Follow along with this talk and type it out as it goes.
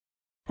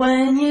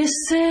When you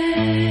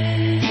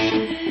say,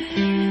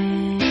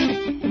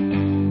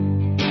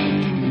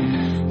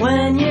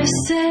 when you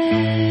say,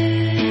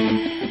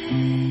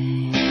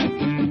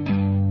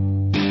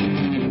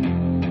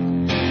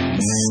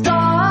 the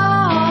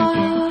stars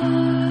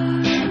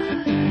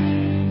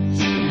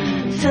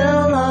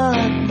fill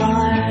up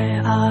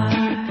my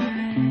eyes.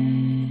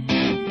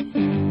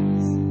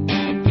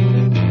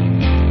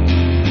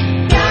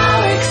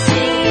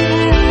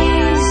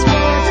 Galaxies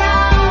fall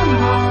down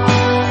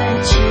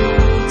my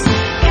cheeks.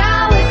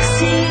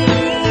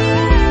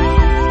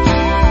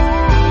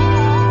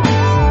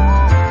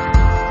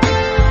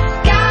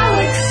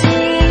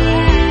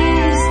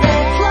 Galaxies,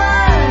 they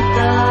flood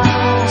the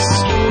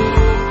street.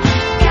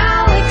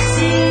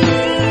 Galaxies,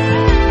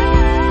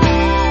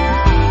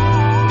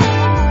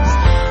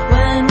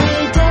 when we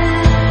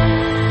dance,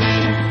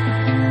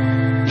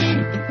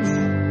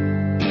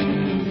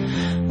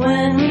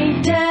 when we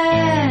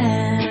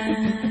dance,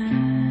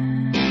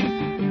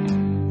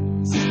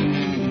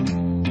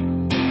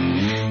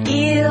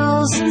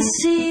 eels and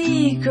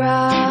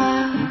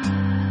seagrass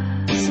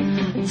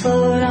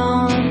float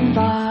on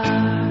by.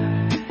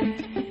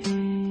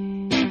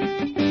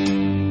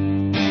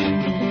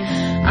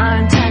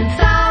 I'm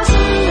 10,000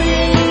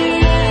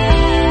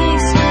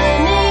 leagues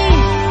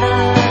beneath the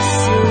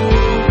sea.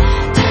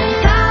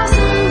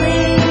 10,000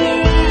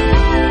 leagues.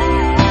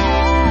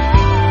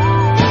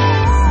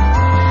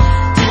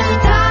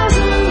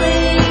 10,000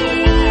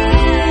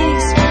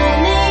 leagues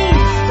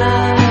beneath the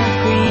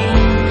green.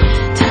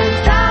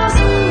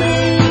 10,000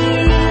 leagues.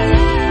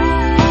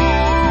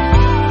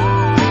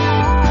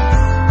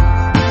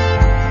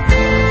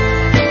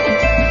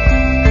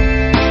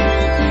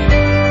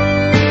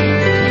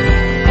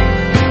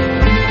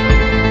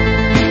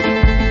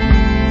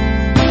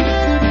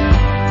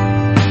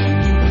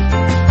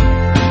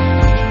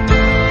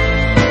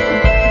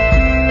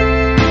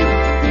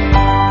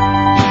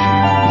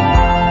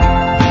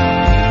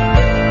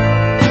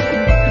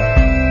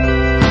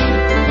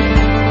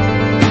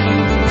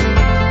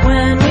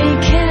 When we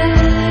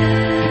kiss,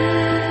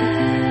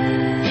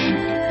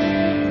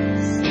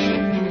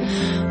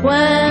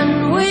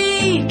 when we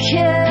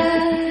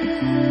kiss,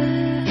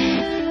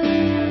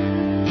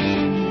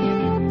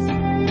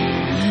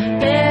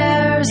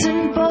 bears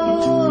and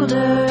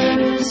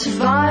boulders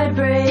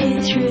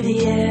vibrate through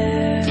the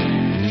air.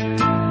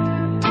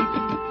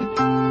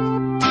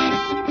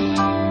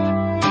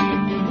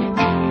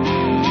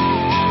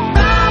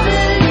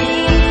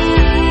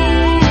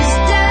 Gravity's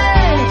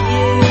dead,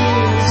 you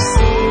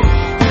see.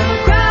 No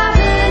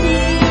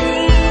gravity.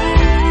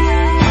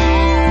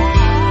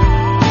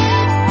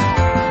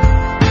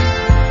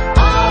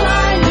 All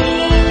I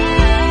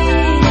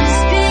need is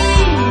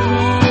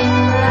beating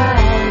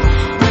red.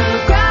 No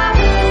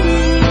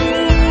gravity.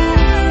 No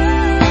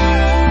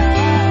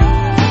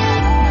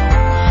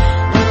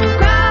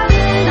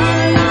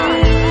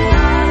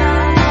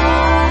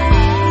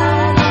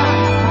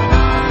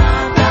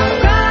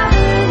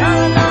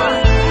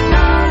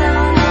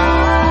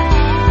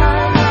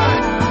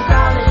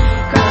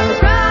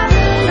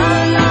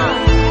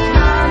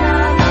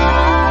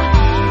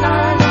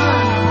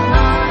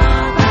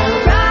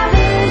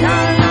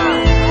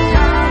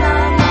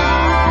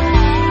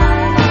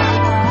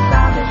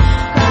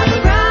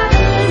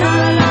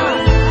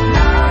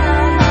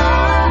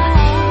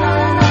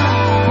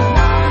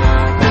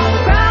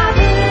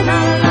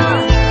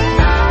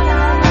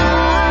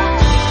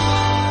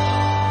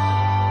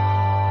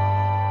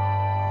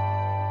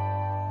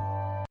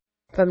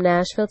From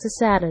Nashville to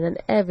Saturn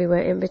and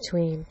everywhere in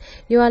between,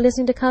 you are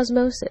listening to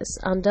Cosmosis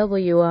on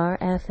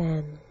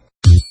WRFN.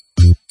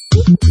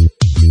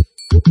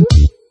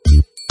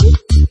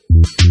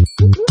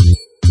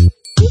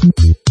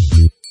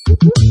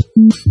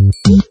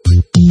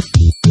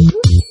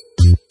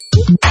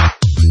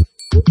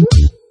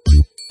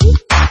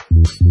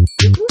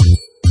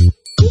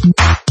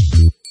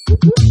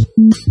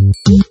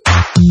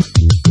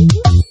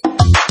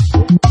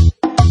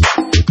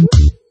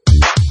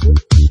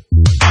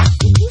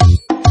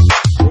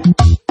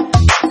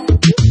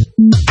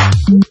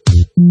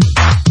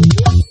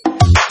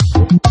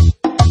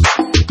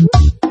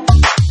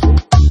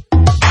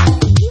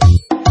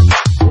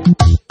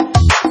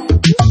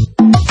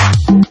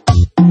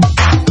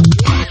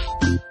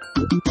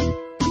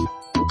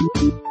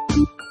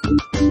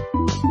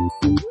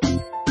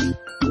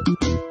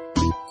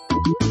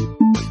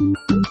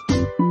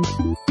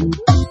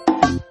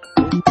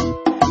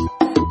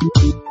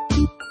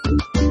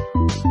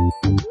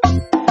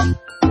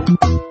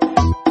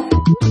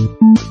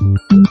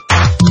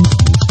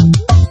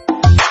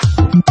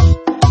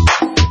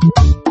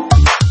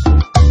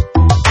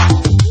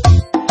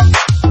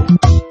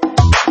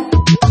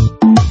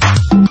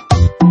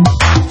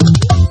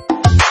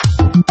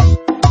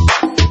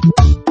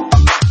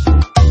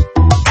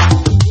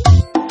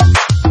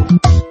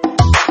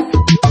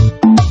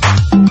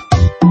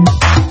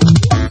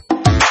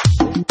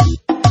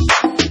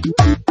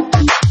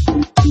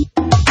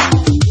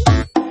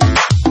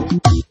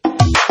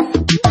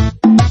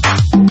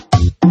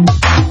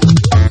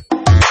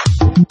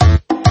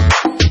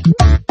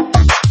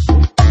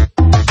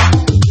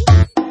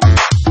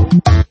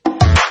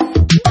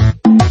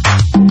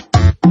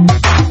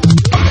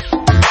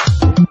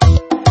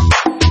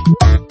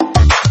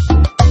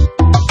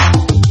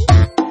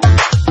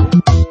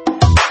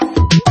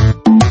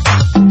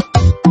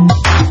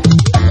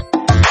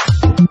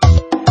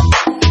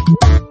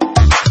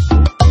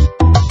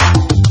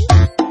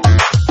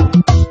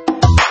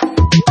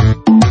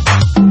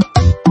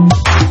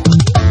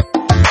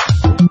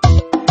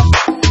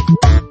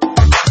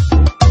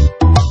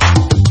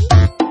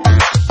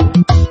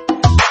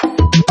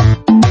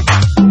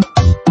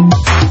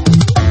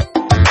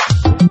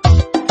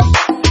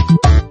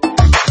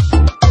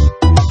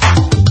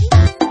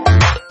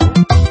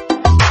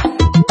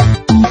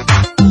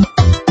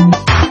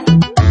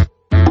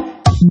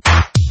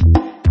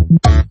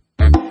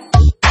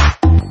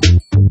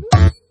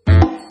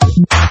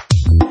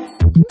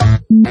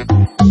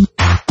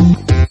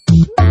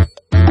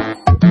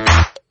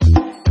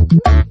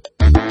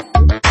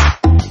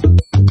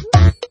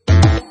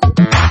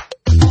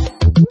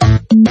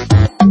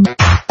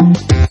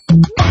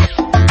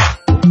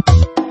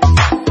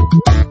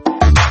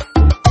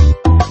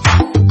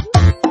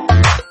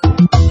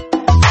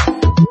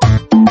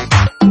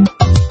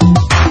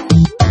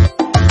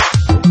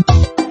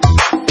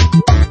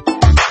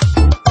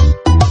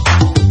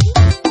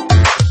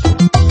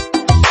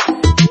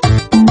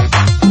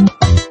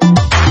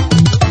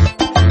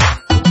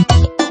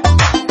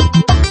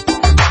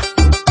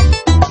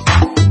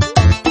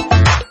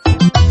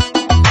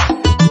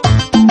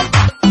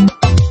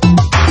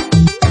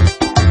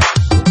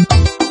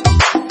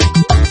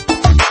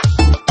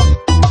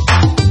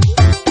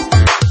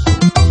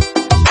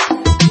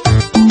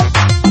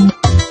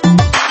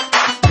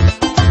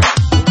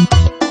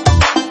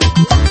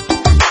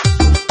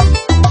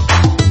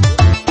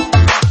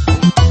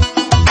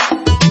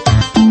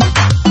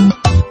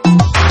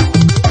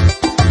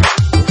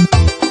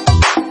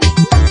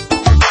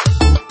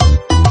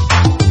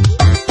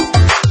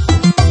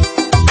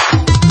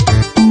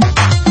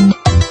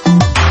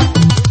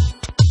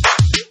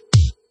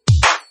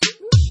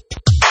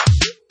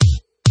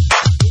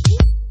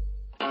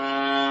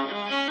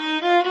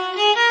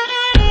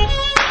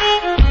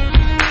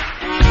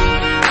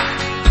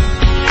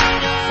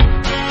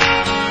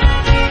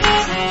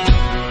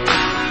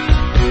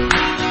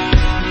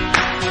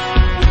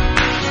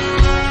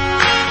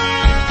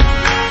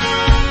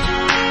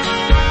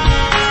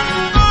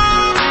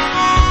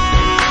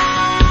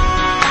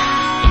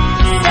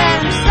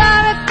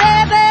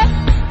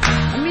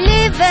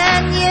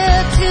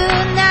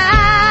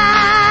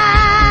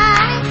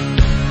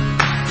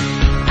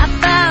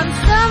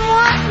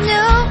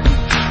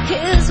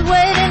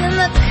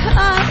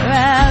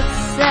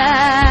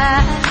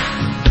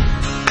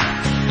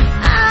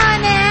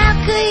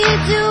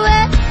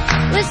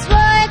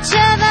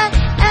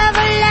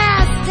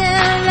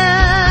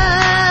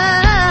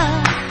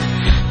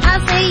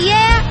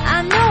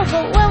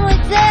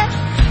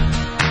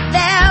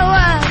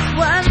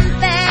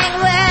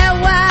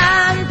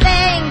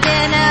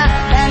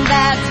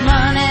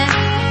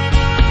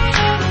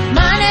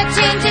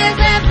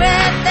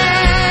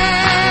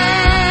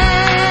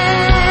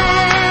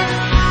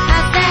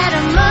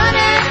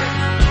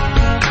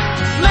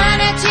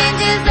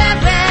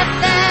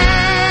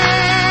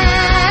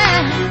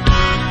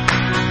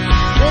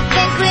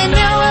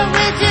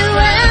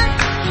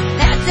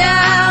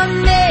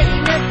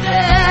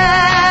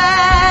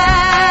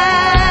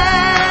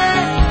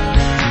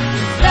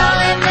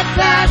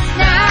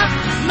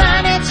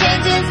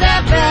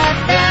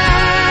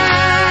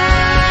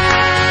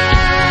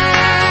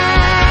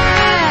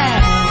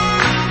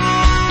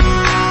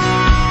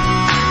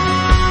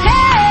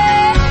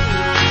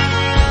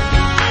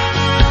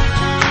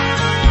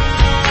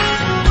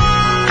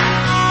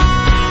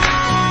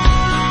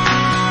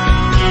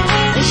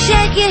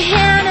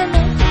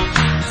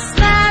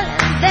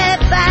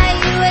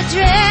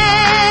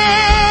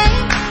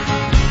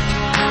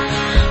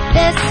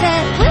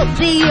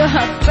 Maybe your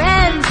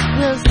friends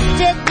will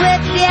stick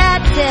with you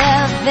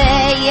till the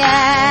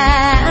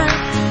end.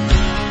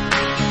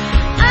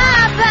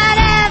 But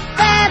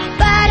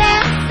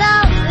everybody's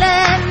only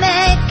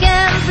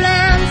making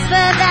plans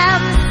for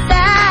themselves.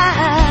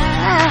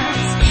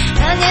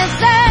 And you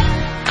say,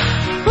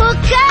 who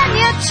can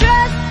you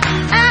trust?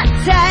 I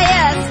tell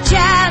you it's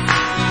just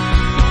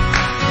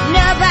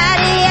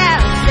nobody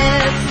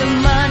else's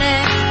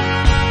money.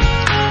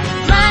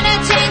 Money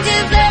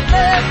changes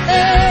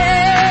everything.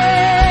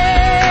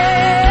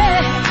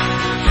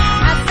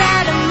 I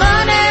said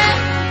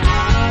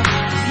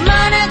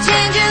money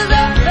changes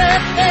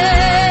everything.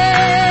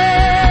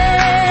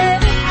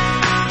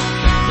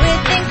 We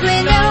think we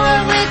know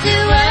what we're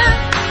doing.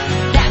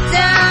 That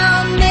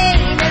don't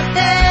mean a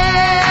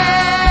thing.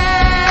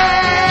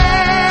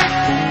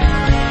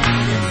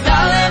 It's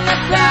all in the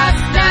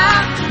past now.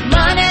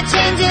 Money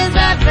changes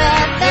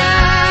everything.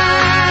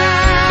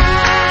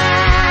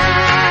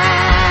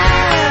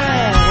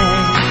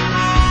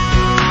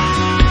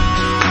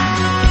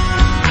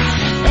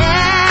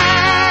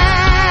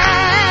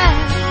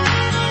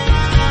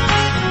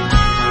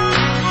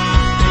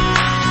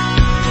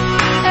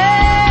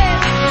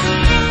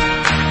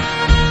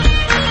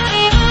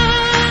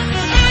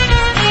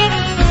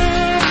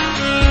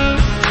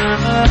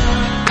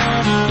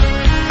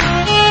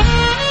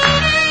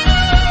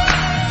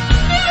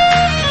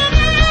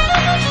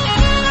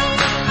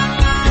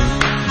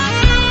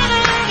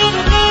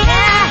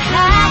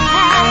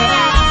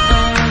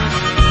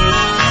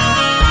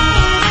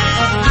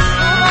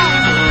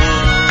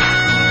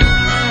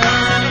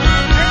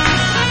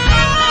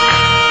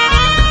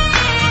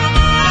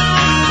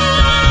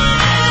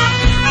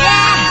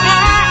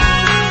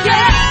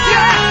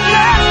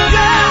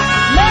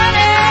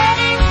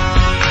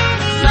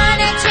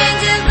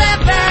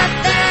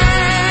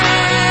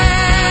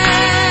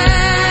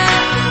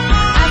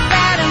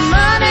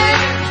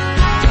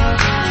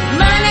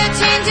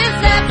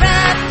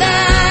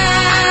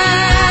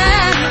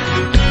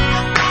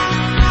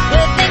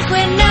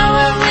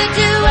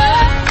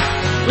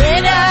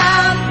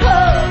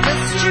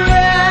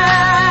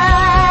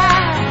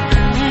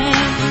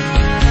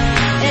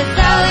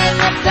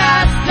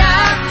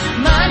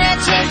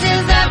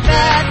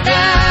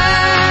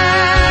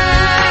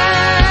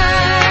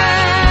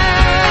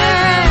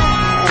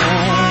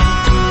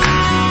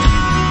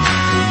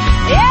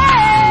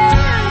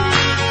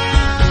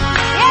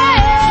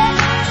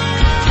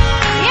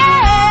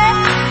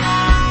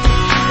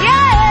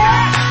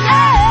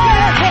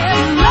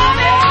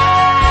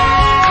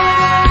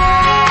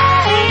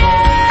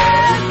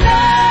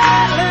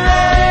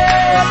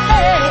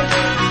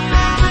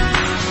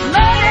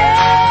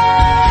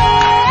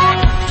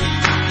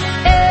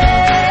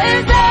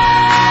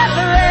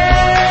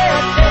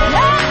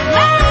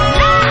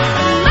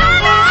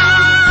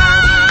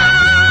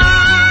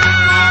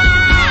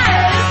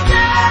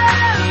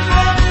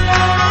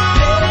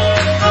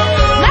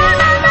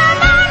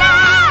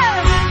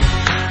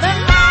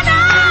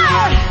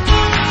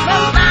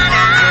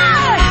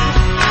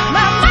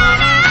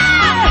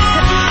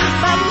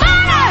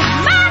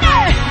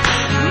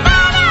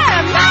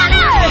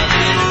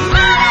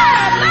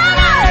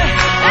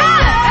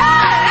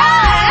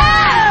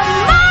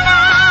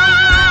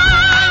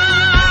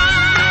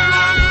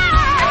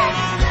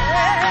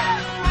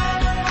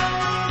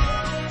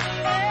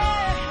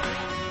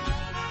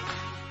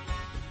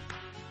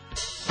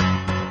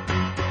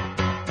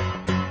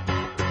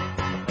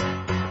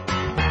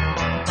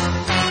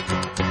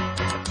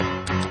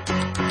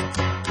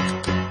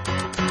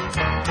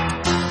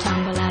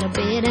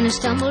 And I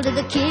stumble to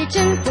the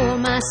kitchen, pour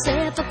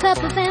myself a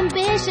cup of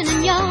ambition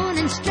and yawn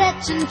and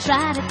stretch and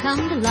try to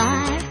come to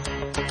life.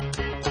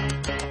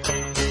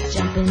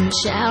 Jump in the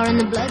shower and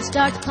the blood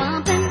starts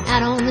pumping.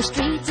 Out on the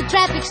streets the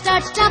traffic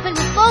starts jumping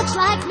with folks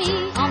like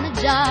me on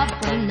the job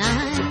from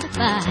 9 to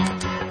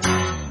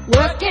 5.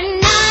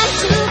 Working 9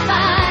 to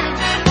 5,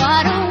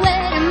 what a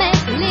way to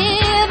make a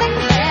living.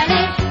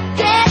 Barely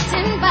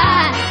getting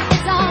by,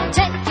 it's all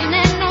taking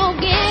and no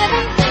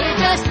giving. They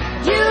just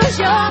use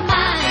your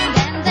mind.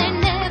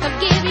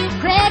 Give you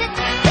credit,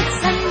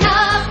 it's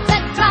enough to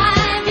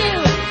drive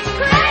you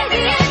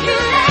crazy if you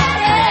let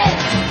it.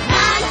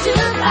 9 to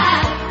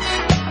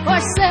 5 for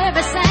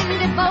service and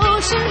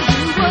devotion.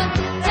 You would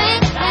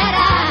think that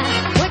I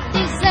would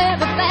deserve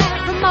a bad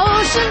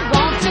promotion.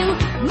 Want to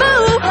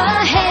move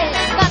ahead,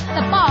 but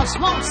the boss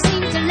won't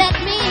seem to let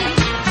me.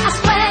 I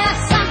swear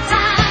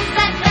sometimes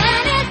that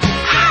man is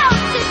out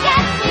to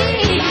get me.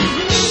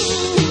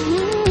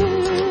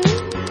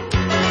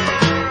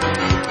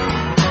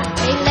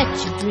 They let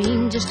you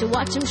dream just to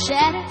watch him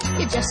shatter.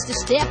 You're just a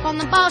step on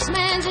the boss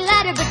man's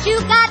ladder, but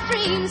you've got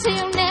dreams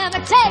he'll never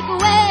take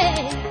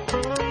away.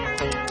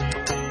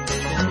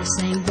 You're in the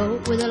same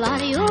boat with a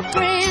lot of your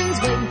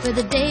friends, waiting for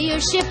the day your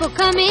ship will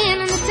come in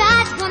and the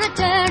tide's gonna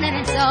turn and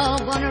it's all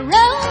gonna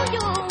roll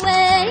your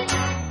way.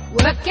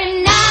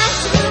 Working 9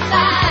 to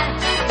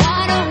 5,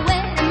 what a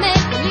way to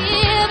make a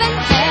living.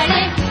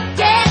 Barely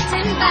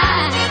getting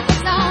by,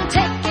 it's all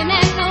taking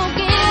and no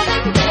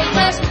giving. They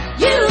must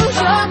use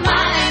your mind.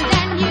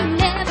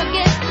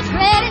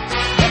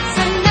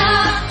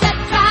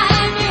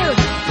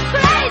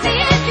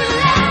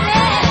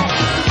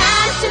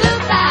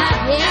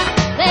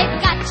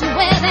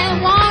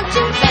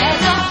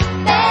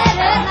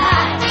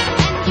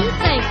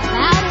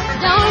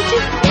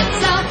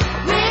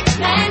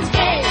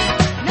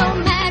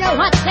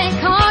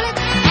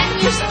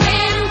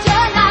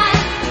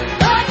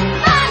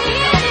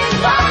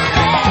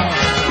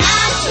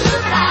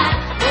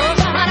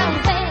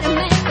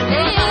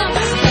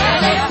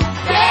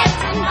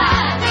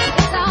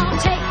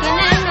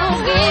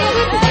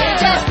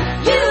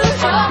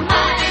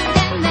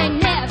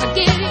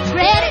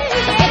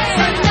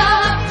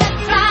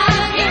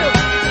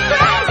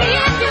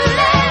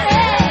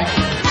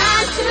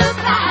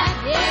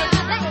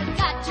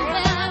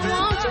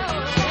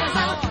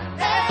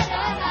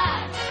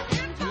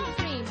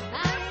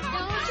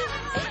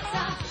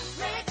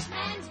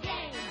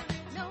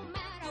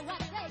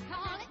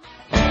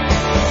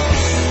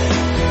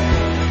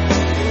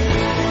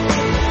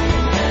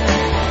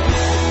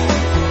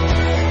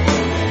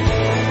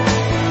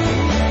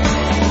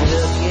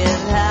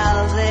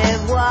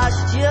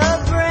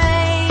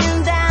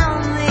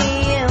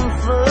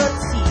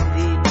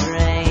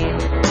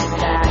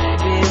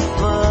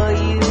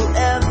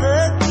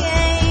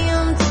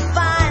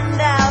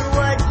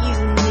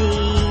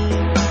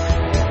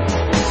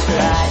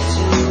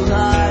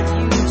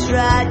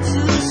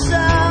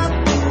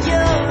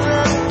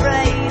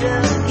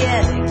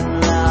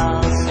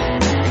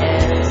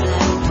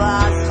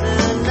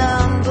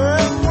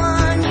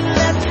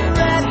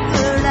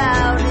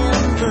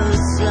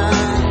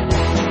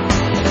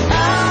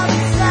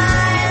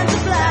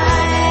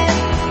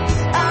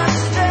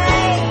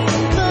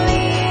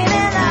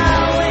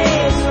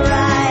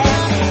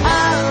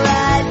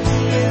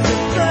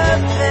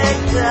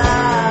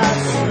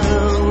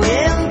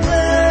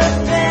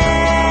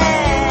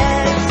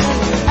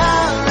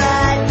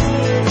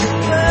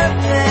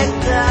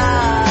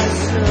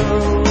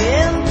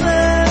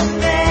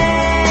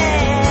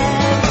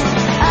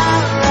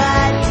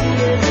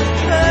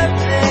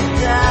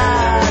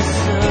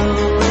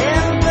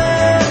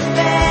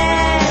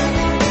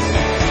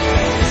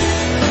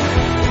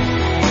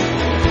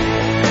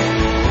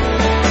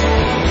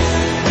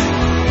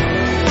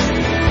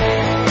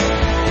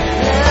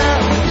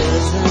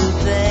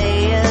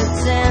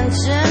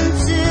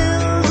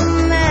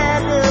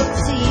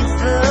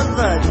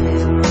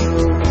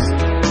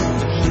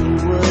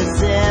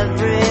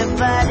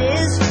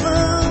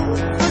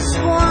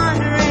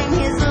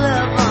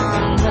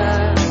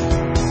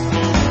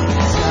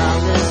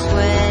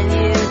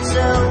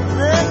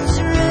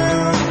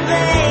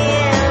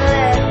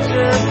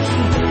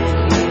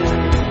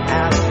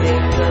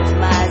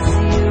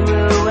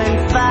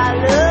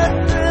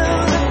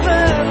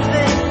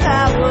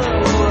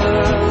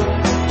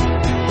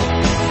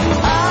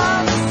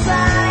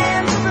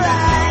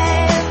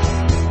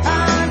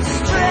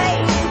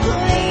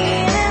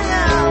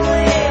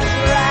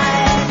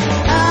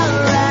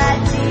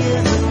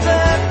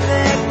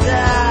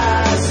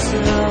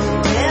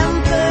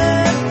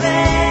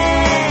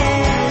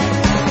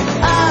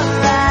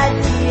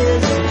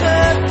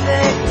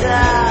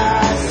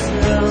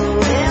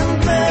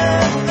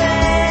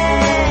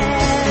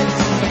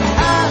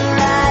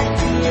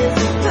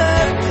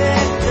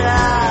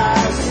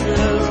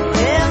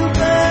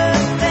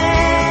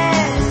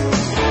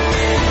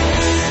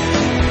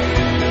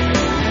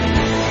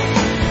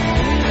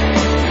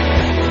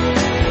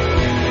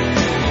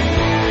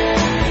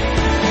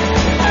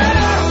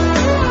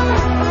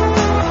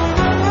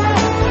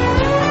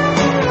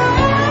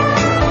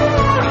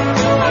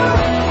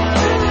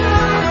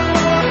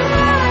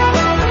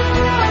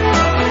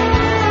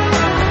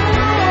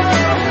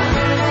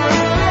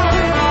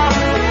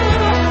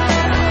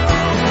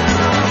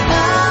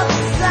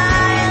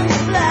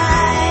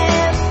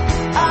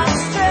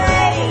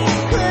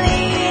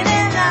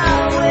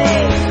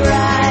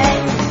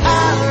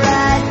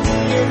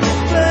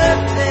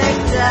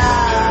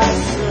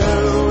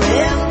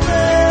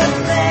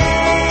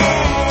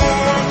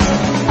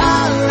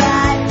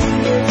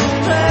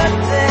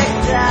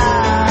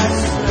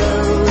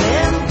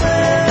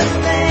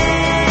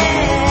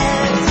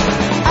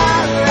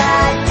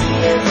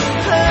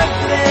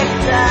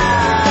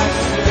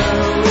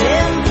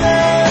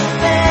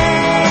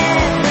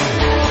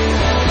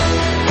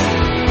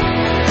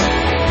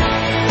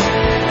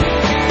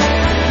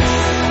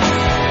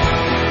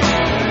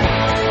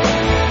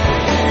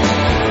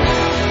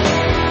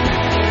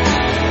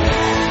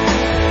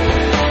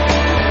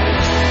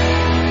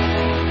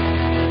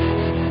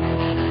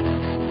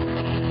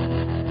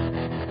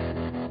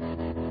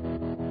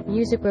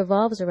 Music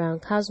revolves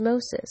around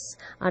Cosmosis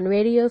on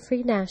Radio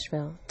Free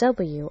Nashville,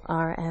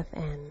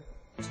 WRFN.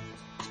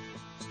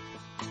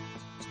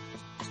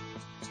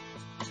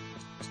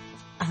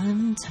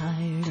 I'm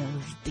tired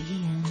of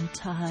being.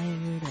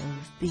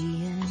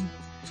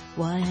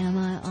 Why am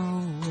I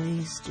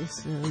always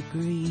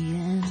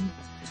disagreeing?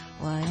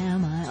 Why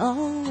am I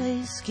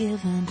always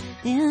giving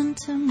in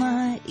to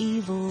my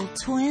evil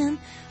twin?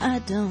 I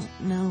don't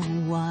know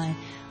why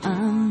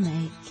I'm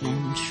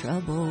making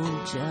trouble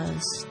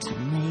just to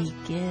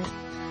make it.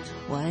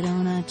 Why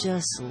don't I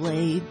just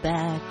lay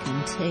back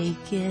and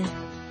take it?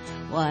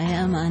 Why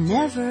am I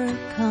never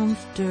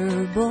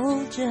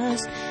comfortable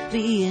just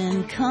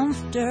being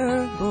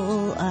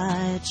comfortable?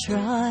 I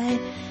try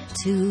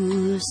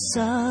to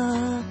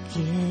suck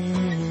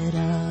it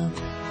up,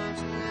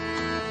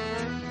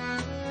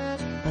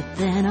 but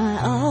then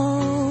I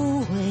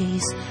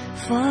always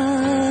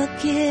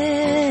fuck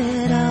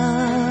it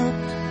up.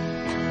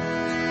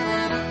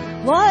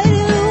 Why do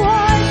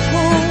I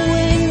pull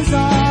wings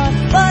off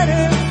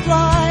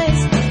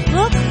butterflies?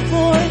 Look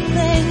for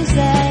things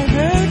that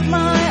hurt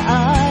my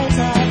eyes.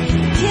 I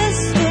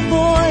kiss the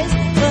boys,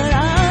 but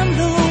I'm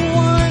the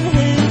one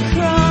who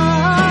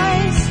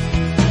cries.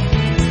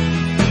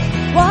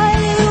 Why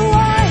do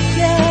I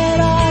get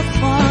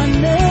off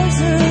on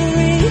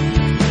misery?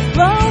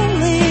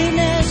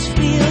 Loneliness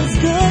feels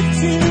good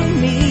to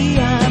me.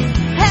 I'm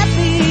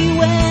happy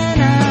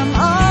when I'm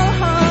all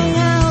hung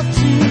out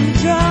to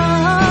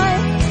dry.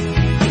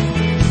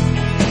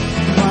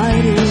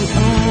 Why do I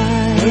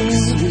look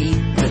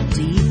sweet but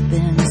deep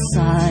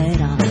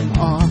inside I'm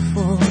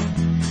awful?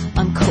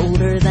 I'm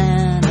colder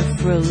than a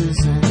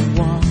frozen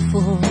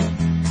waffle.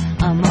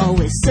 I'm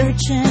always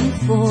searching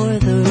for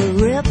the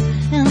rip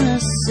in the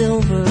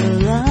silver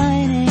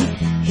lining.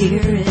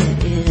 Here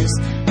it is,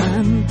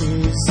 I'm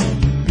busy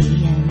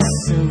being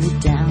so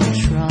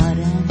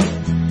downtrodden.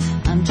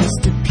 I'm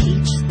just a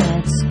peach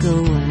that's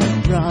going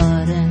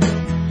rotten.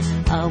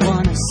 I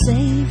wanna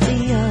save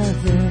the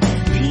other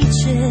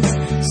peaches,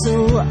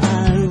 so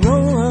I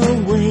roll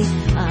away.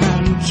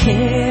 I'm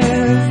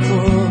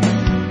careful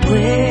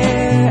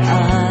where I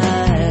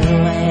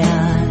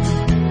land.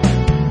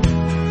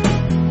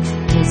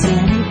 Does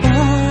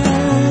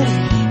anybody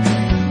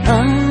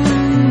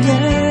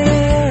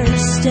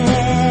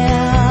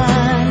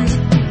understand?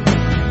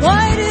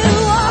 Why do I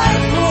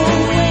pull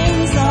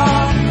wings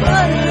off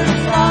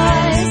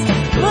butterflies?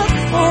 Look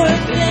for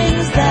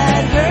things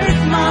that hurt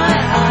my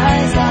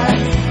eyes. I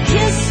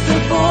kiss the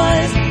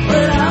boys,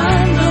 but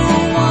I'm the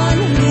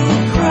one who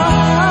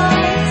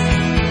cries.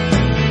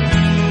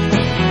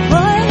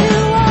 Why do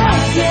I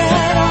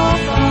get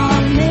off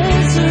on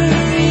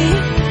misery?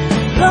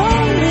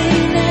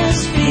 Loneliness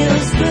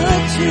feels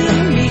good to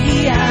me.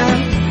 I'm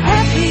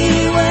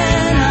happy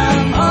when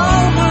I'm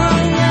all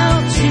hung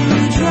out to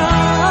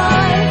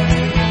dry.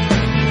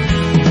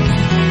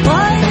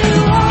 Why do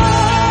I?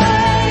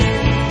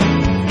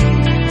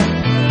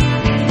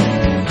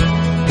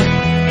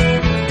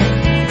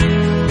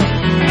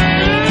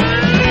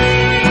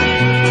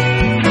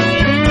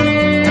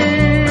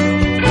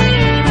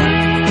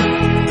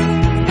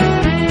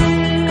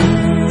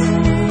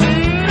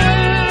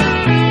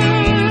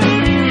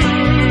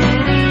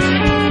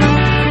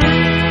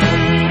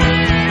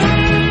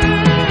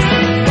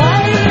 Why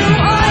do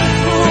I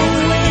pull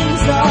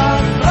wings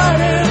off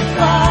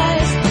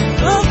butterflies?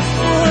 Look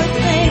for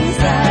things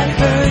that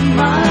hurt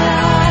my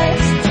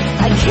eyes.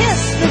 I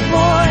kiss the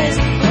boys,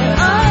 but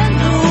I'm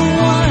the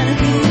one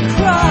who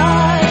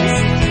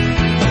cries.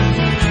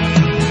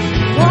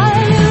 Why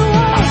do I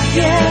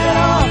get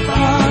off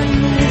on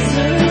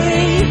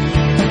misery?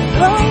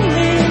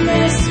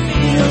 Loneliness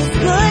feels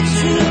good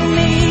to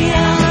me.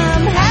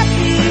 I'm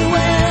happy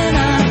when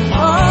I'm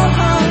all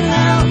hung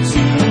out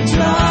to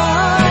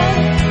dry.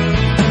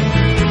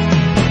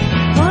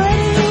 Why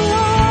do I?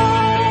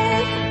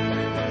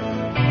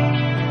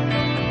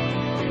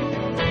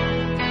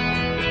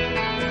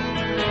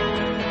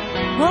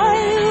 Why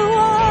do I?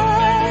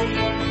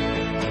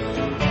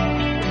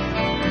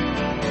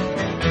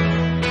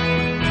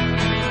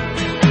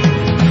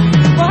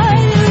 Why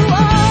do I?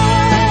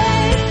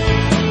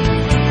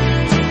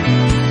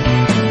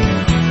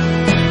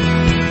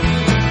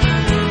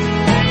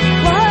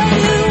 Why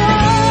do I?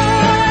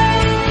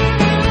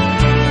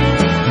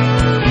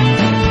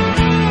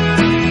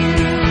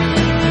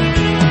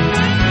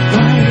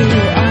 Why do I?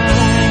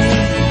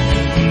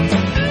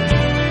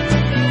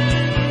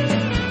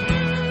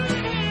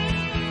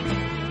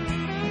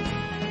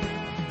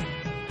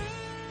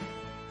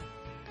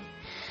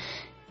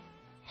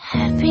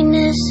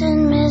 Happiness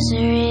and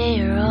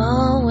misery are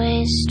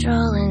always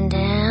strolling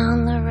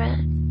down the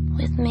road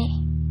with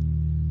me.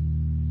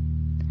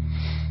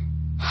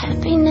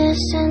 Happiness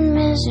and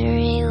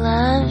misery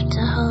love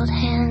to hold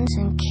hands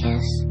and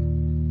kiss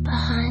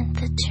behind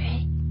the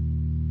tree.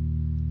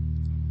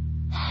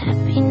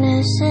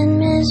 Happiness and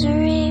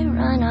misery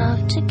run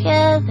off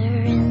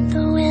together in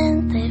the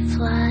wind, they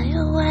fly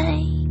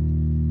away.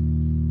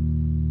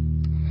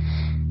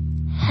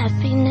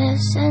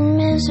 Happiness and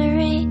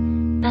misery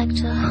back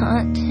to home.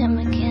 haunt him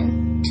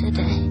again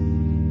today.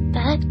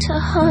 Back to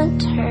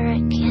haunt her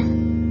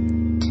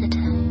again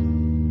today.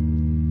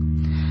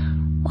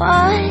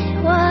 Why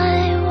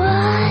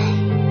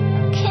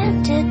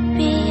can't it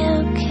be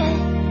okay?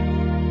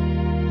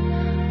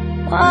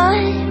 Why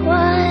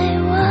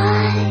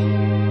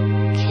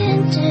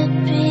can't it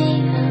be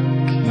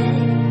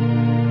okay?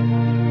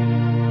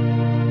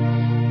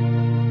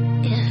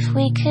 If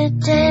we could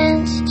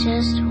dance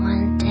just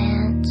one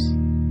dance,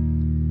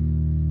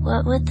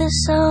 what would the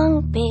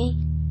song be?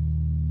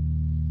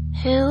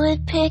 Who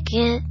would pick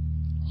it,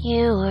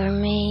 you or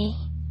me?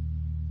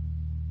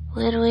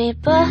 Would we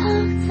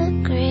both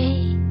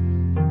agree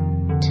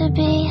to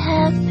be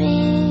happiness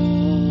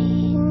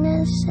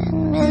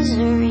and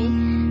misery?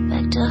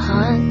 Back to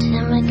haunt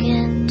him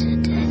again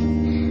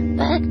today.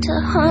 Back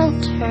to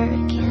haunt her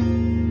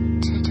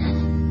again today.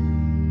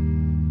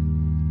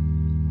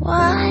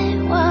 Why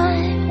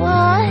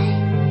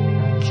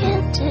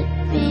can't it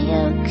be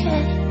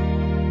okay?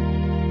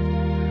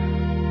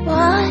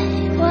 Why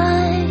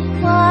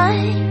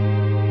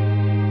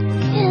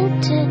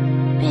can't it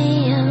be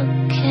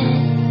okay?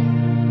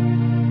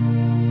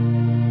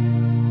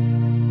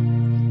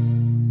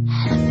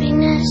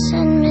 Happiness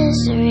and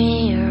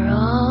misery are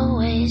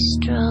always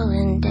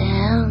strolling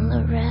down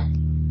the road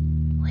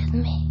with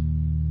me.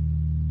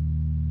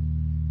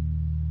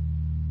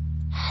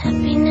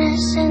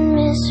 Happiness and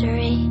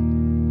misery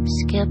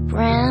skip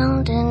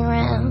round and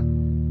round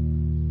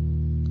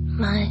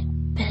my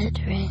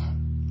bedroom.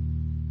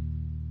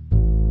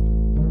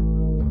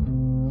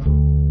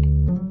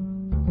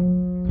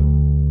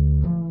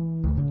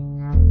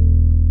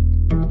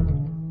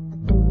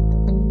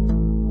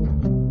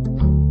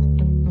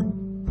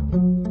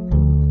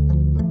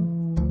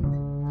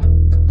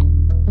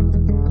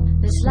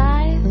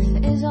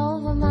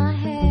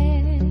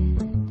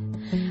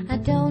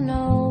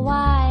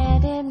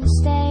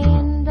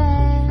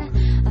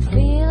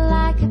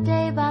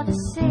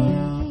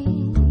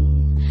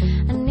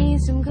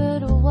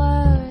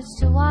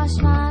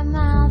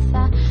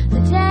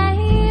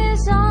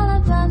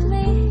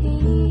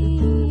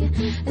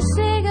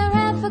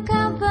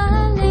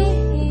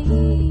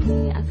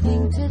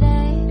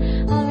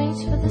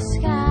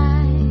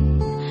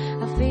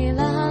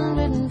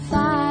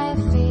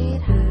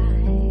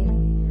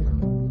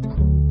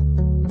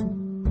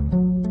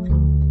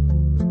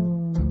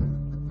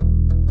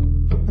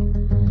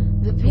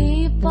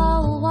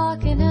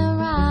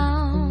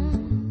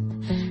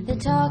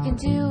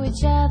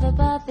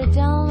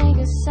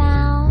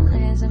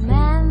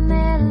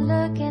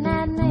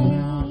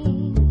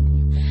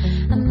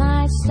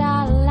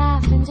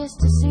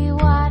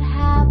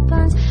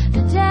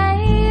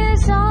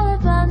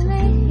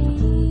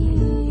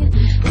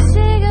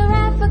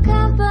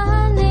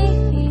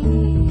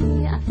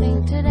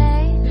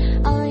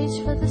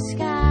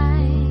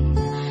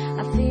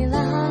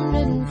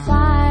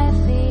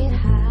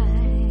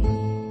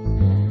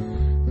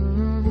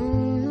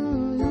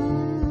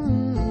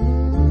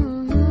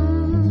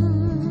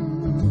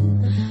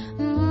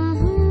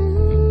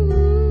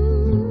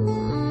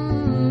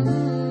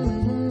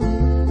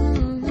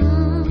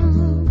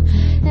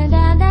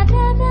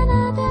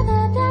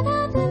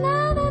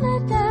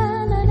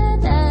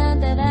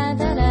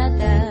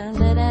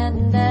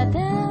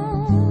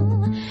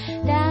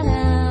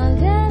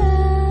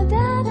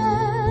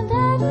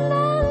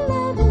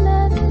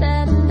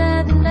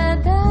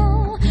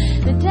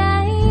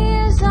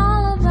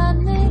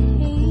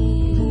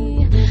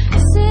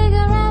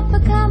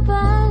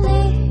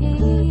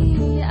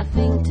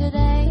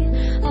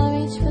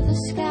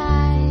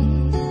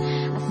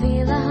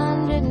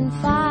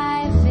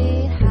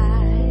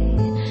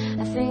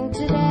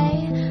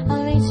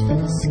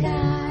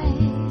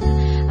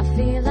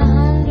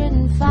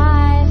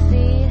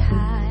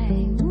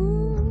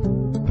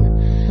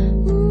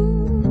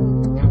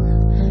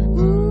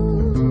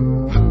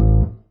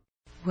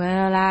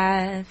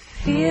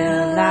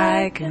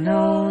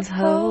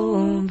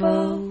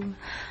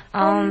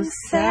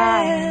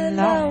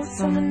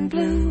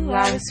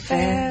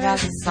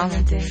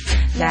 Summer day.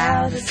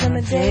 Now the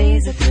summer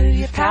days are through.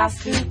 You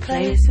pass through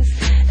places,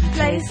 and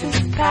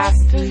places pass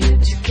through you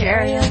to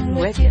carry them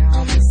with you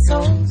on the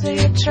soles of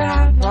your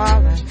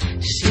traveling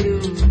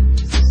shoes.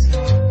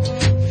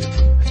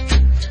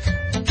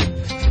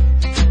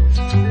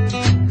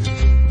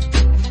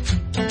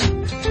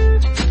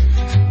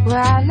 Well,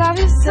 I love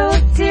you so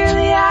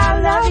dearly, I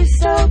love you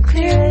so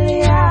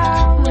clearly.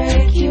 I'll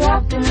wake you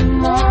up in the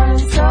morning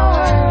so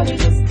early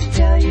just to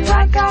tell you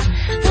I got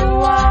the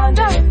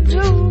wandering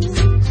blues.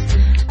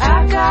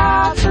 I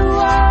got the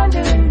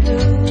wandering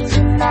blues,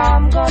 and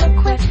I'm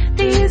gonna quit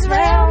these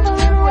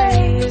rambling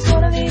ways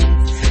one of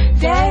these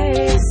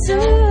days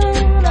soon.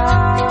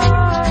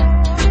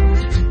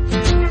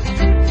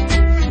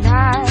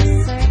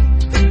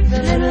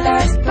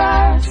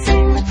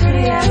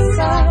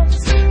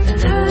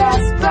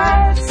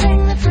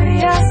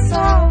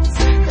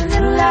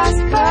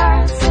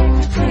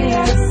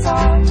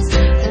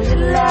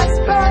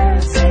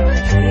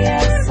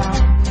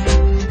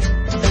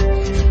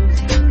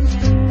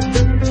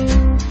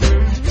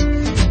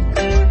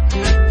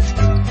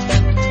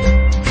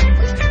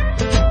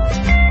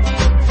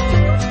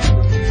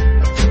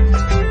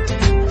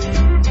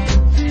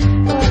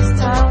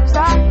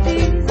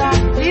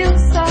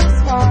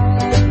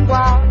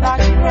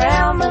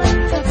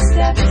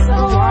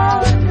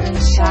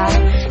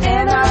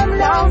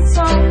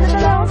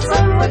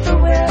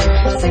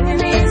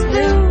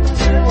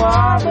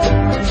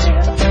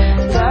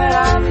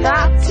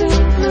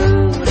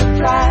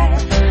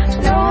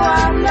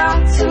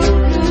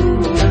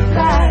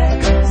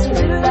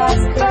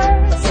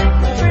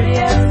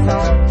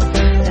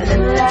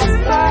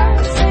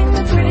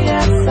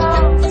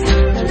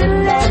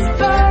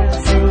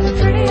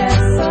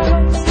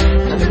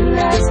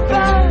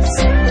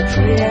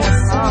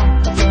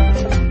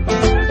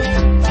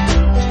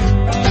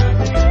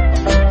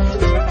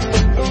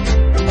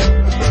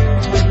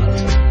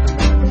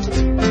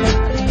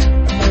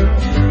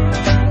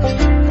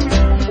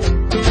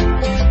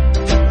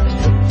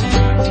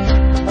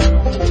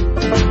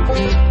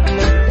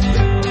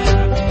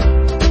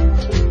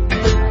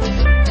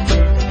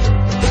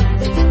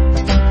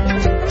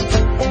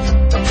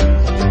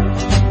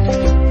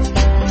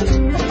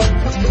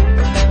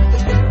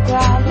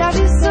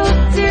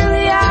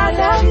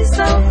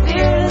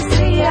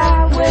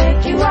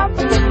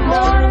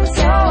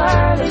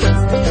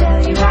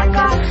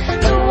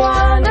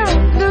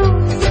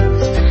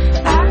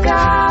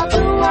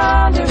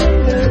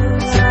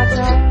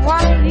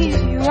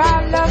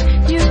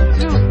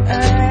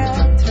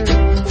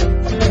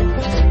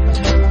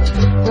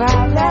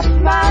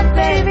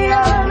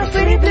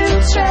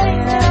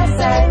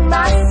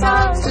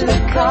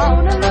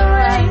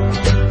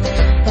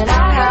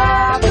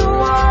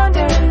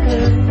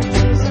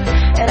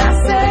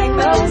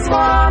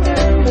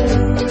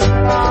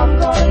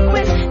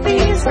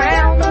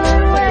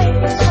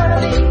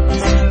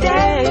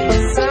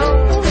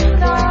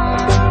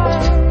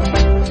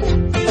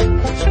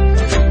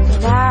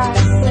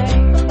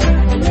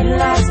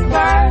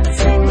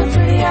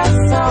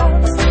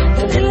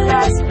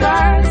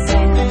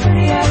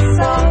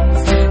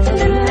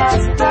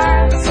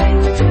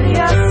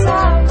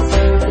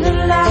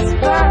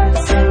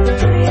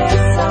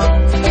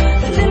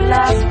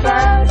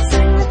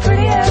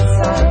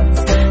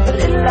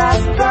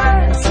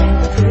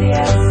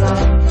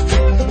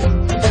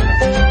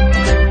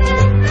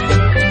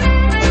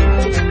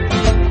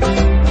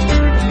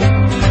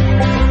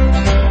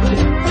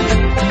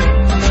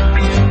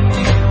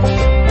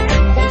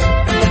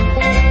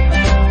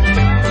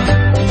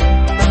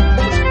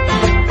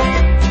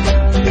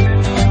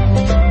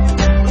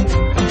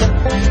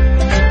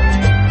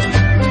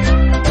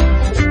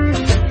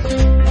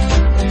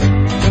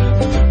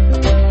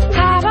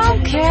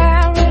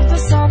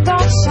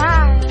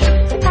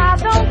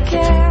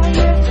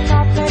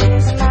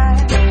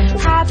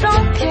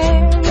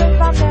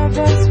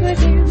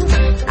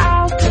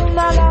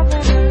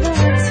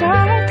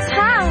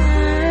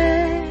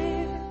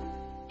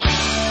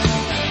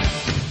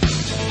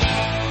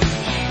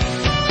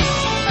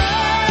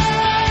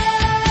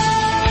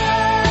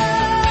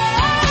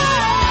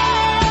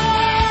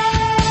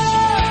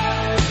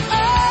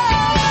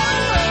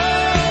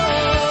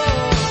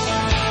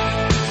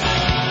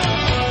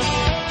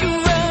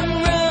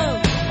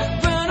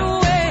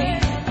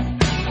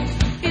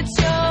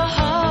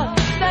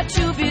 that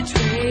you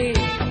betrayed.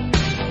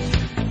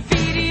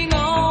 Feeding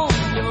on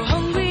your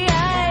hungry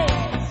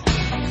eyes.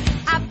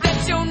 I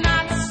bet you're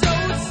not so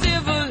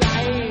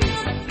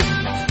civilized.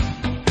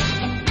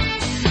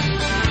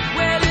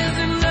 Well,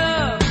 isn't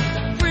love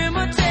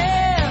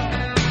primitive?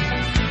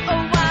 A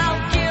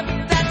wild gift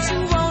that you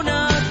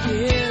wanna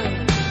give.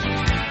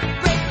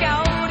 Break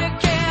out of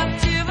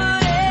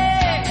captivity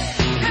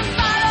and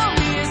follow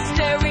me,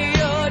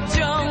 stereo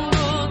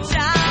jungle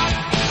child.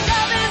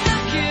 Love is a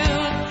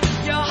gift,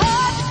 your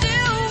heart's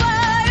still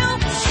wild.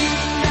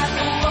 Shooting at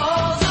the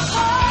walls of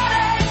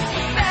heartache,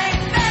 bang,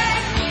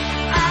 bang.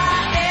 I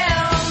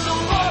am the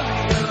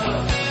warrior.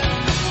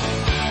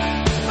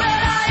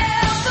 Well, I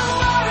am the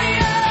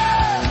warrior,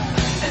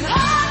 and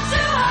heart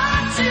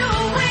to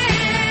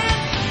win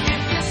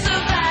if you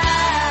survive.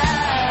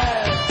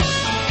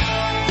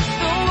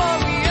 The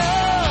warrior,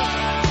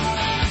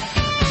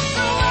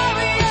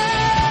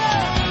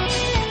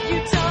 you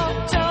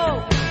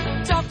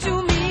talk to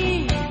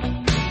me.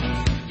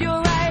 Your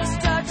eyes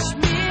touch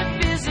me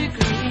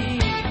physically.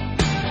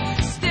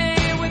 Stay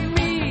with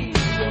me,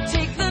 we'll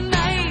take the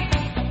night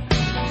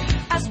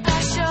as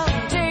passion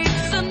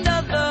takes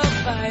another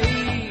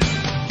bite.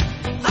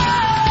 Oh,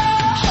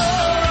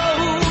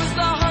 who's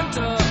the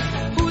hunter?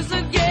 Who's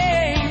the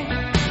game?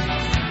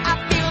 I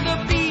feel the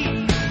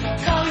beat,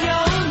 call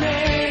your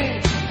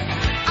name.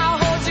 I'll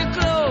hold you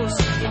close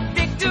in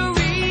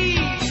victory.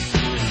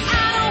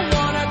 I don't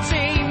wanna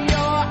tame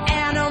your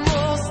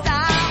animal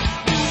style.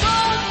 You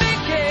won't be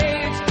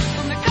caged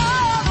from the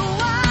call of the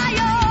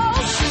wild.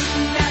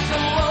 Shooting at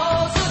the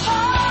walls of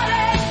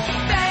heartache,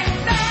 bang,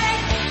 bang.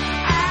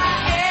 I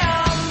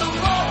am the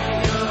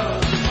warrior.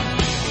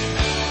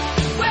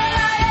 Well,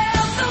 I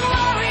am the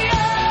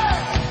warrior,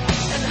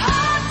 and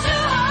heart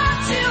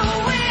to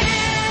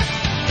win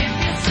if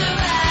you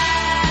survive.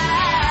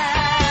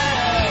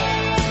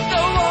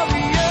 The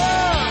warrior,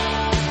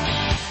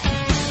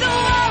 the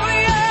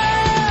warrior.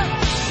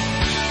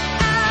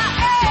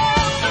 I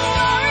am the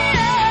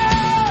warrior.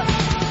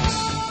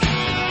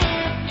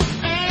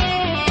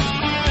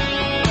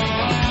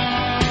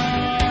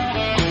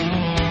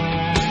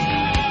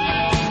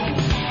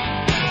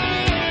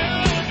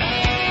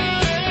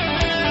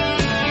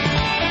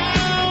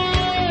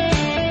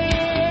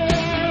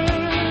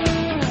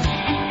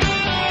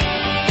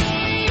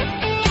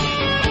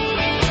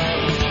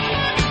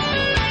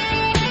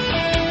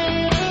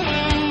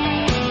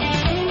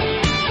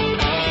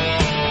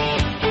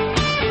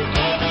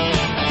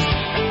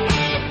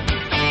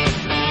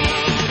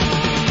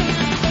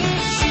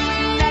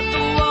 Shooting at the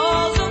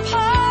walls of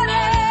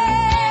heartache.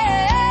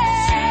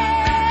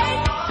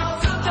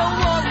 The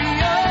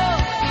warrior.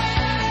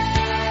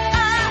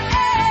 I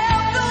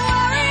am the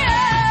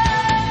warrior.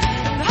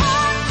 And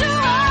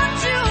heart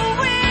to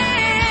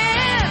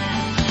win.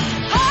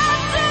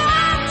 Heart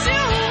to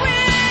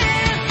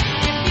win.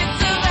 If you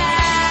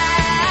survive.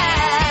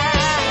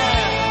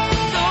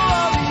 The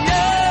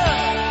warrior.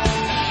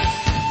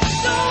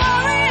 The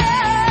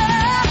warrior.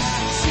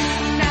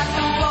 Shooting at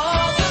the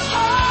walls of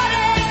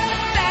heartache.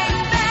 Bang,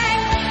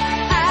 bang.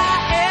 I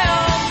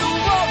am the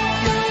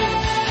warrior.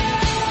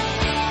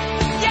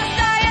 Yes,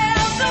 I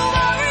am the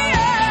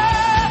warrior.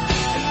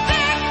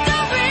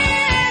 Victory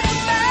is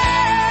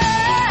mine.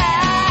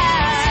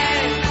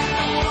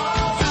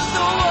 The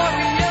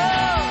warrior.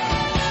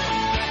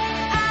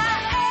 I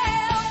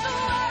am the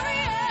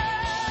warrior.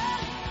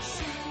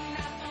 Shooting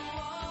at the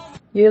walls.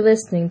 You're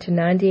listening to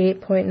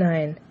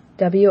 98.9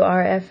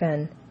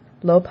 WRFN,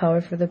 low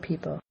power for the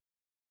people.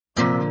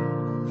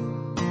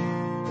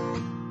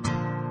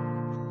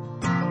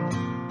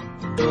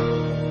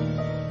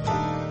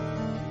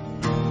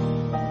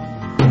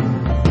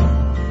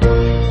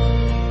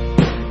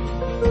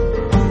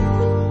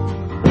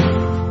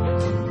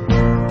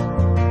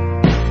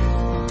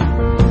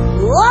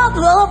 Oh,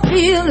 the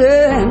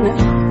feeling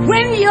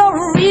when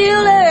you're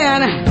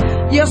reeling,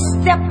 you're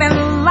stepping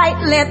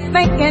lightly,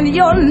 thinking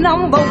you're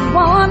number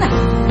one.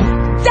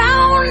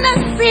 Down to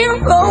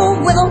zero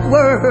with a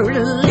word,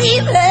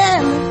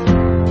 leaving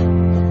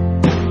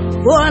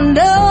for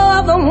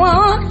another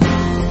one.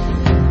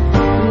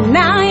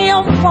 Now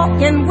you're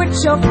walking with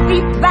your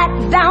feet back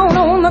down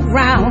on the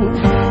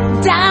ground,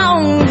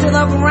 down to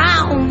the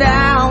ground,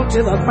 down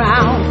to the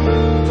ground.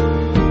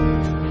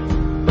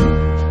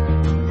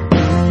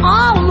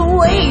 All the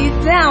way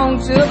down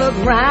to the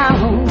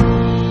ground.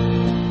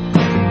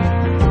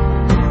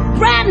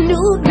 Brand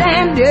new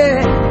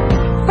dandy,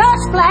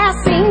 first class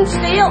scene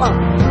still.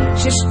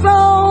 She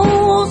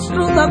strolls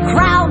through the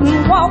crowd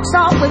and walks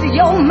off with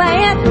your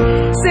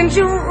man. Sends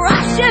you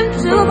rushing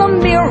to the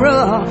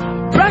mirror,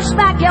 brush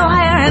back your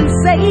hair and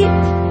say,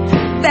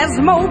 there's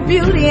more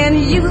beauty in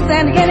you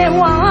than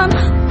anyone.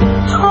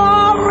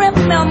 Oh,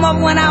 remember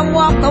when I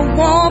walk the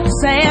warm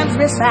sands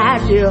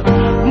beside you,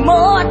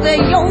 more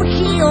than your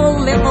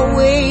heel if the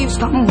waves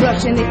come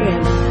rushing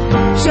in.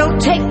 She'll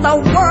take the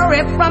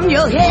worry from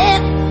your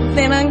head,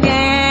 then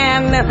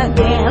again,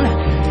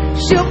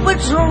 she'll put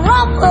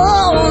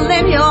trouble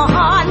in your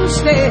heart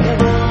instead.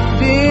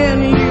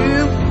 Then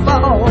you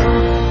fall.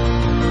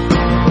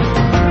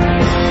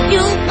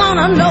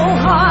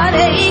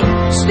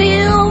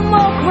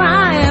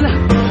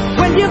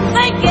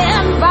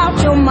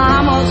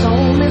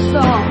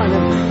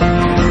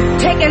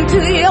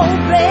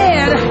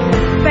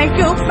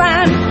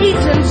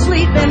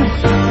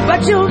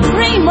 but you'll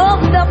dream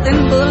of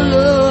nothing but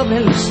love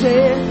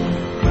instead.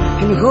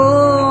 And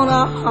oh,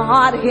 the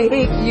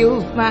heartache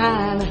you'll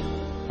find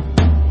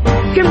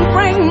can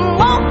bring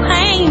more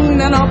pain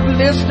than a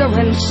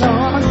blistering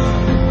sun.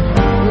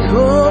 But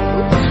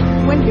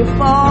oh, when you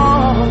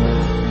fall,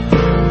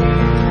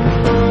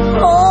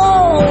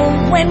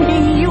 oh, when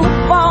you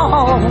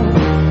fall,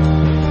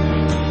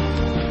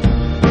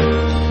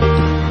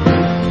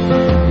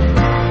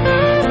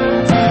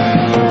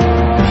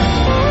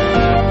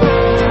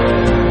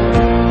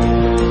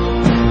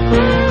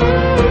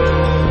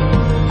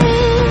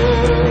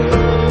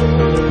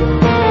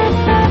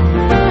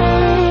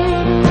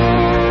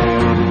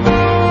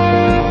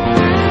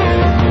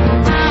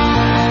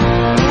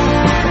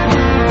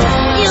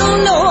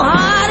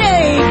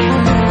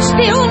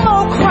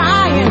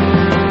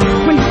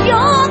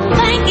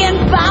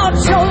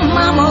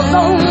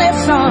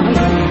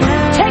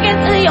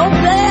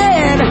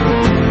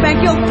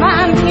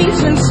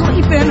 and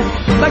sleeping,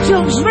 but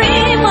you'll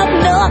dream of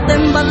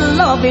nothing but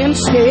love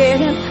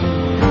instead.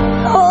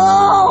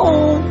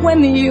 Oh,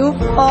 when you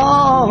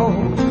fall,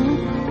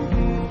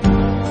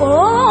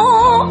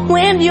 oh,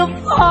 when you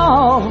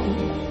fall,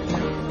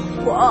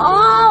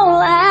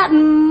 fall at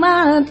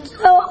my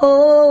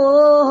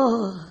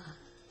door.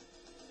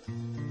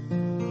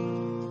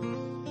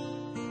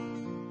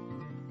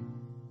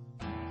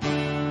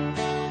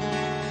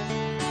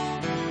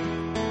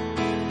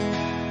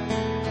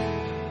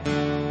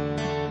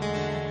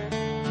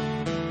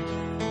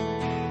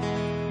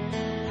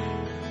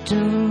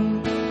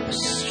 Don't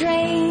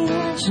stray,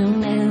 don't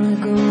never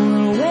go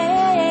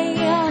away.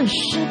 I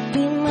should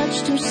be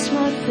much too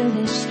smart for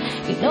this.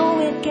 You know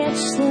it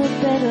gets the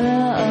better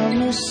of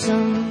me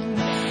sometimes.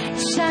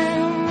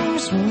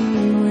 When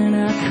you and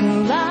I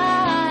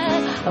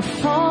collide, I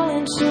fall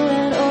into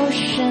an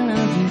ocean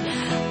of you.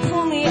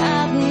 Pull me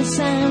out in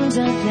times,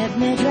 don't let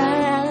me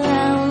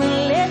drown,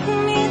 let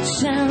me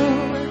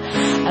down.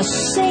 I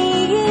say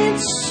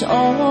it's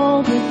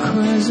all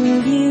because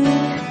of you.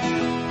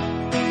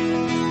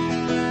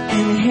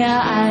 And here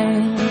I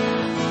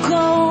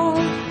go,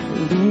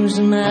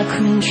 losing my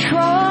control.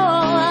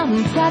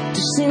 I'm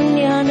practicing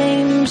your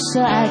name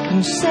so I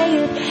can say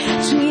it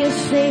to your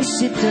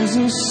face. It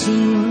doesn't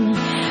seem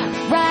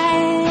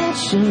right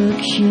to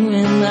look you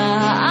in the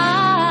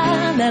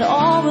eye. That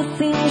all the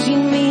things you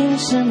mean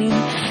to me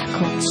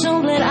come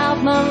tumbling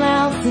out my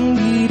mouth.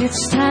 Indeed,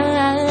 it's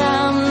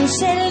time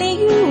telling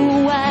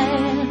you why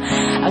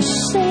I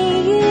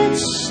say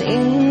it's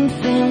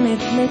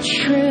infinitely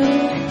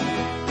true.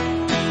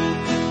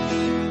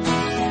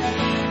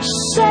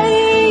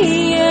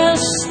 Say you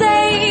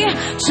stay,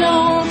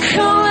 don't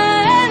come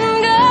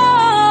and go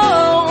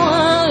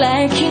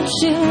like you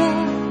do.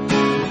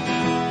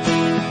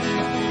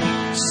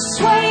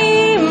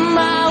 Sway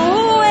my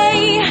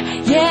way,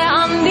 yeah, I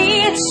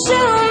need to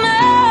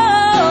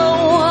know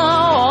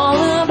all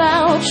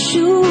about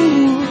you.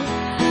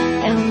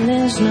 And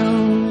there's no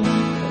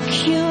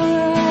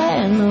cure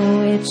and no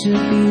way to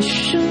be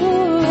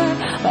sure,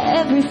 but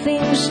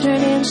everything's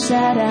turned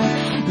inside out.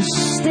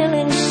 Still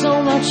in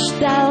so much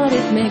doubt,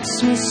 it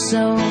makes me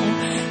so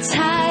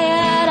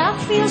tired. I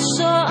feel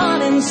so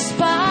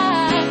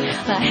uninspired.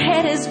 My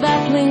head is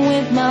battling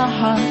with my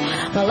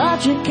heart. My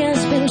logic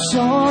has been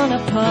torn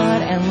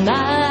apart, and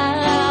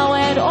now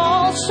it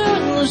all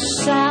turns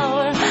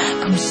sour.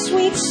 Come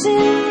sweets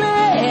in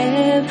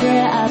every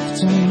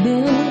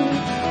afternoon.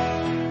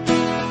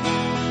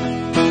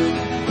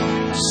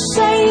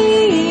 Say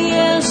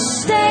you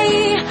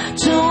stay,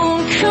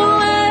 don't come.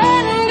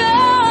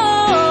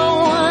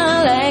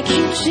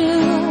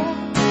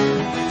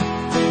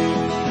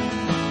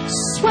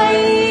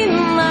 Sway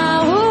my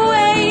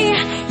way,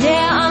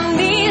 yeah, I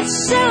need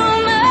to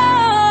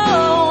know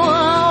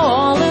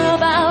all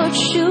about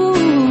you.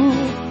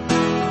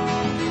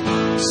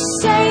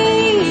 Say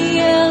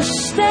you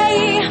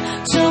stay,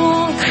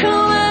 don't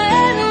come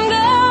and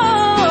go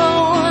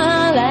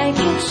like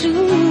you do.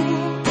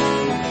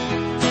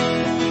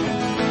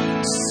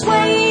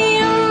 Sway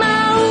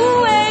my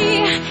way,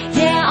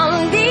 yeah, I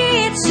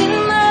need to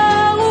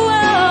know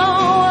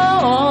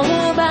all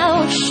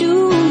about you.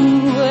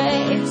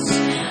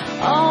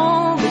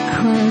 All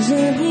because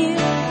of you.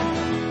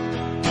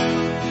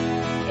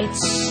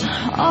 It's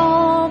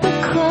all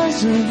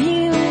because of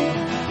you.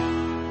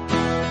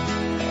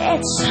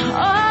 It's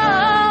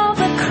all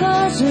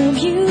because of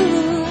you.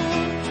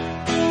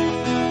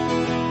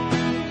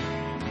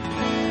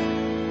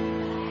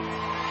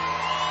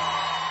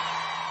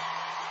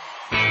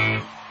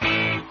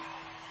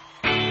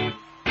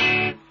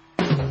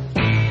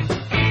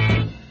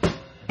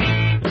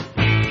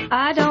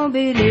 I don't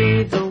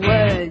believe the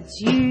words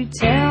you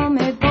tell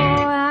me, boy.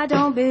 I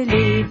don't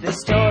believe the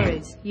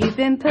stories you've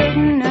been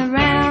putting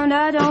around.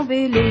 I don't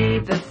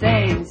believe the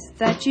things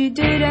that you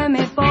do to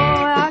me, boy.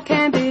 I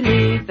can't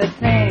believe the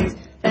things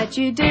that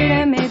you do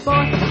to me,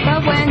 boy.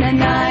 But when the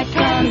night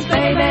comes,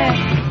 baby,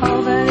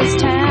 over this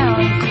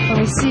town,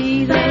 we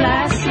see the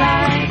last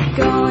light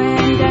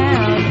going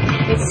down.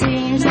 It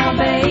seems now,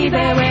 baby,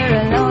 we're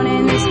alone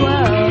in this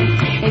world.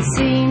 It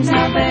seems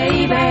now,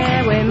 baby,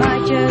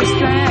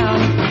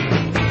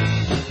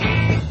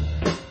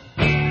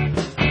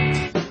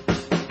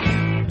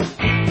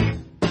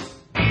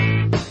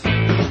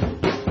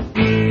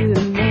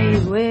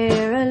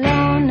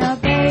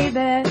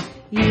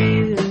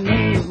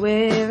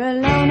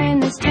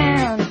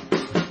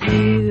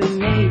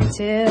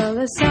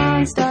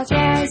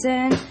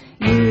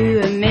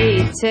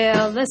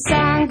 till the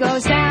sun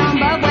goes down.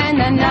 But when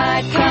the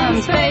night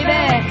comes,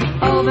 baby,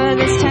 over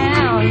this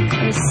town,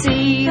 we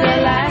see the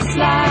last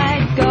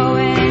light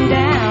going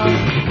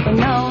down. But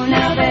no,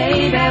 now,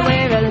 baby,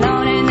 we're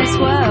alone in this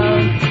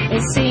world.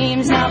 It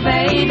seems now,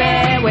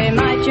 baby, we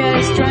might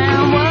just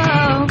drown. Whoa.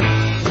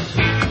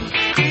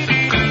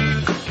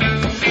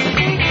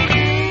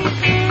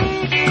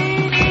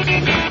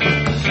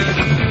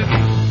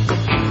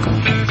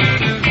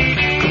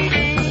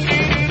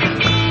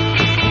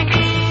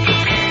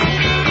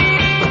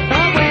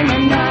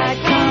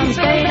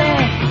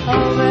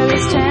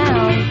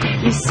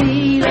 You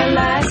see the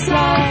last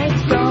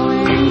light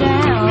going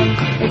down.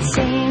 It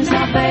seems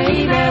now,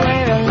 baby,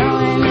 we're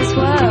alone in this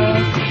world.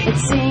 It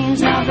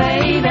seems now,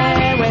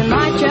 baby, we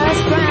might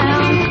just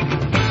drown.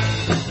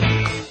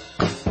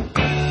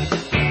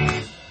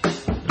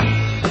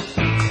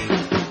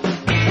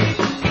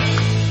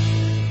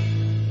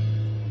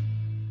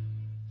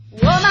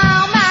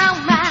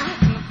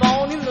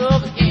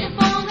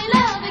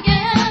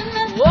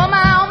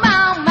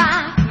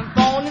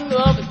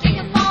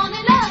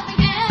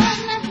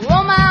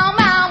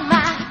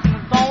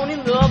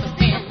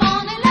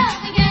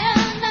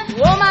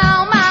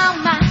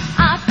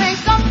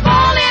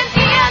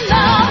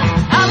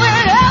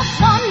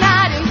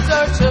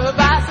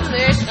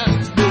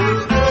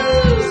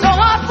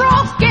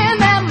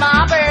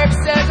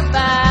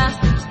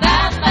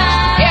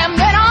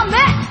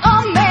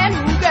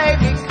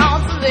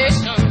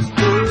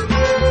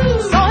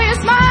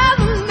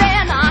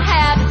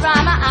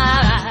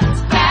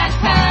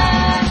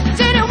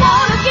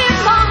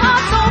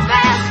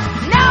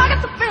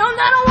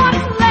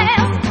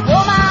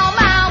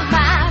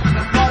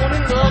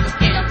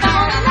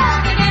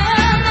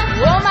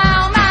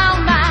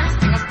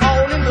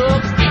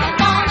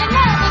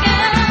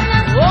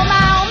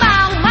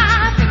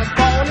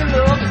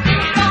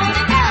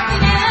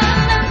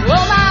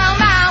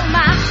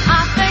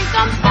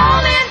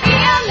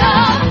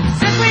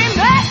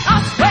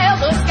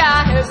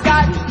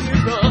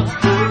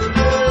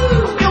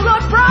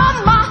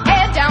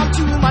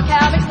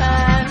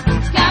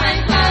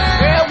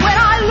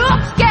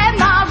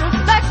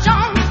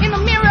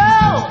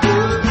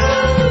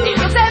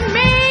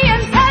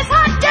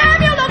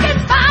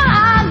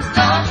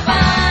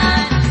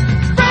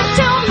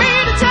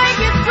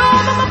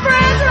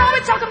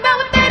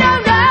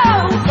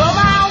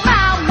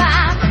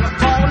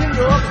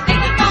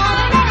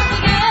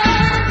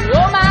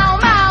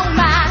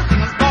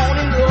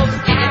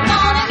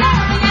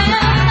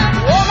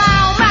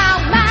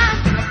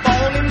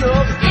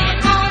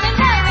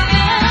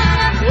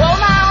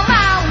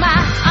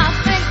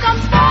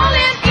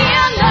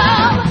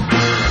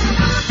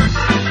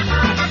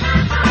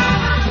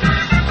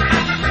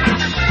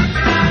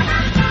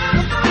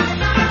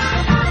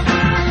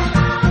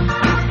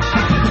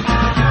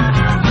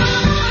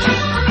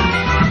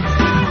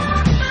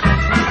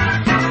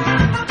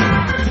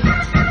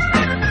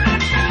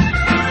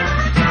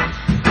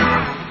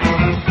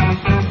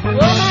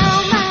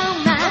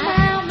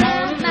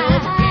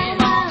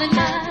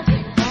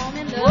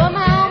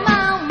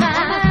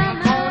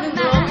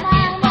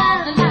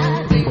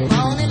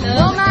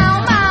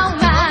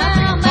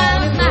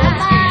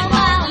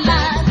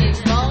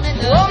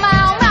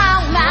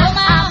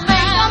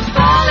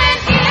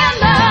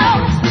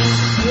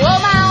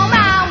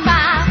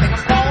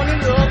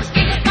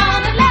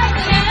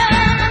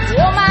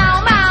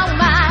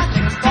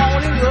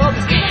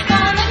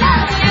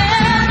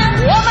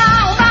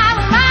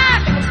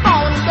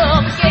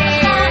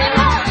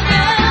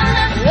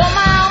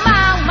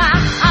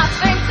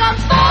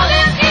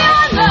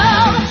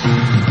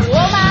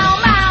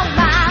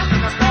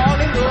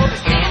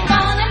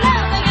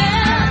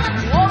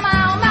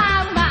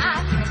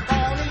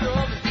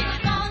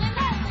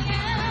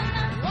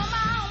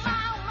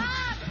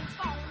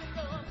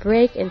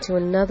 Break into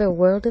another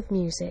world of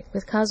music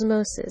with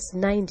Cosmosis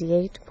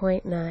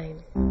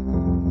 98.9.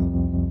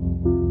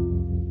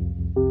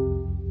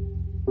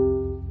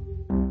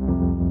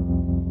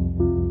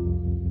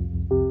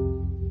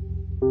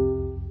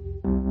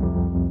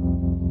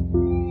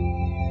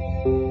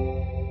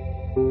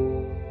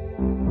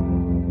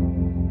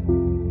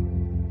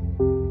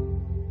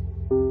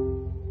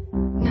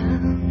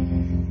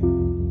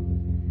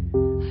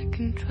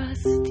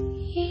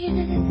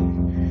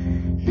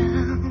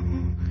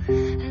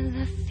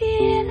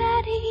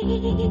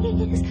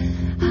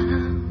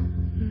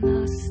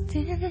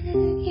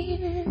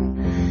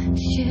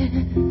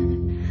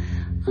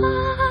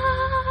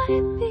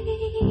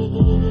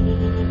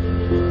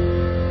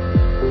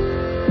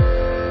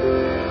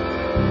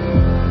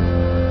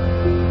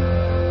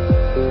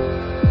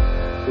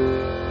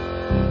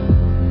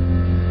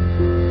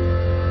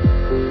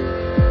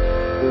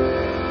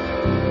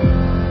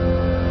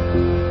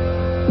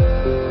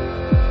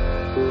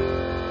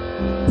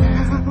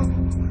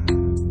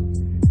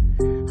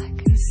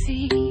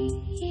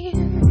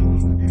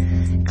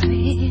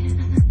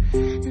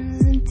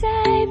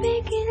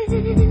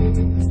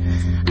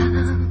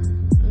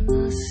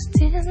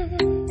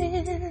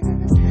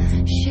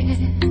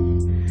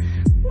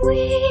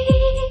 We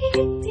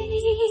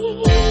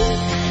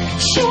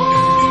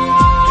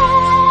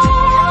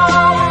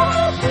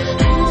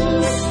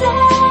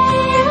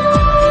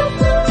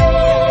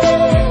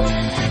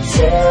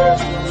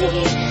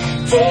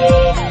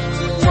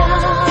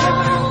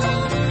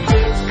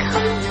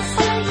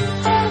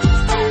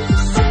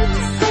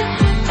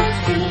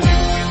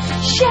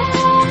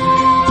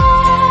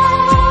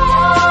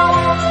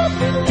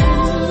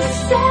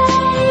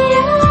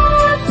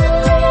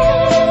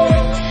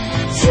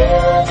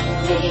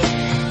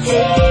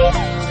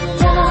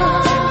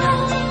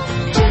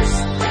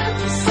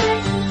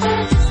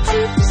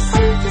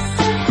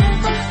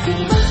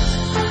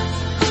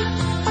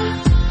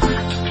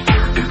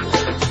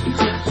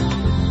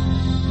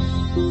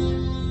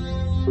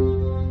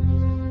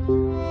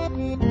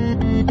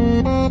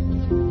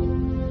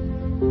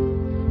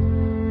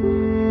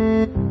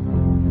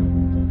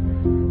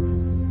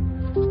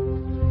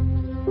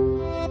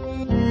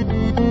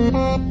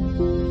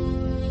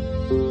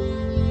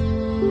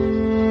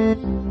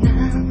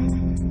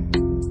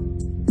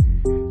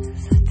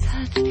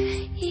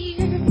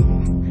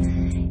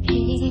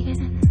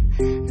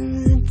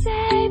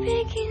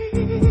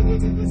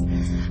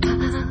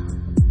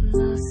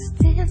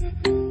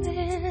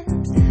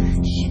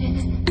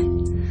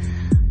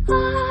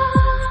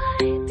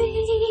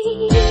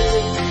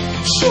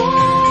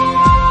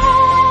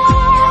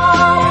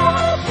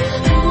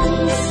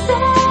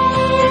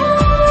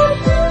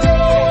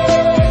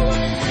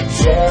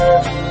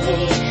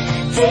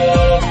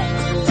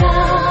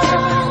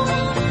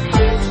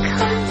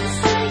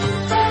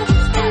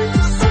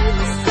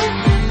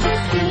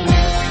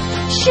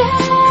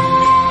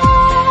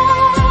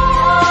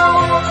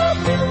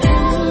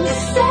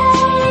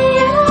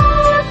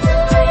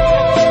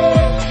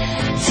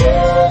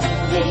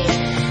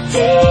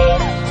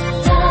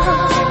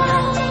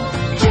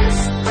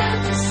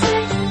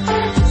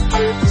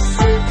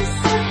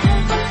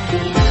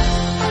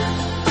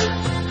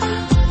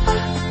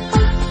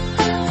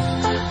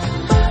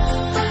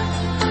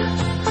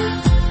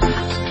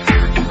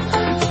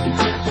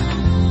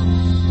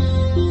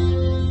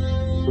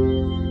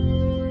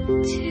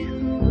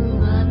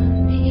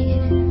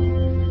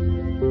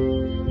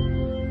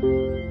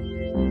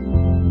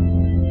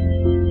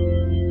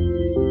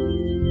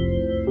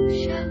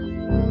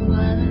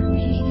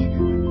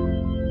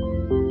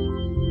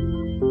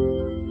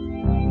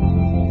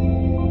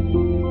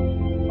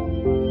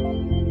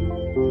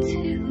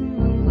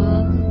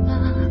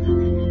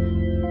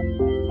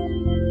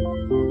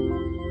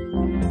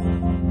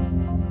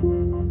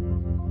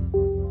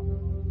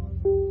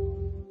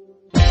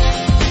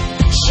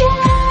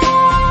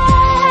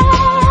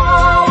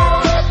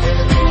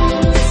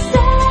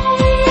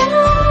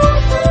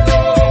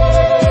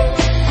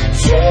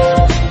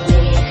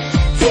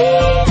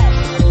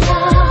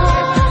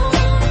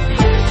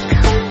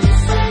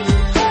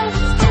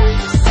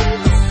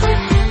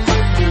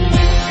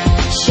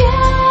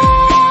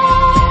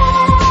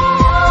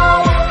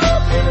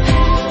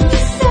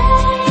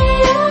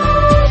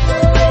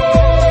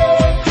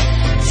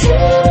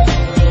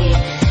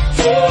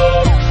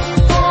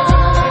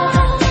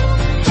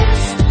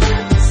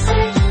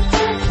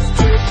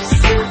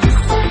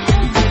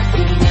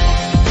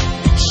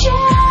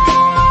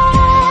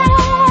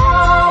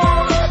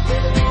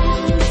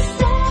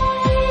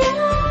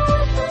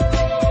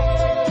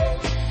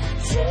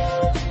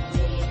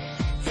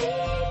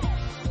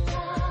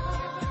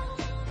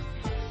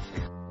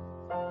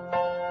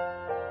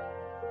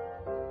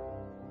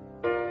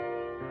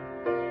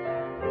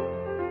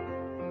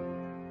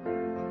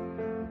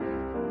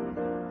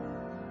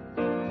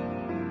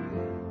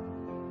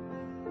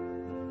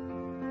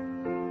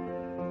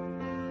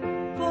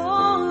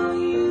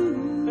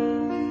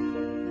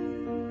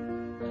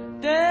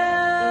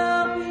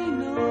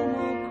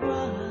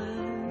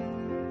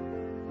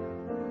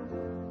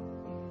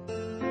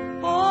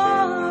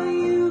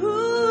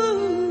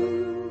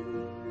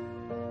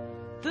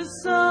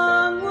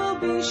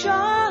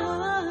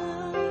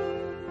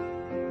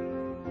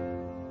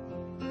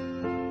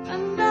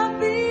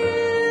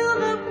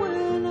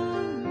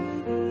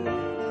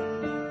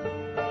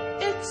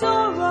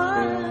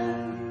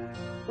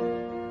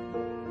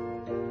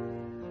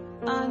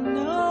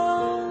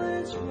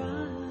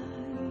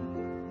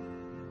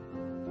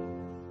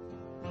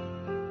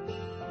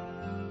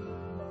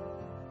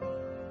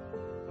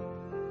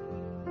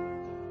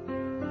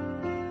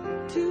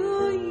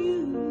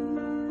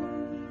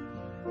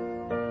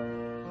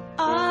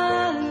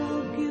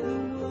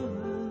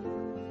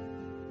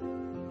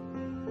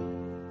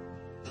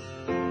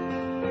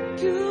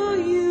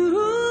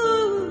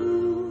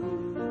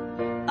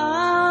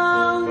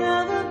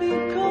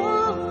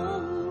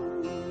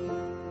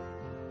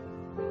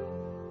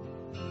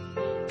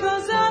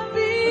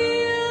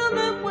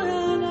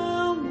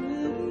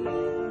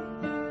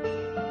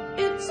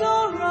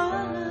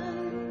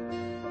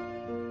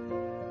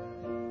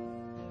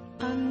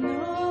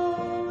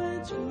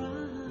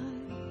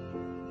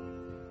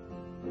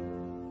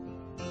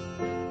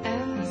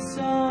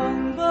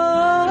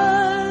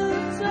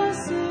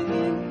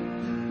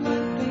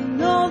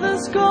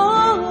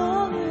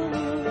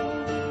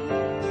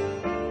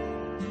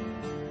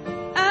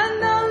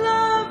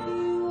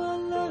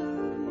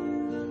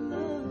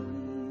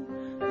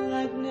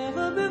like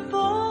never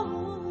before.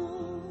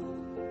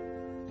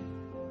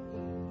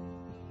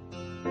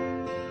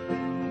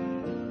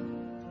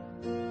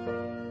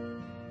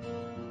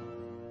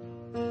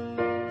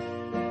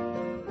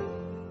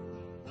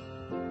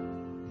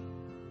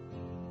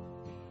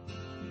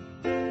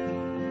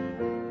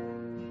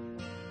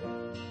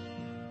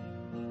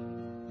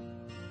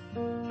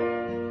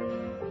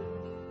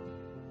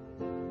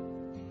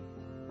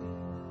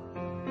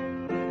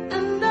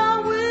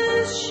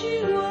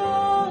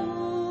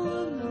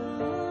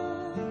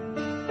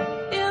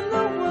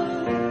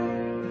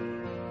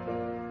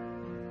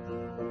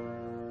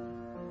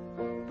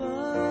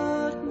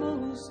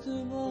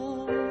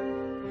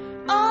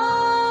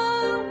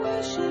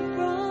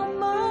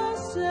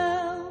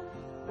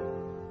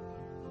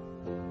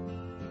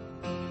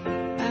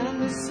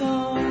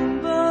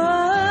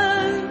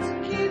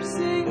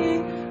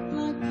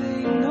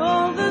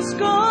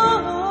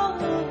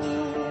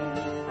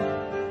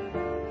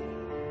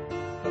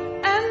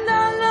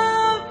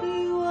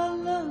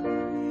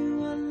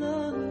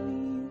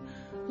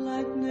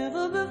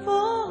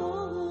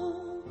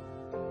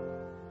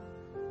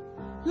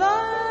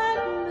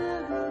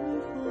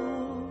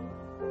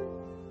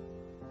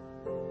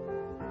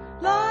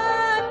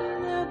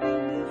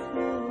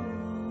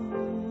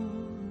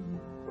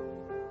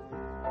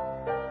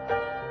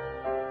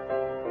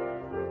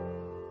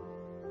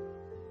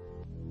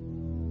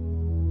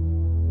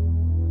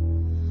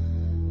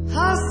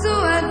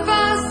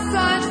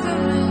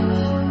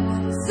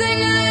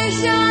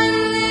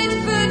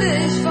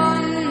 dich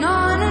von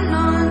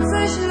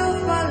 99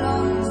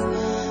 Luftballons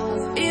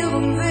auf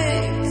ihrem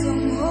Weg zum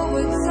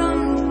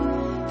Horizont.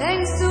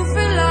 Denkst du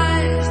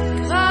vielleicht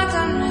grad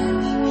an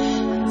mich?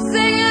 Dann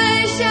singe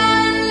ich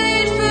ein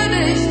Lied für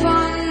dich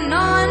von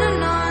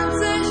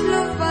 99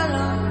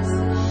 Luftballons.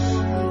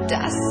 Und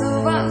dass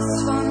sowas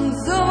von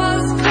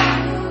sowas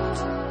kommt.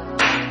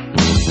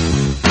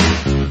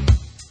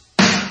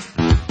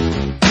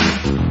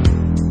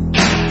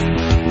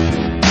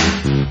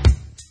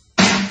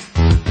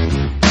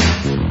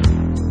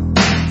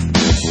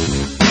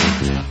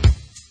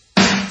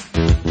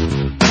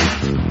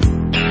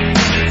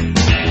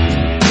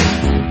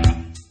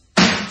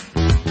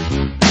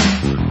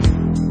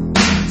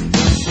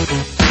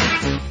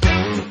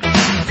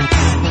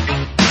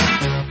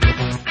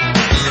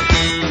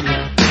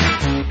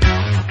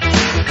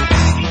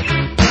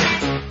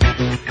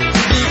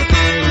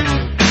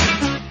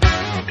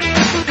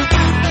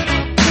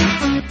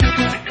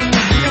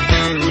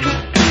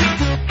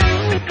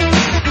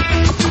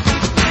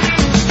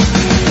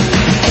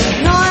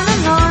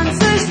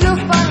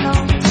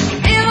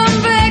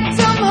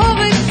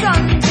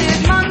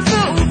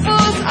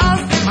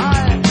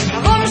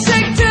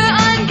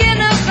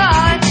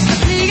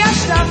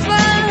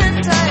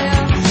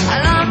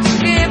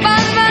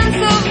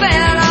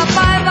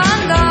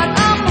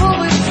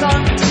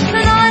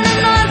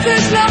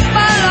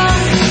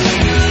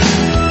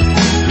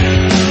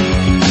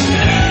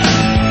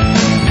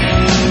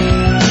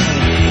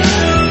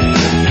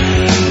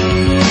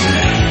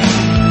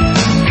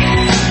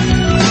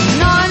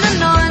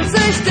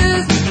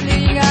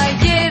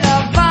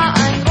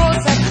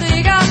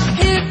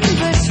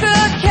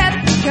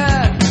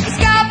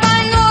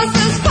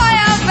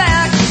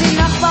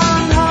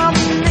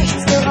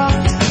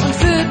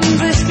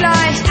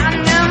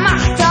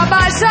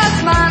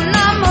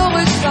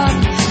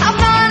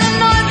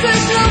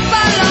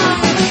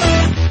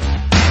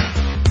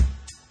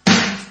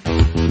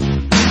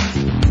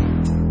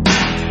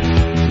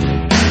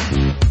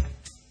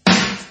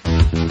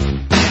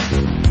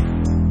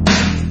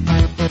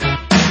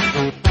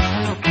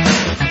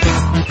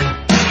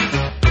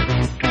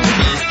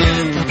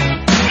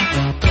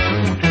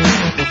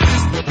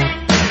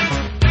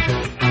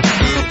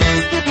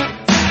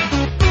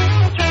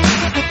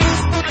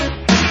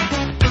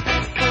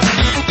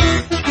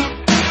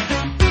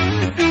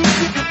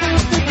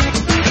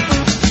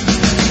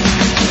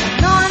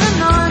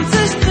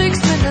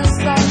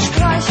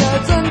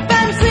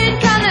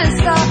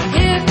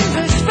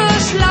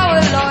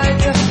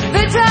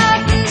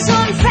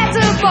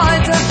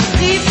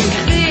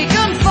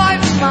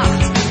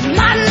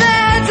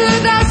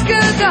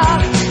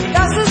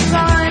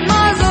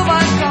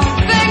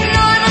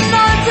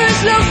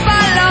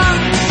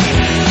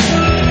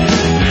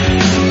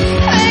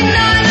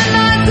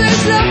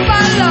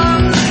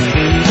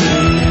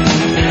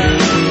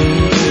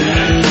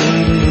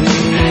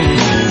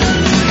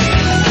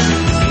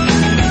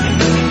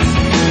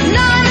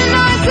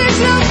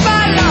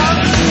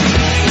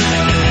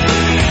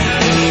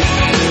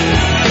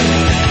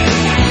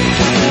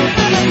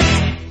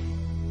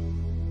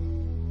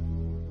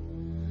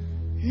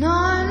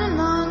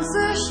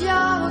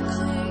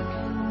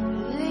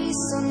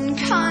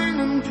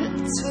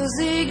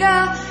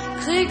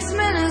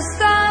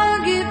 Kriegsminister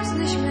gibt's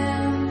nicht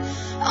mehr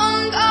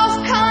und auch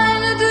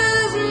keine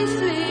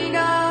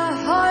Düsenflieger.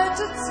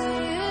 Heute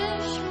zieh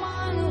ich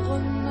meine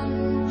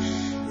Runden,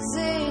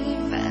 seh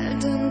die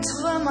Welt in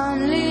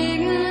Trümmern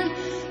liegen,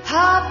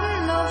 hab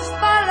 'n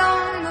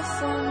Luftballon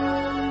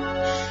gefunden,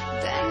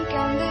 denk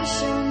an dich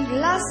und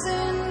lass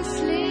ihn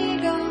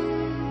fliegen.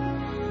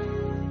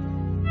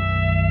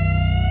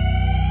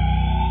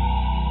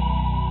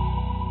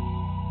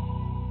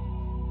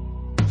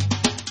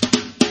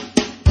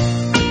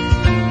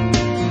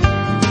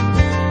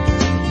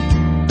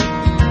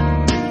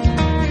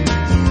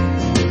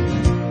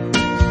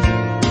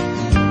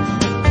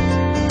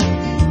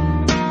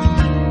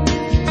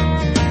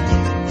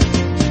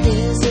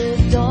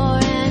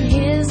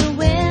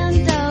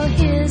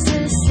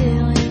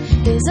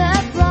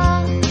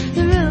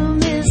 The room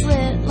is lit.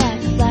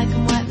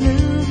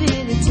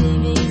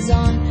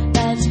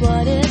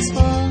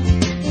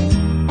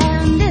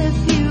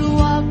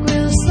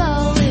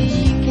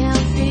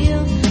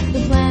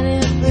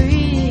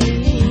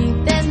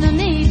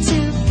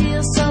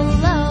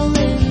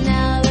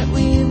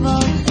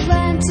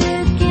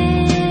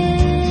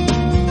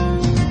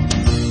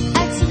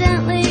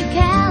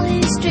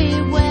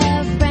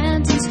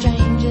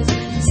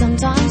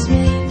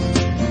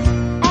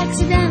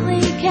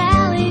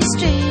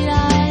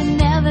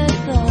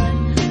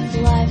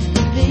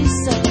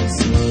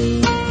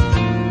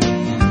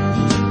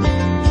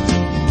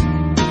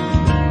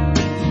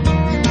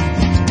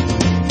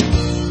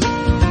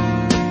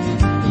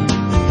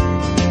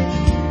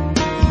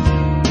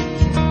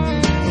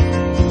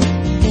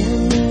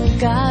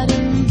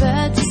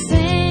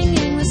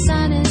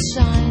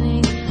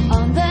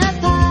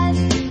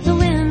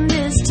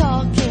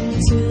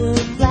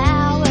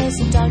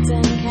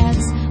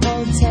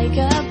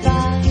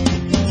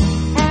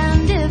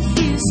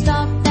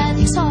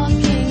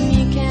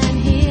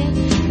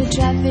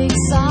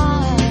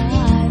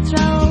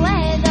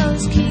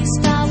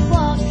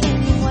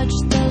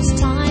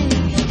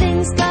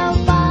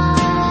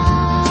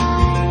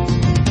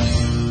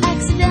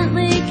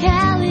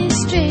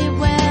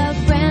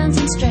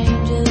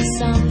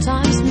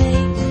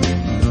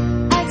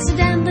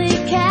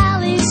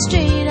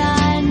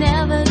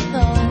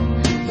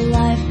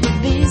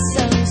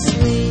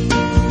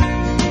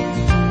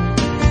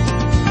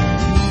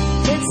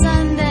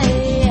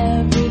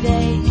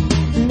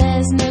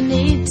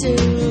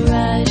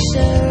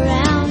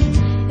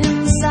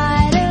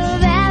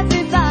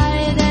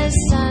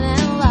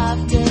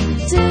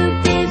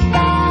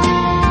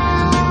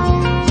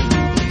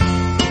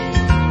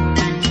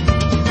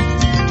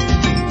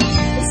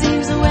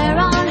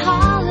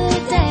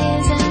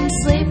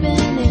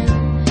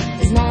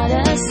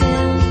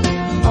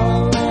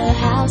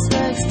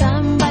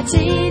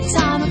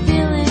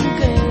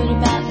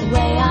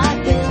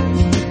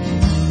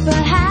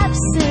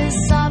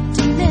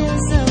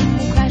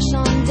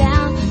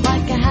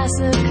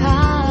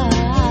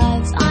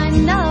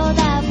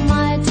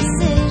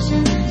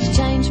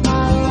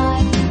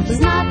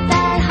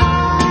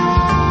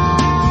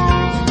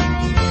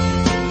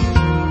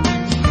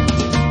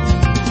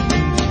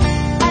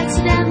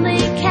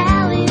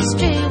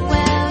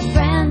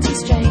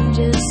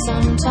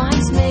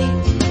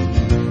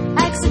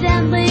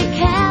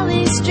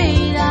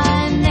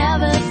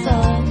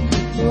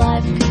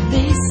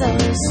 so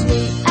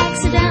sweet.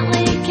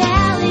 Accidentally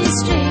Cali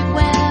Street,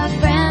 where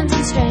friends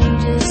and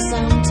strangers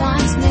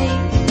sometimes meet.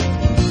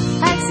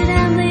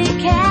 Accidentally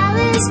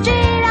Cali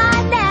Street, I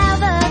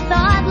never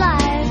thought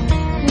life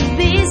could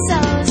be so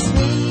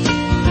sweet.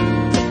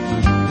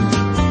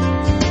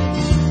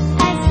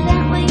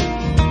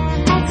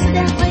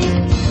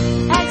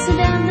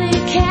 Accidentally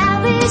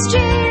Cali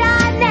Street, I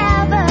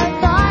never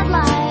thought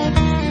life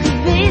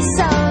could be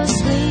so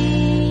sweet.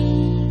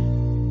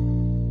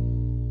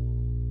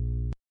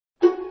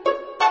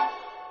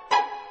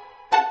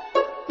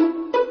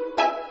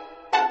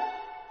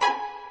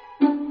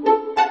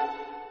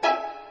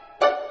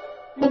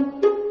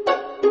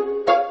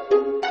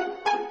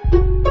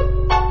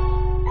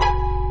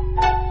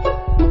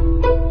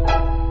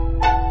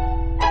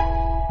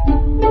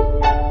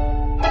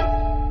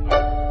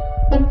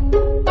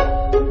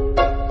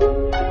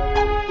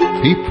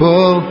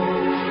 People,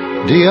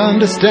 do you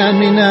understand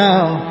me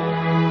now?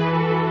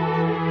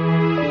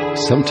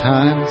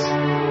 Sometimes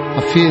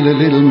I feel a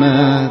little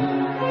mad.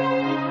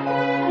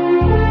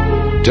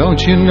 Don't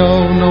you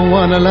know no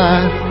one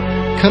alive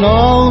can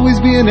always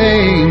be an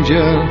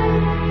angel?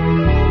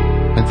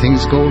 When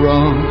things go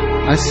wrong,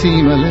 I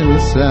seem a little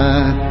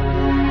sad.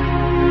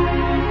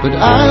 But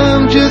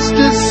I'm just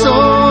a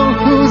soul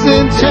whose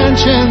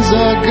intentions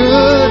are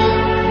good.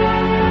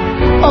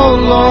 Oh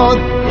Lord,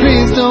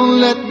 please don't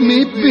let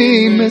me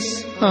be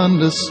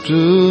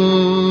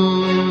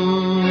misunderstood.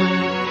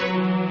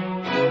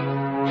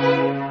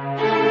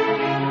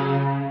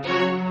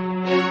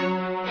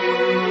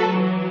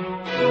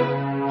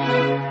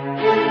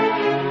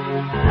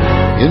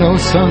 You know,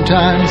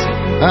 sometimes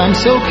I'm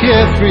so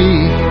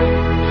carefree,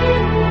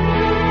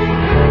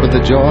 but the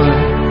joy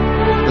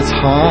that's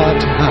hard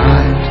to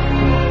hide.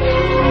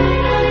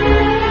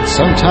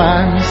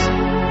 Sometimes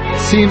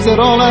seems that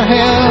all I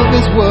have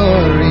is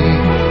worry,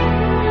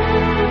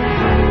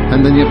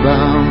 and then you're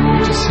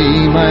bound to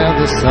see my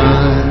other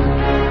side.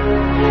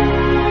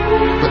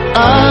 But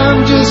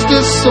I'm just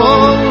a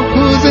soul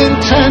whose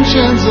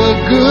intentions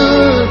are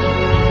good.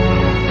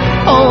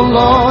 Oh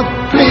Lord,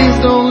 please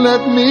don't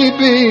let me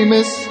be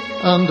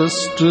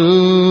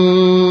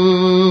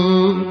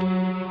misunderstood.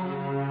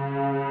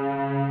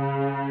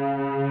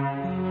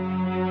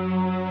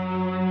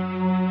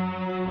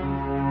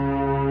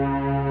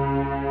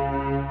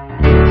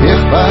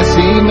 If I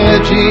seem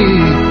edgy,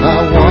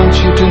 I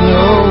want you to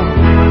know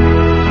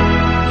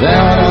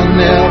that I'll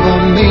never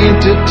mean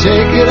to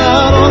take it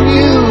out on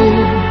you.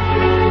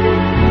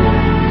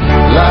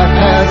 Life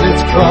has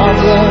its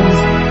problems,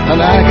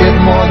 and I get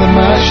more than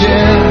my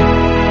share,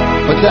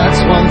 but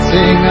that's one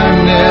thing I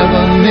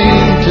never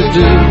mean to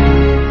do.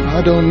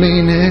 I don't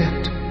mean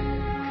it.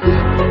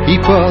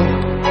 People,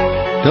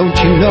 don't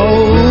you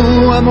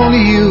know I'm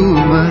only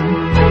human?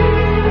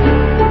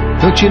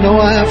 Don't you know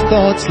I have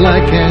thoughts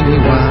like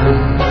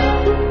anyone?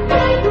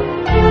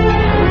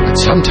 And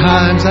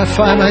sometimes I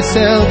find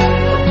myself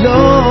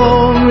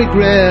long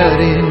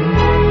regretting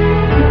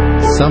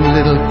some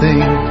little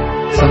thing,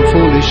 some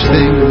foolish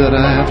thing that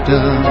I have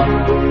done.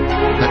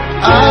 But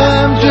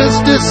I'm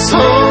just a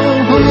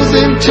soul whose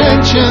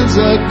intentions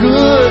are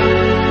good.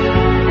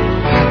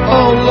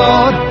 Oh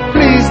Lord,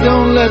 please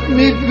don't let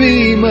me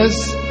be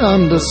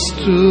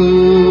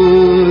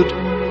misunderstood.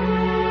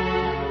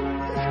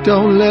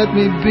 Don't let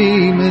me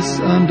be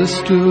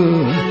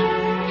misunderstood.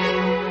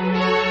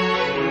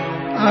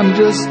 I'm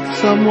just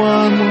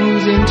someone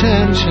whose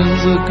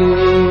intentions are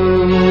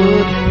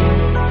good.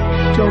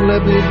 Don't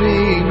let me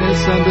be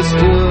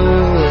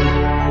misunderstood.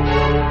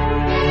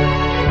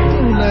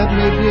 Don't let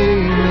me be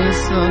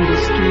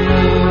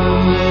misunderstood.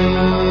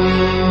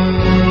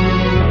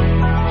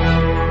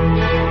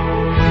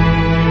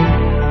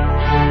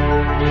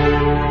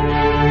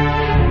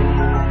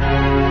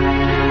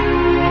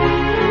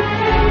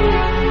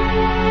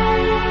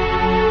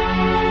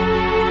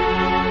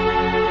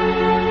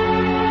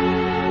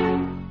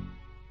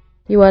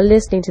 You are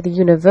listening to the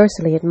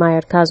universally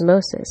admired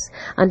Cosmosis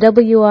on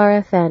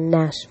WRFN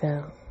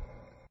Nashville.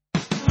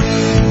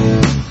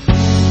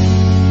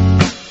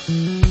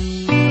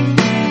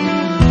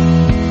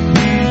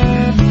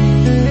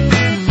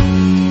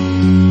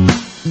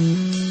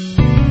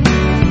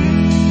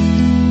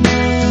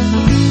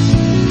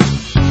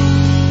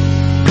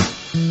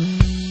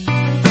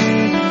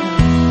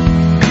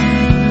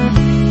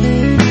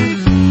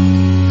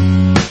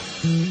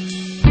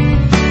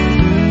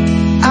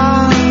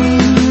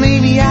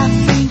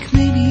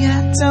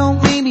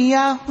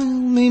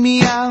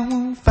 Maybe I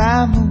won't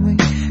find my way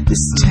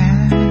this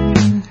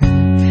time.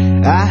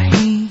 I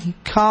hear you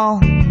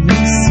calling me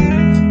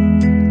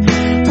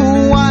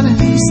soon. One of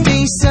these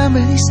days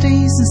somebody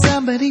stays and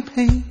somebody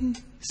pays.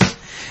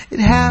 It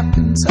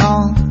happens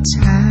all the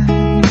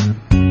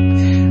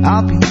time.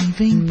 I'll be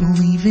leaving,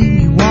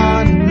 believing you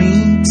wanted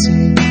me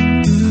to.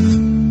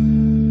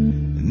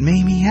 And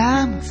maybe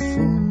I'm a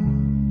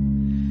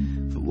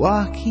fool for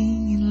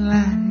walking in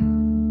line.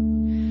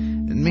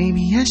 And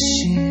maybe I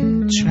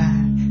should try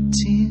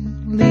to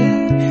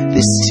leave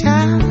this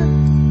time.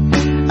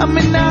 I'm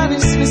an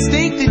honest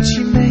mistake that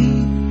you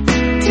made.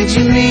 Did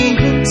you need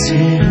it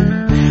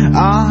to?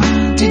 Oh,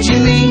 did you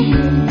mean?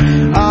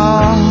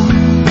 Oh,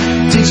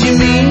 did you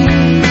mean?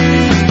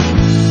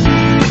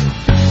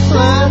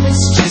 Love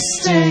is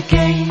just a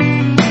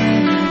game,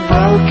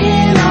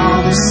 broken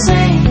all the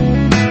same,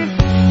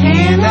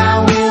 and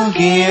I will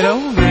get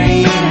over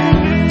you.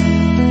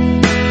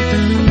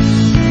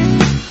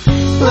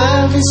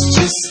 Love is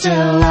just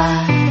a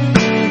lie,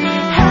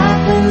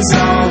 happens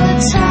all the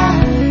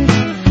time.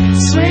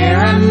 Swear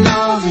I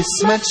know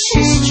this much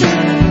is true.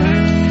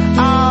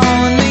 Oh,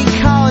 and they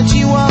called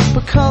you up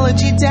or colored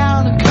you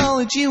down or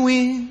colored you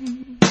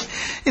in,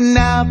 and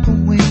I've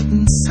been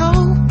waiting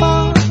so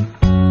far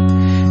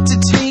to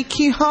take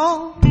you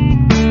home.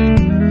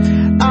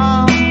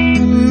 Oh,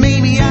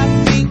 maybe I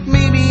think,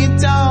 maybe you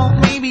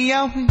don't, maybe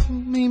I will,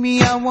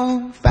 maybe I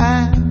won't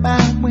find my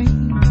way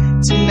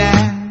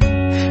tonight.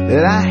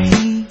 But I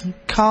hate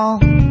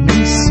calling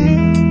me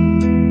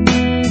soon,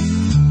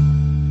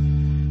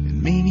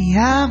 and maybe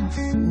I'm a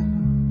fool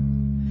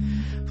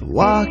for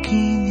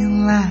walking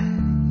in line,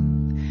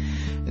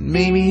 and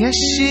maybe I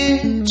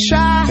should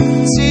try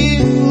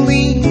to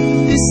leave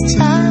this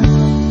time.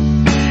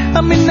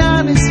 I'm an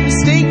honest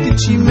mistake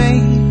that you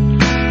made.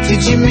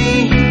 Did you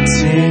mean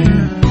to?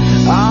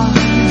 Oh,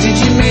 did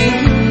you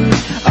mean?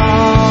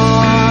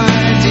 Oh,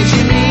 did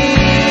you mean?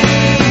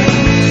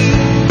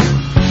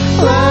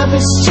 Love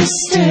is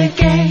just a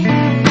game,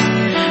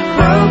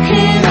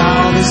 broken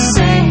all the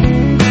same,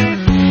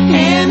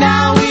 and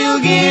I will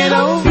get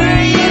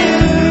over you.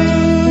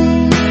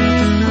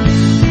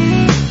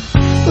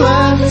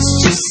 Love is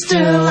just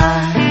a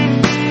lie,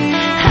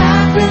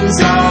 happens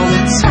all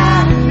the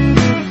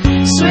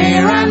time.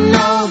 Swear I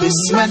know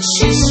this much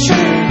is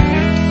true.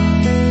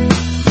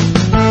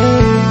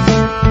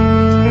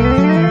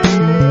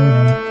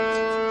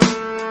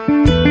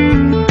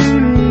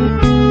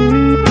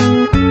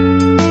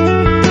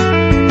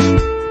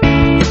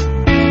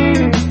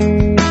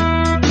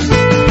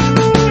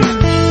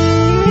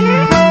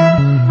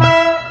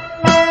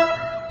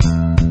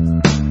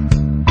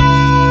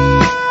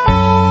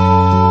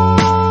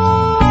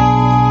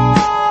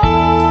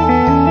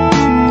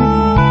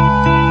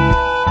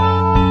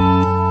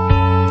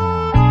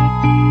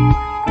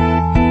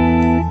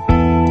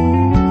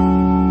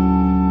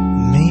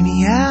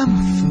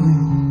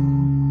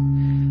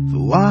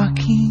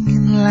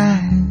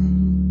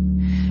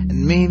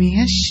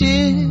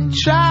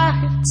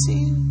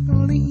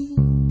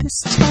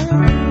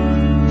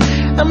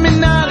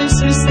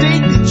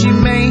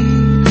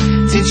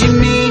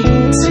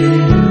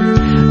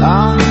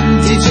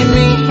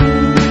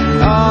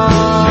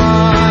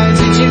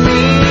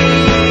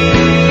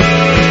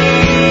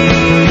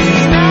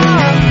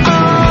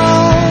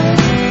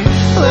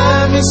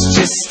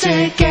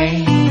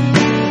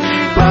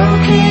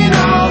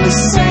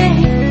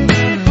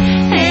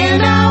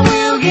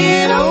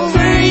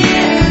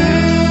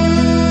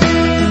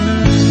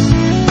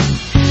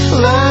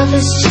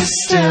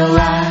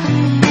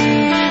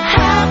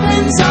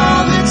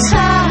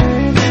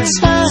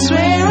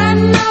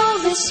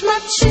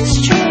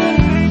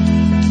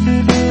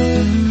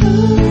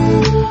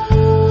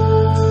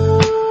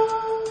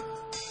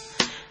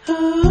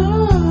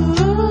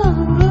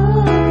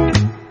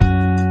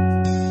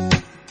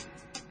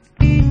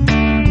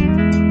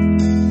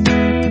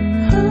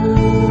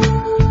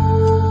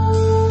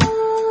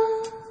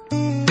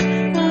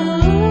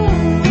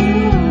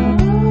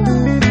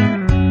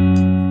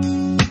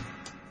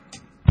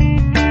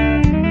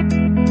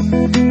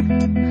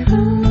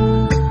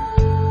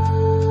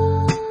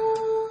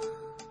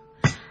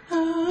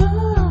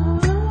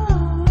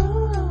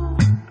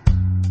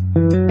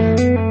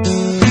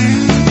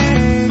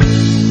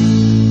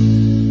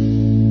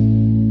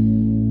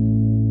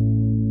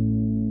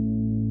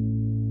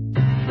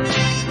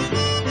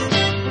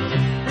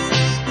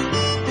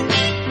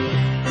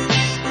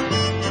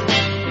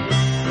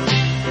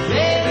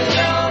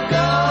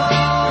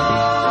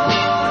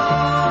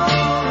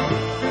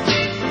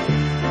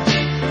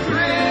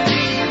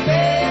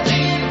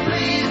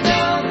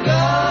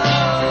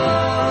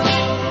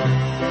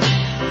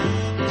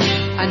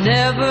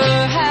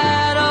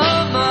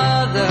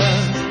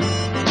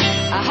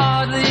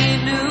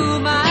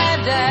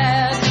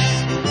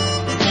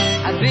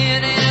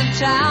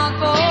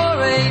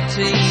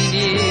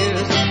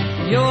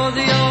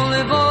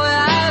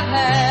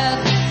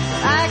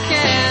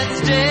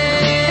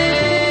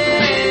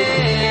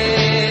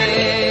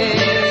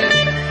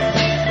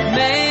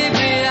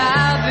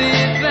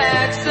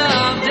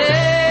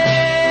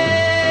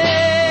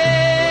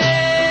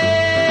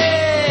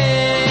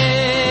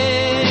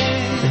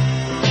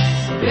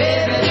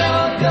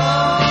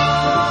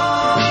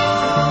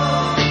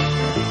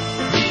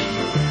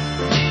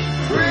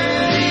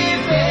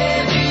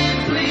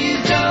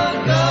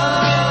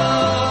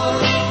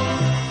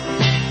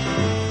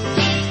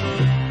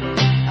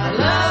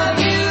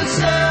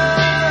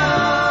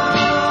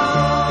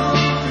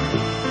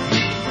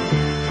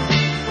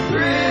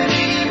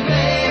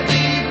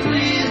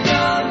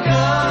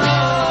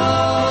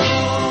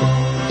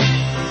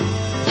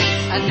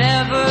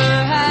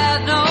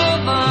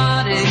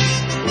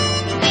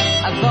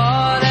 I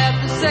bought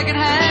at the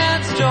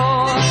second-hand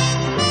store.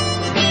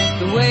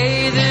 The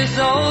way this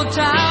old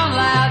town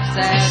laughs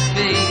at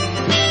me,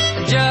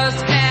 I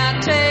just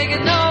can't take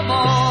it no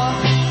more.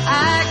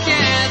 I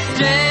can't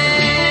stay.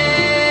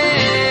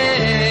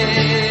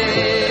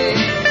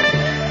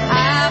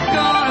 I'm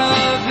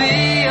gonna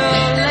be a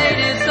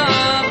lady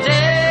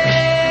someday.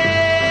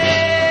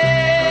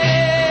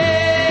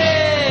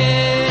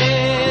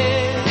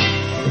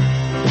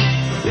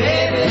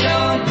 Baby,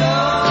 don't go.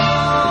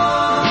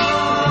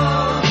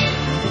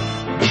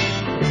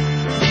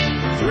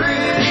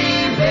 Pretty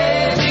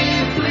baby,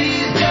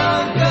 please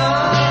don't go.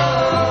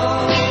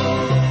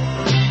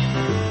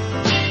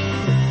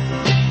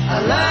 I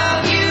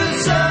love you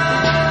so.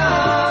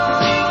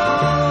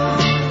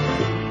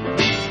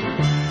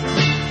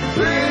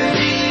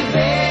 Pretty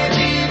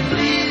baby,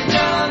 please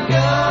don't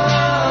go.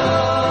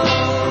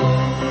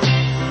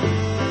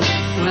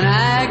 When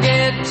I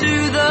get to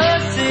the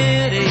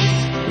city,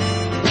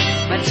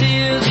 my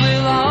tears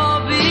will all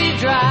be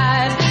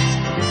dried.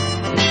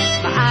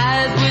 My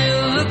eyes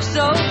will look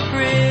so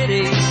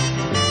pretty.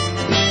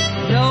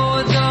 No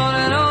one's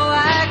gonna know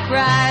I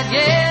cried.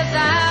 Yes,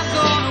 I'm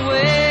gonna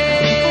wait.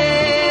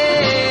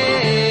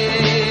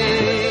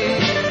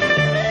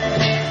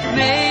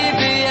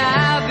 Maybe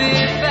I'll be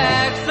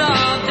back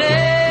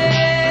someday.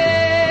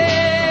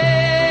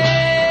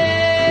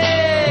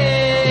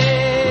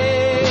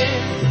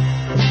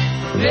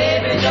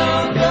 Baby,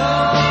 don't go.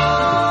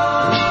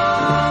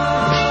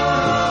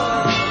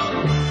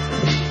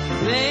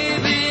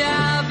 Maybe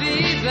I'll be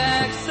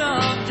back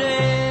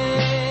someday.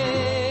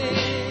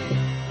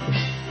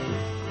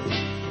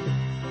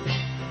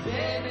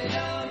 Baby,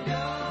 don't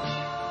go.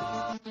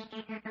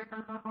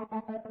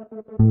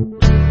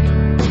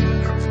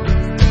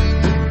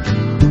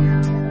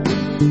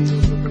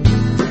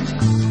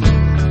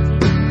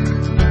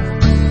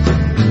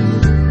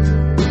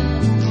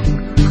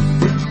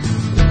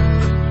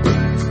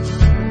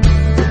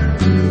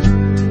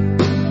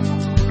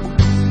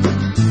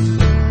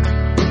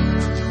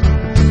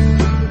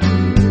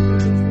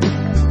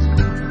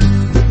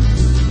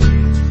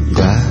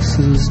 Glass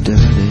is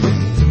dirty,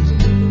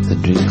 the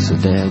drinks are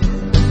dead.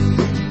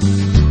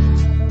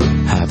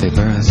 Happy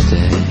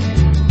birthday,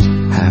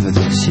 have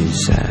this you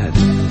said.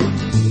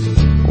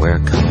 We're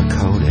color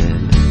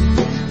coded,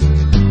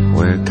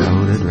 we're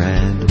coded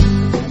red.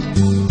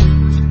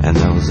 And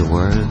those are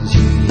words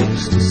you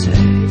used to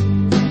say.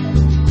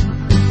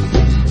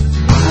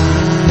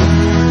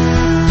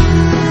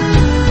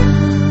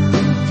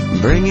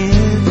 Bring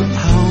it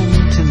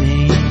home to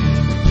me.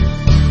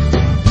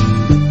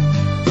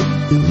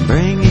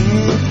 Bring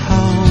it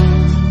home.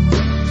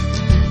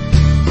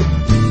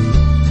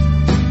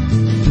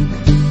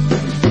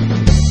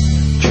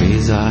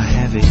 Trees are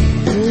heavy,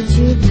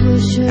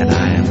 and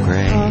I am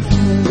gray.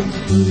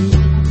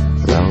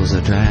 Those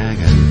are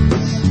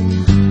dragons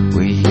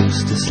we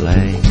used to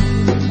slay.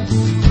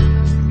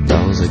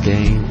 Those are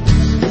games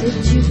we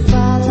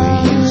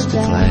used to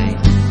play.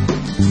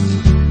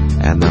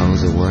 And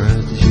those are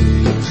words you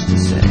used to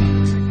say.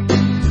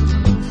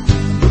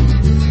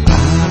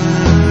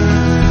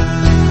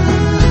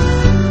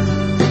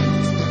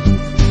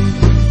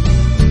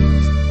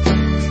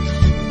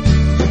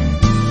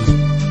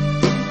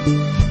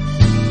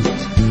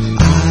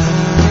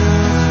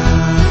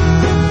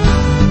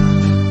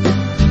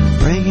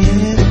 Bring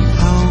it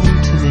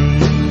home to me.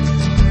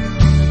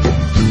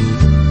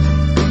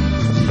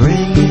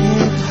 Bring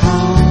it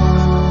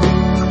home.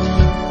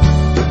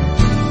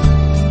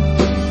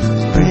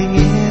 Bring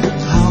it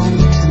home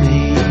to me.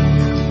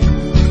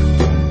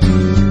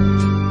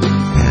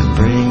 And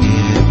bring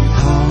it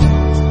home.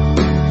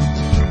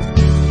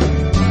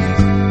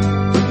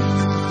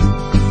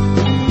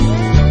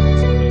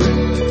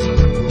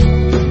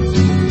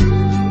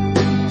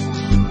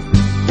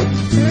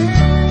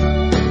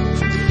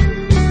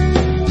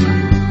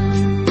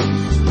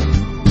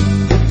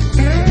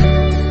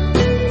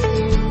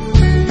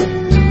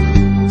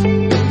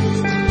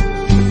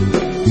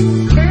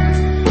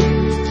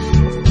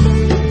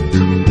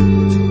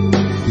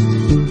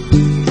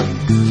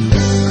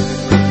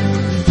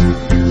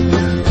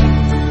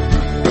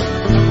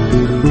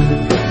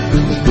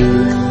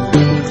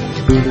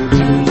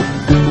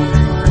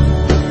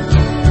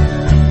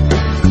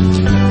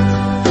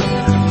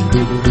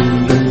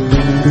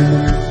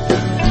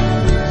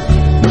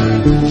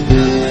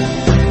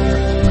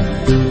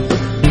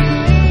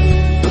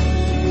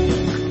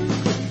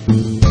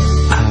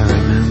 I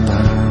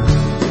remember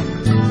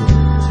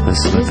the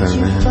slipper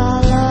rim.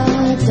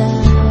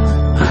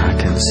 I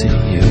can see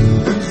you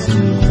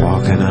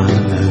walking on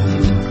the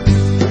moon.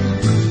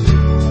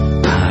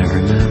 I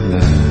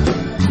remember,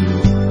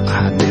 I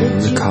do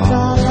recall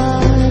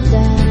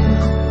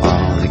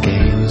all the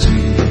games we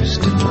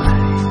used to play.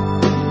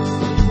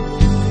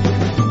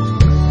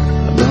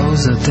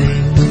 Those are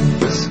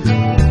things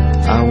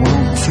I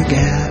won't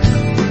forget.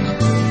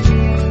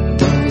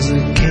 Those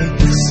are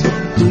kicks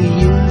we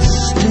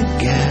used to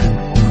get.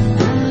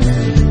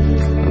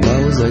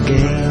 Those are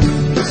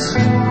games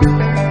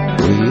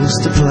we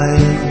used to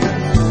play.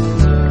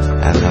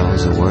 And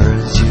those are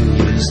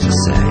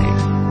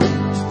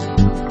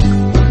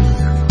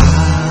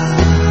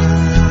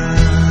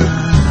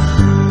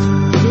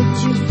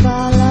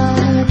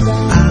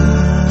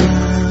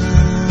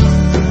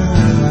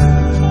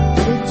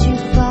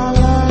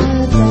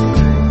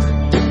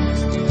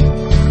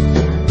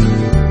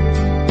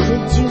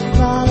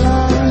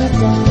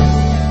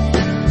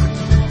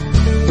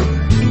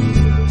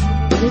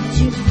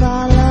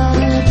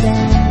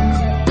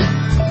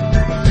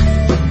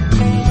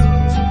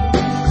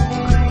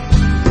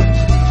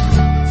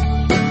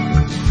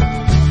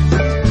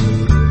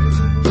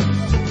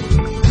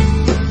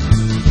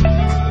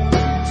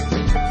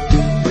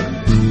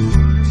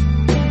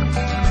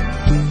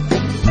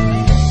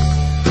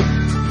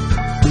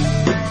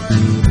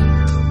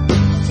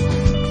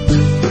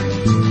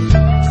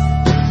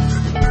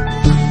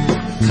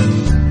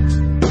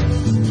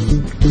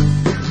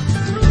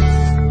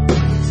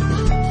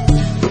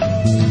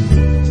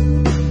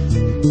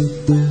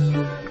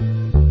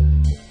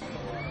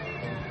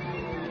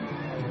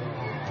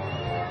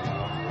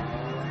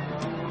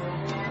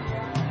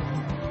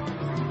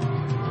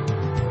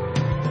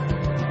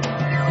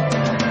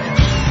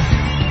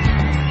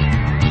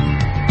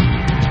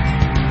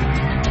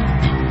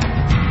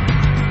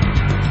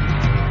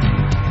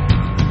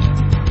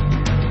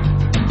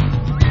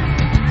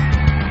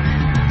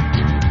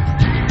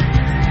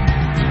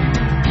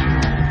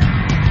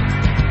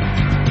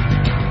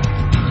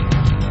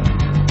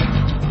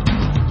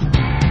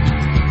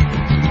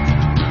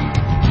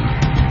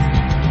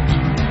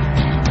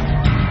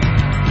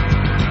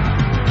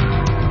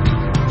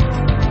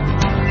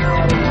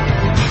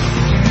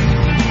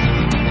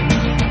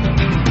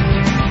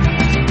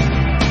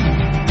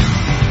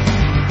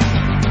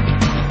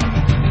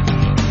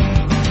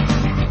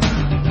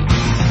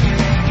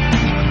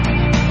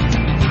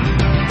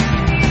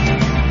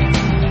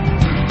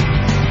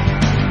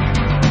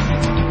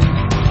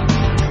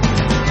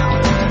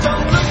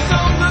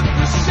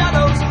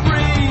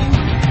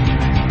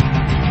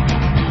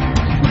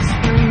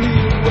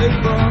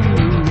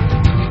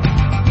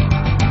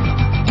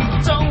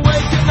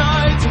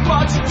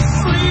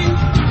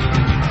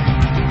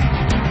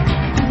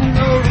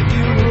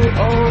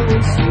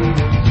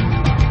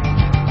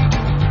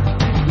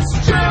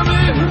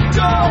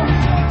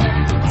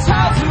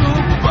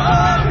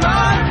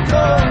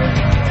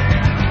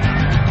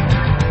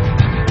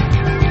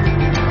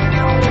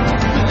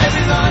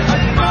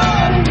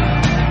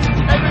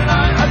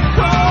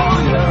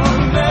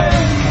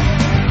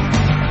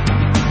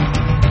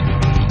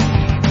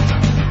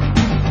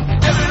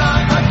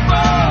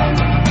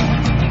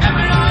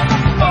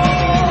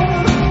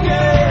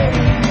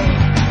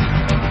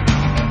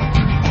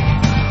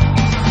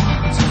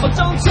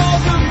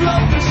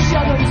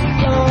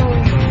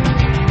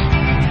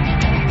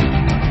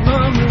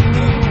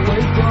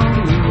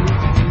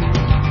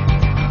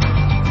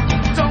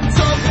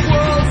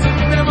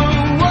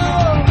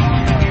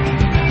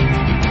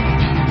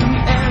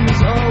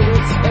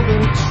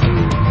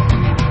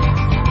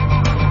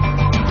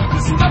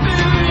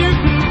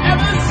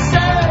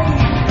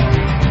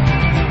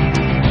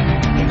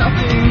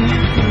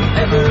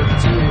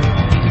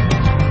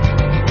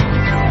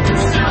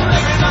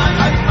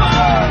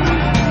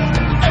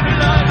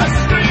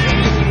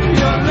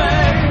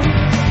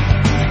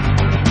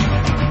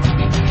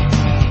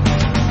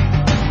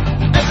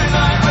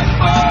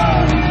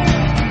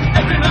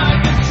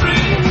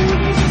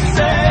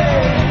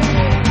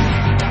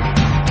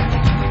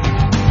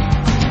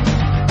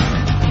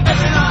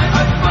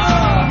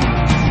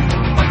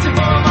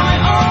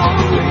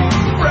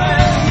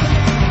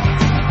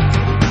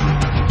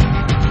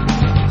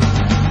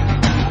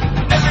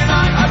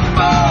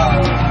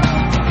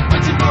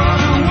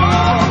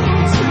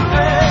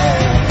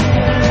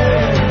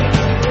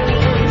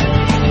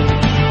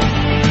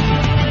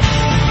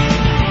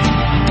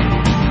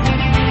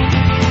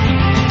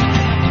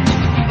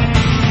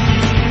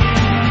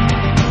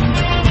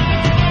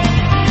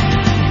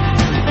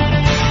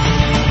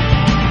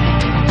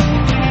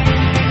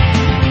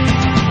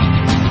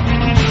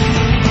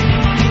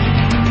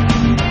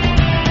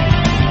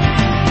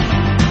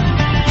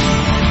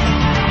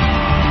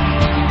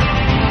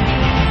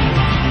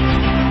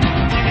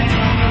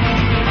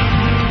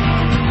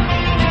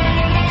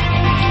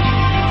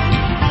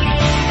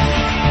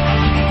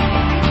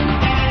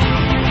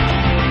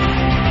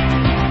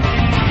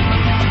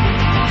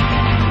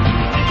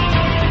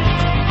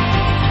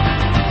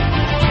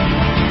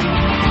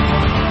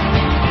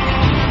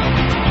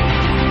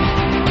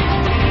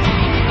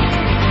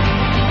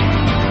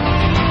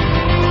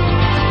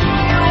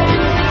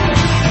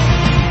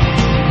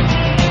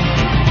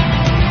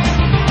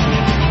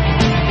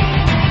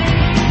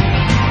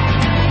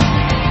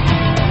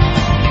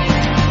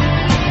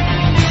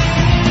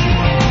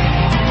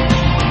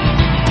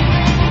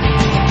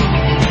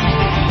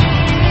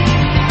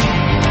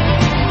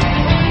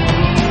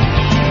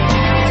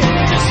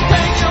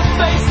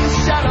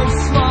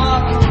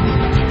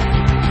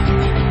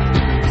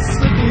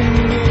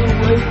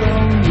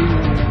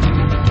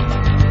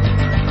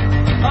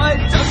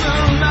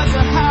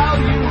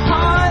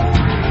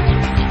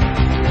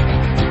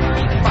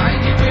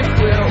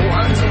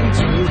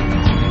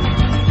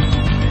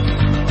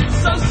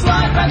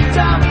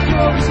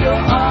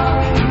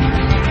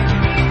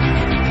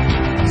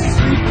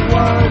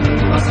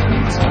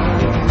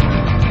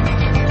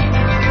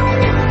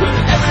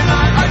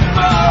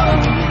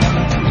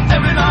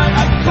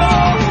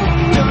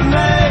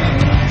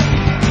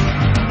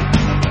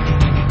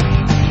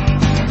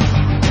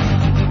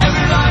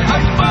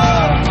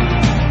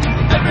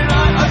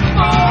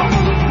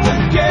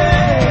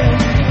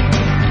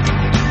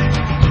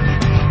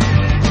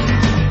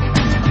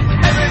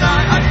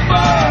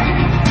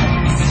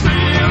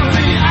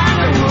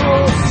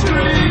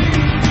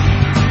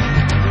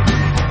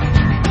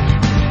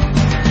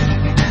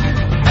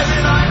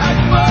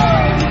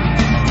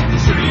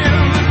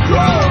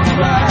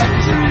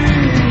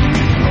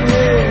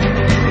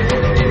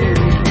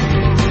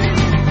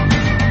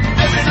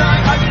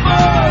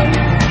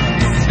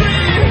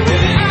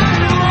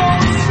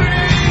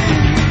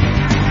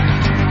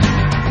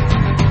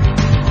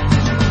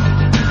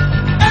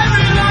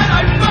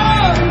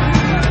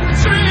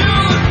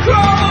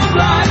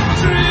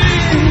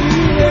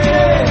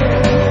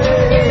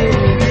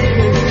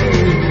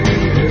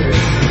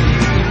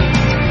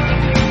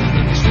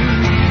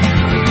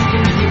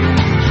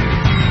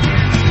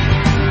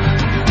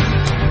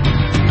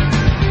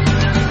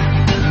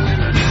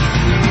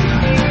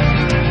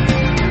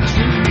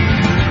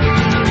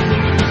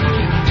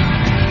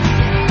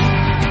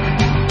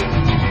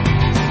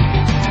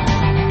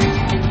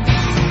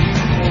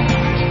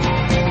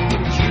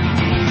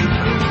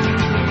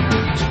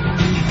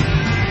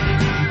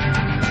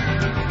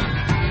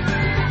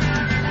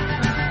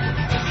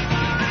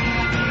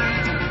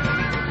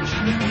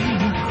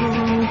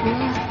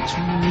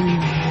Escape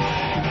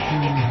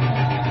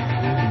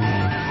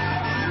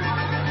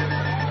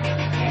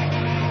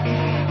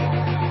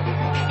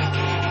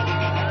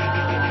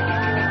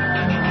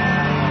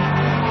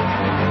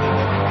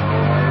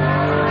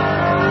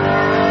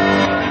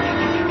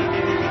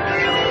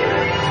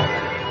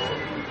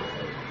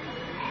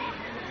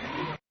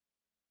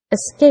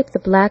the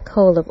black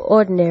hole of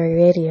ordinary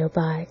radio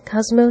by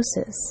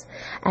Cosmosis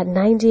at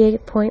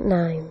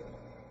 98.9.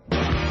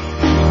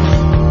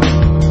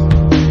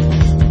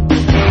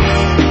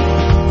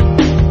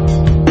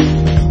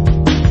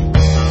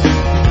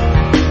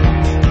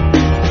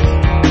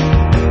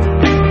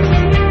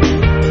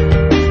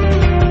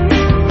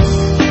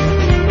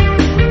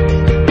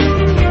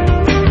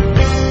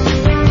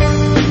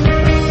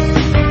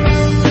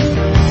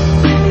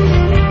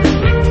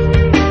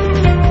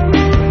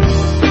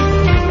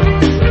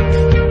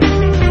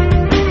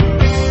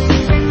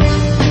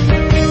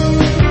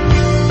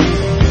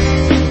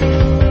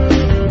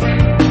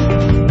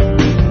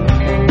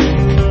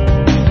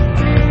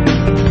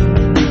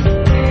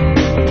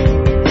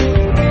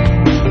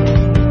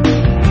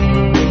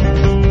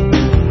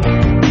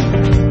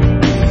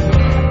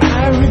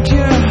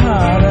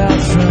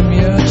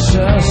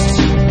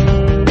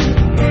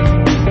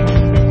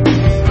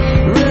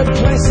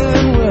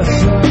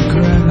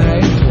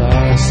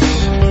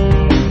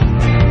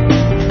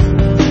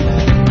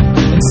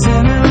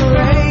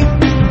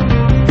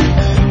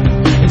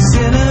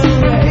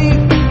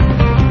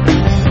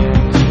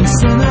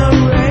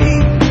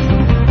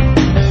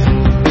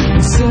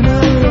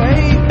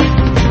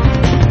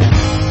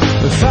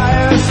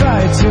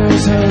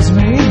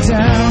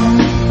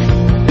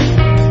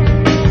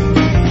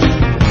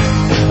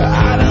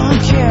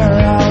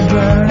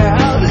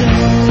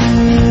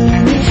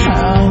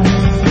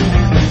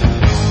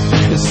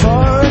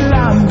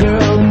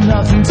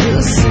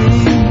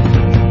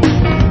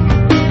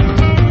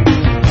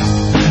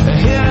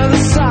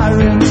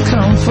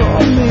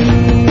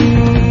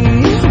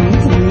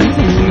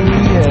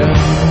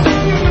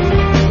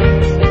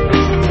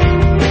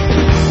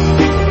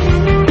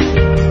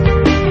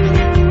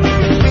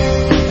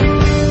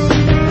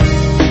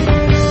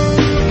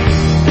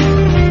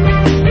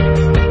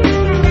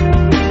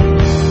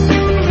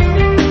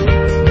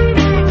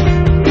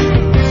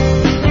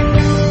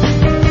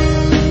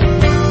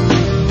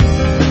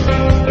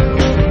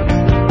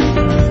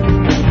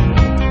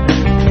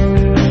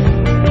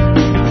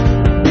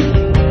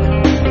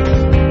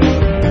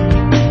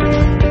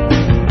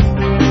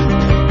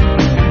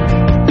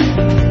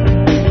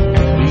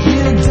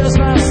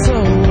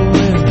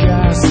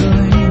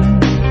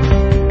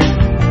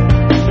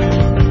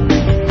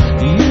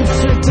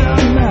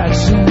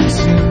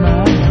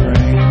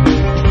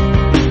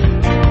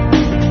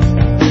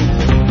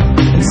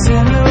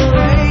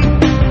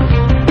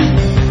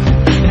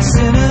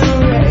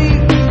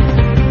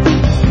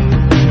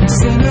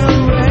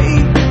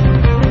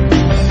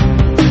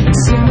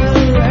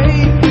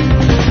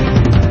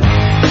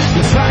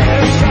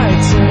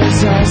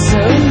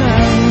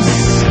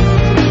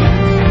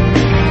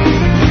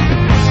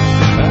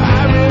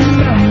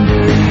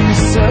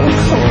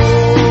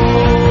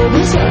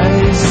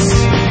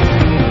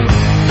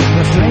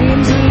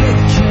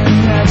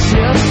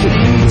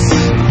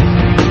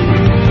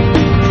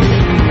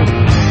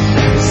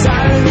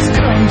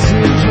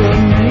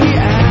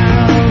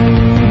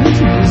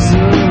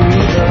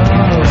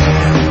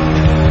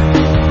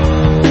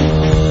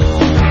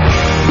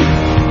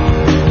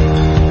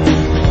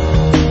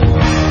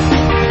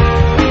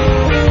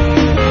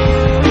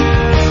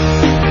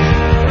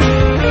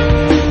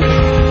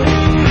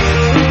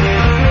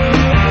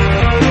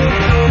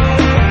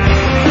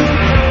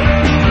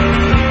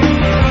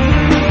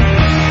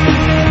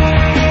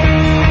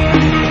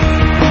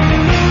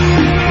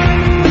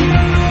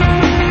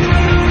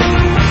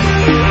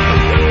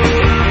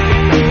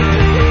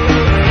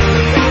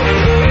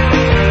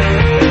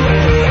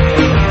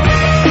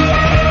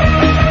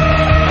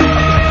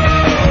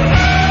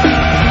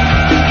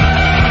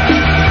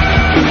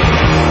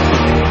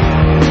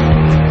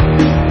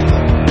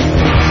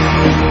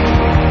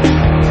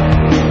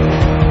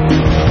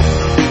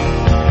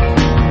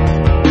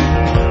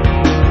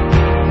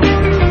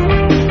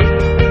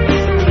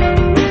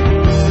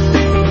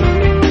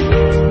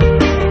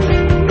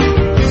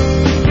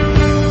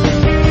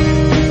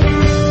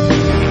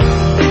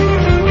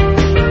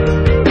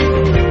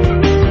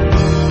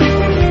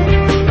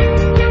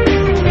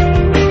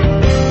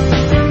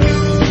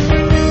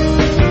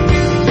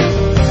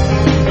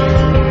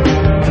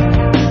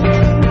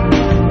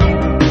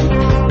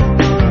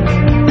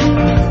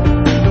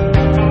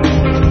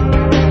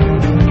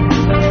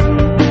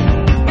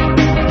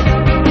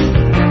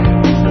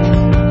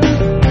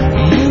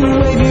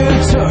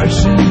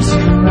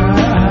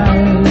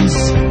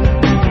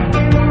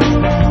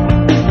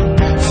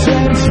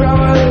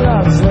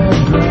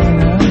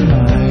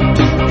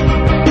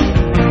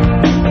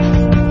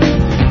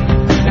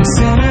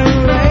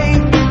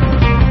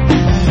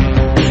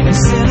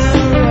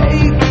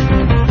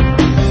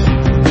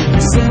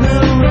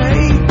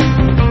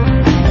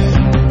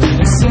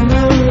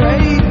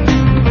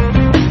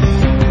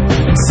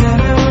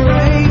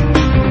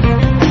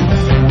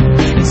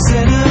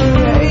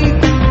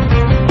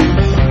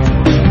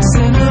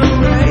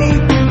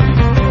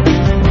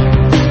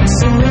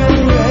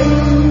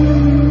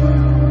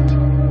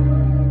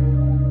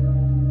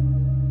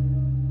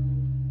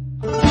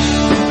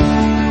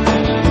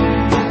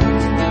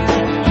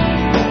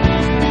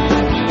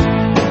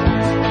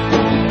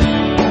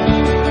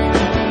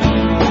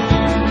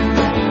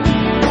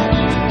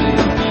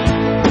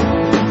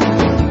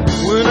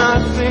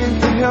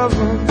 think of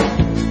heaven,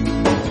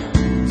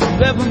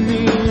 never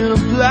me in a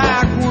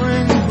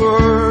black-winged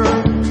bird.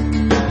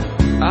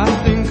 I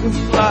think of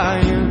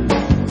flying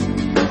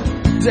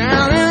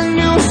down and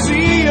you'll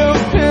see your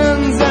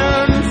pins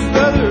and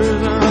feathers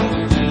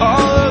and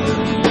all of the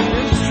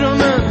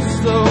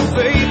instruments of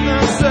faith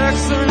and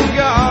sex and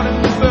God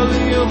in the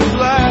belly of a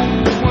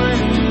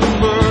black-winged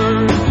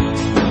bird.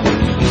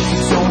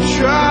 Don't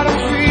try to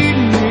feed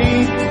me,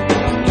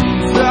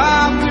 'cause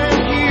I've been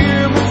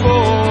here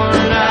before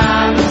and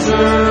I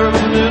deserve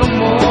a little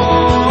more.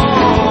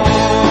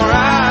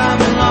 I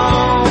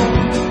belong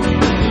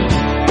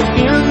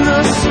in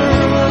the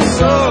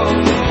service of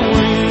the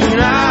Queen.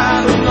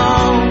 I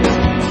belong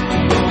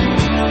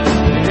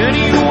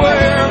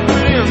anywhere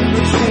but in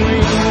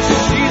between.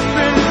 She's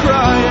been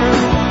crying,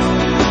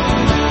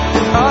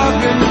 I've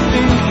been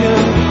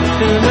thinking,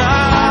 and I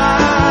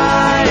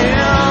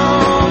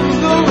am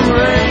the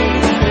rain.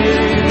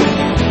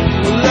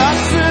 Well, I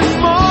said,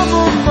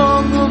 Mama,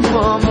 Mama,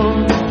 Mama,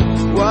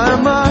 why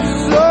am I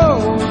so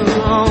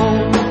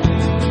alone?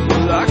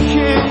 Well, I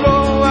can't go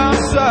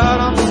outside,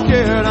 I'm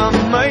scared I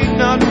might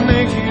not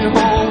make it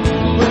home.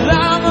 Well,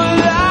 I'm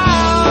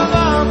alive,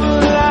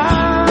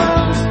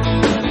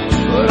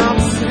 but I'm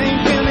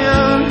sinking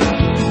in.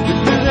 If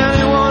there's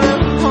anyone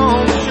at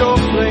home, show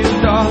place,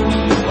 darling,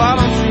 why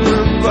don't you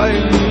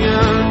invite me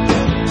in?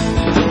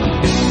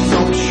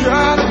 Don't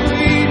try to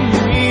lead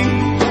me,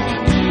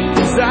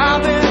 'cause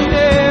I've been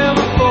there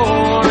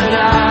before and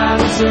I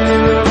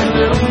deserve a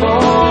little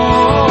more.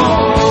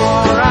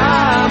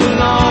 I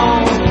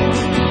belong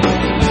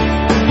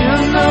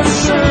in the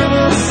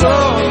service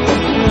of the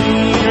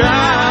Queen.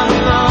 I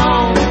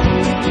belong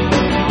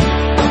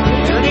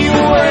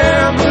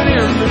anywhere but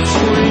in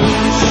between.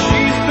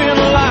 She's been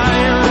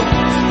lying,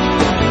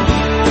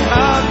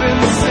 I've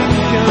been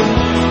sinking,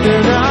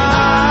 and I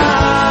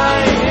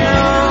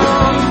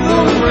am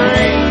the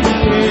rain.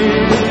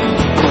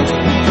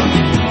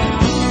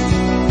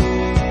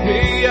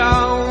 Hey, I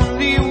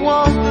only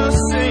want the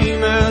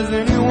same as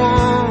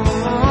anyone,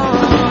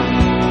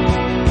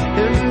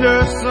 and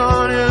her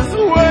son is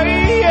waiting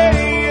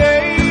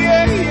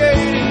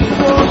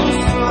for the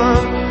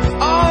sun.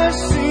 All it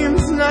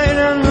seems night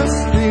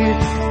endlessly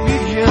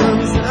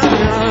begins and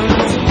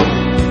ends.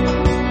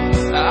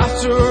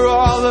 After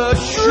all the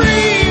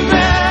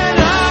dreaming,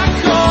 I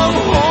come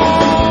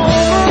home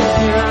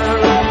again.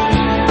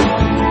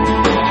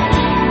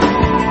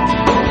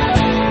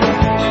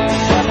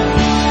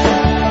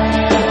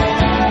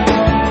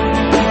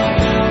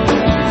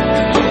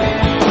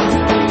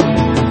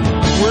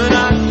 When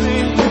I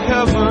think of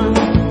heaven,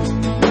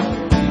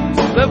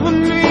 live with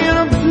me in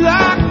a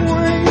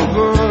black-winged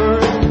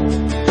bird.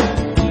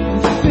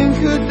 I think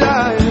of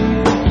dying,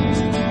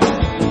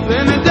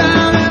 lay me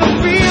down in a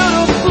field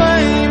of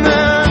flame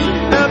and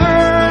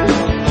heaven.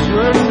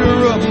 Render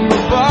up my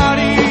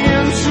body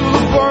into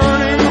the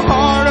burning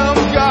heart of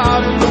God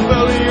in the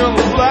belly of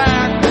a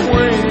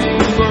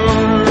black-winged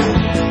bird.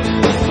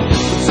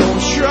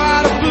 Don't try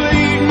to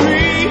bleed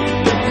me,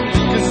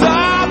 'cause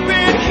I've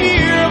been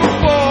here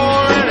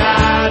before and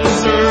I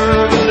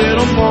deserve a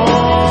little more.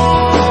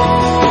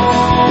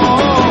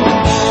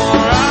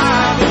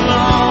 I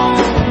belong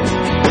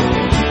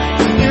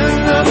in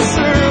the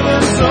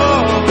service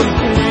of the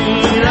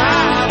Queen.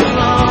 I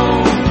belong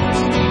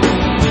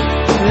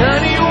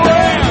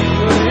anywhere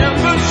but in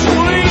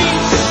between.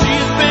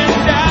 She's been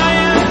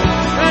dying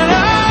and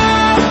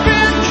I've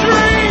been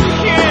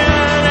drinking,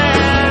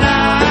 and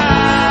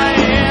I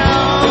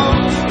am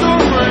the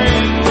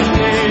rain.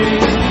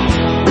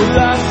 Well,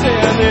 I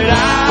said that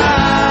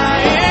I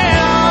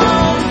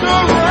am the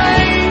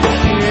rain.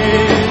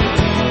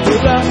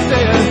 Well, I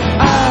said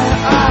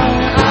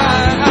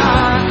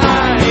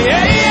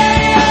yeah, yeah,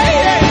 yeah,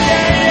 yeah,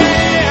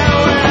 yeah.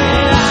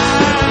 Well, I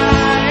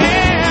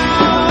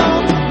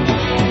am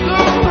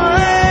the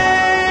rain.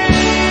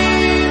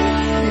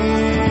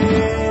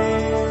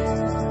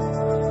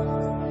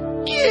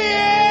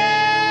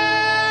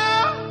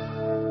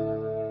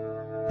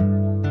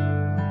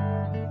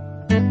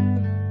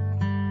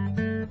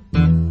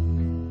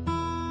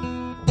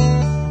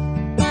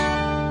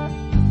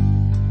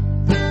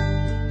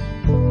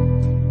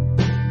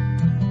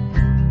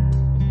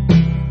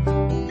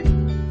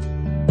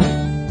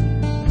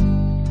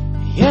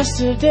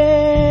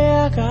 Yesterday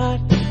I got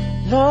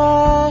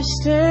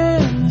lost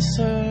in the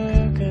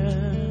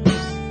circus,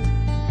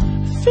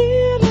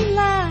 feeling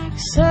like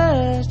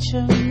such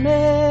a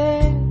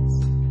mess.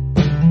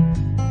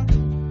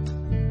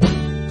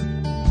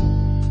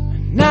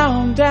 Now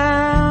I'm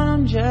down,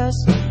 I'm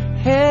just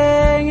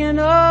hanging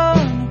on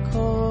the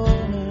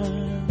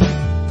corner.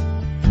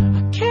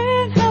 I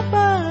can't help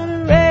but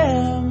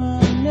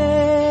reminisce,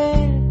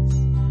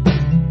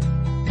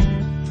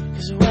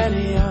 'cause when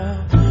you're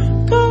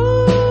gone,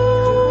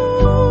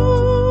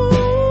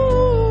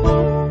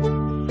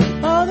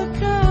 all the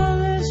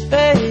colors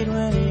fade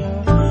when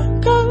you're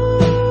gone.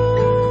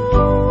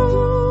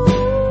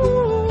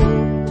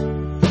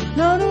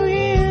 No New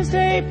Year's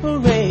Day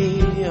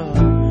parade, you're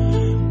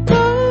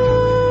gone.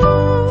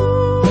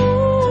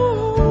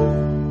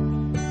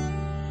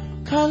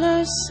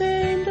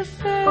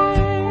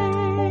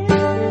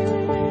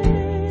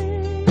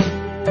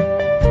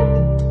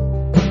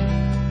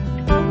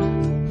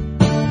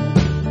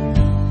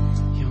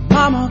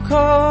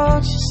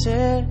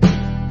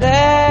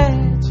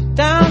 that you're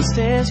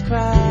downstairs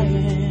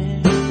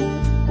crying,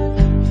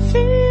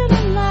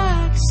 feeling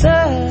like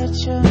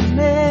such a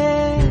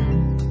man.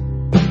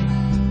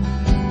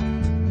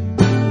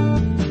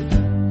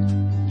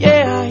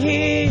 Yeah, I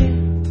hear you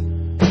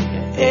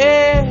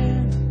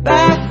in the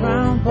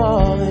background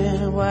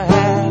bawling. What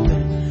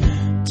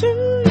happened to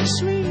your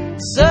sweet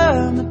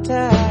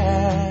summertime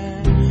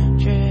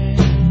dress?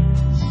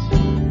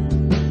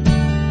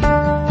 I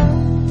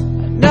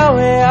know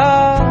we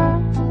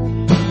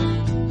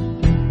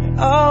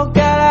all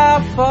got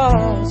our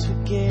faults. We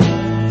get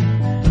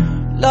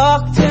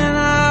locked in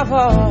our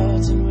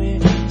hearts and we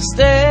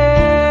stay.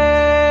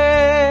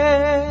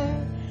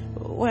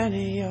 But when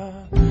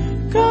you're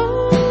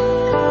gone,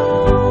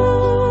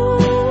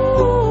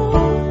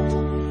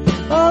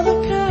 all the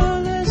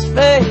colors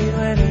fade.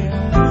 When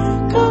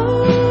you're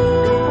gone,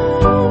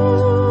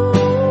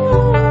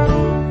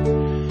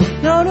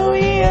 no New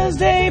Year's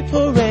Day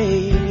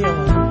parade.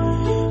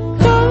 You're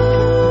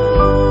gone,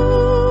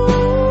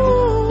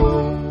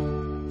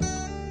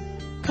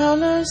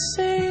 colors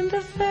seem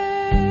to fade.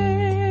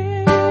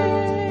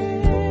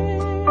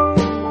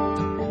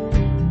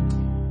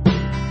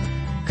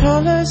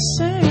 Colors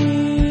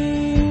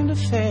seem to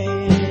fade.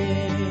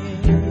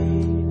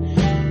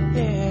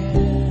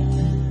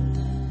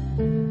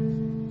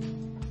 Yeah.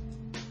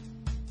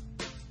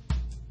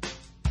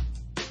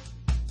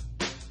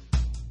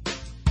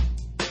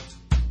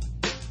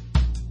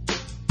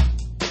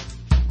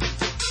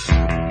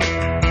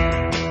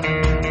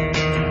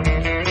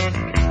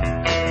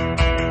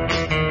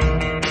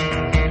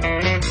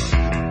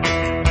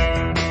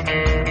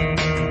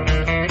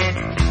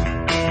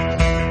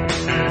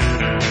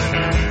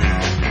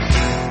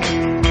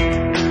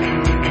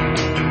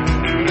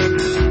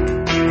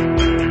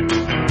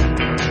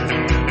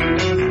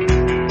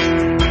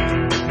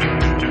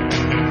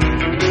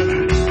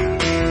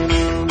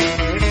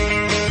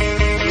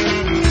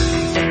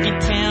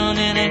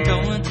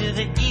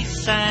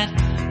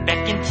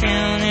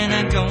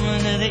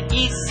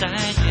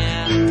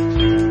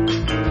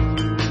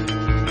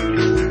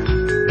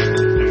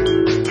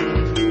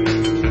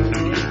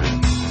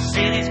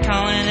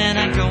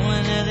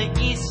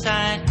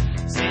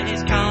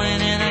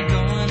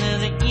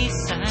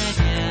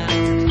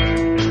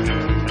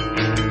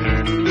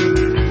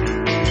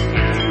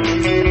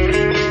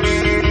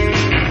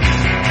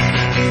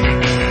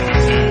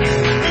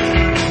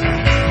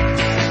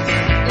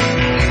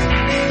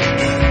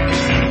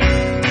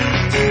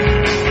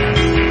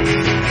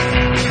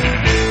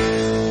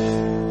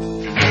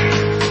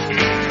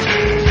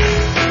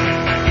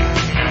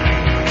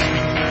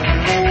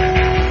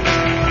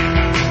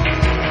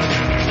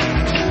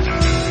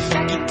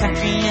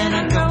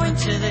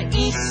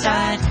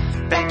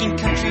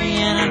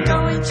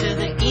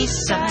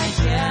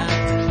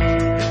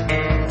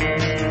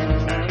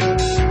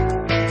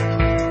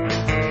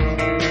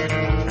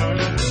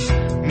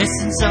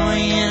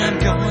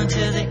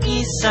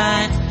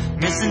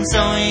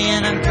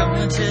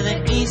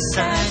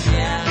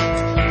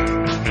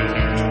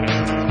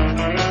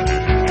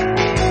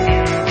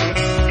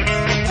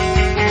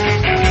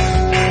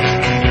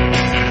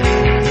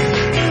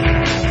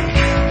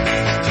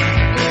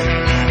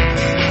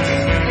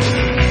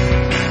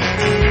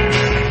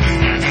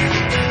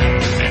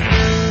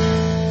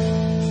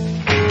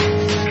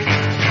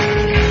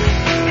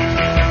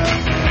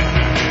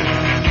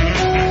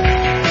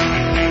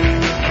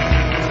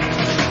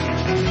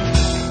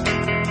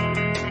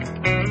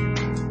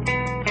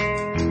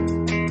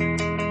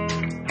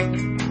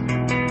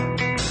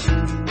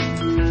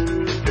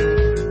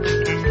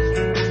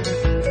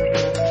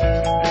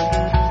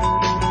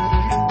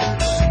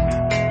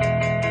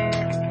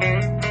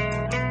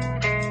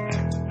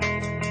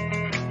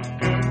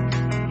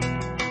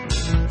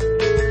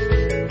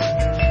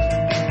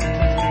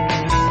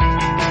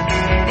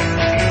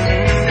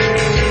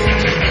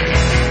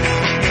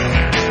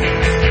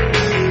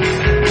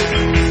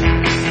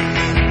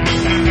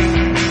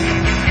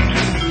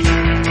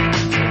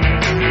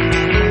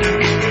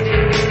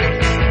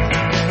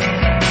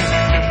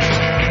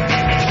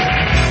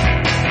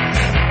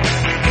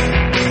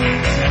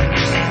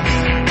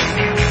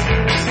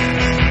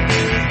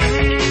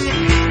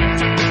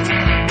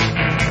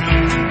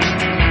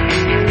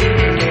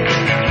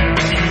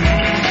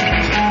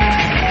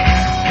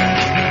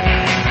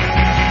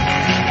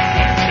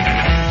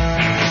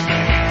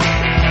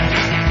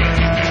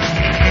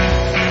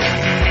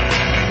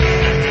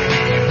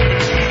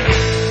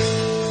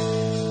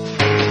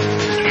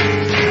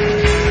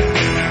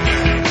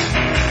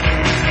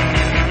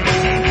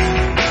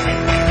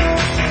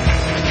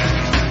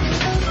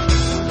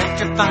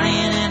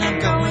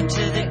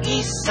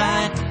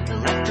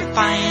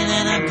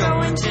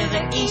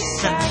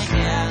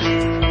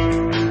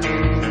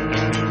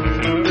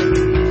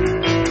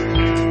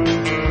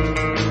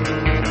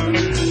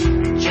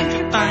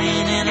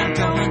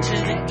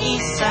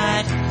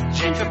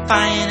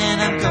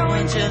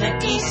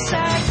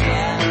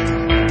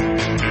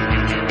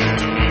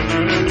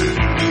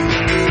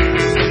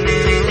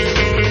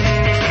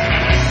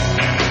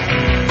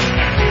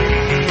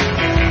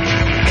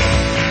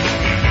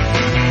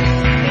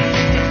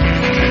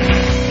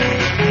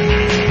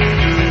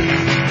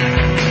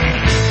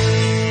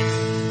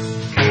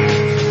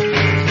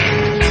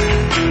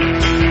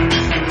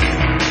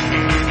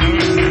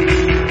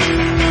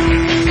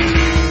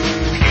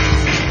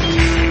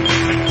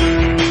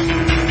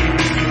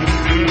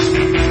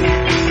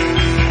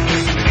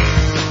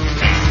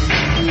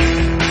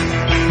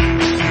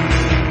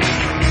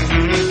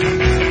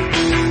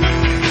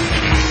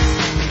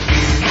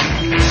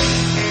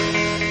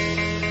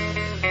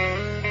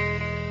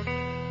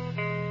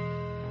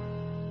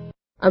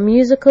 A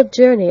musical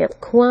journey of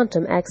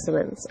quantum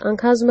excellence on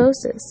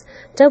Cosmosis,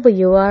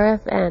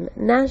 WRFN,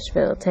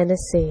 Nashville,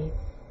 Tennessee.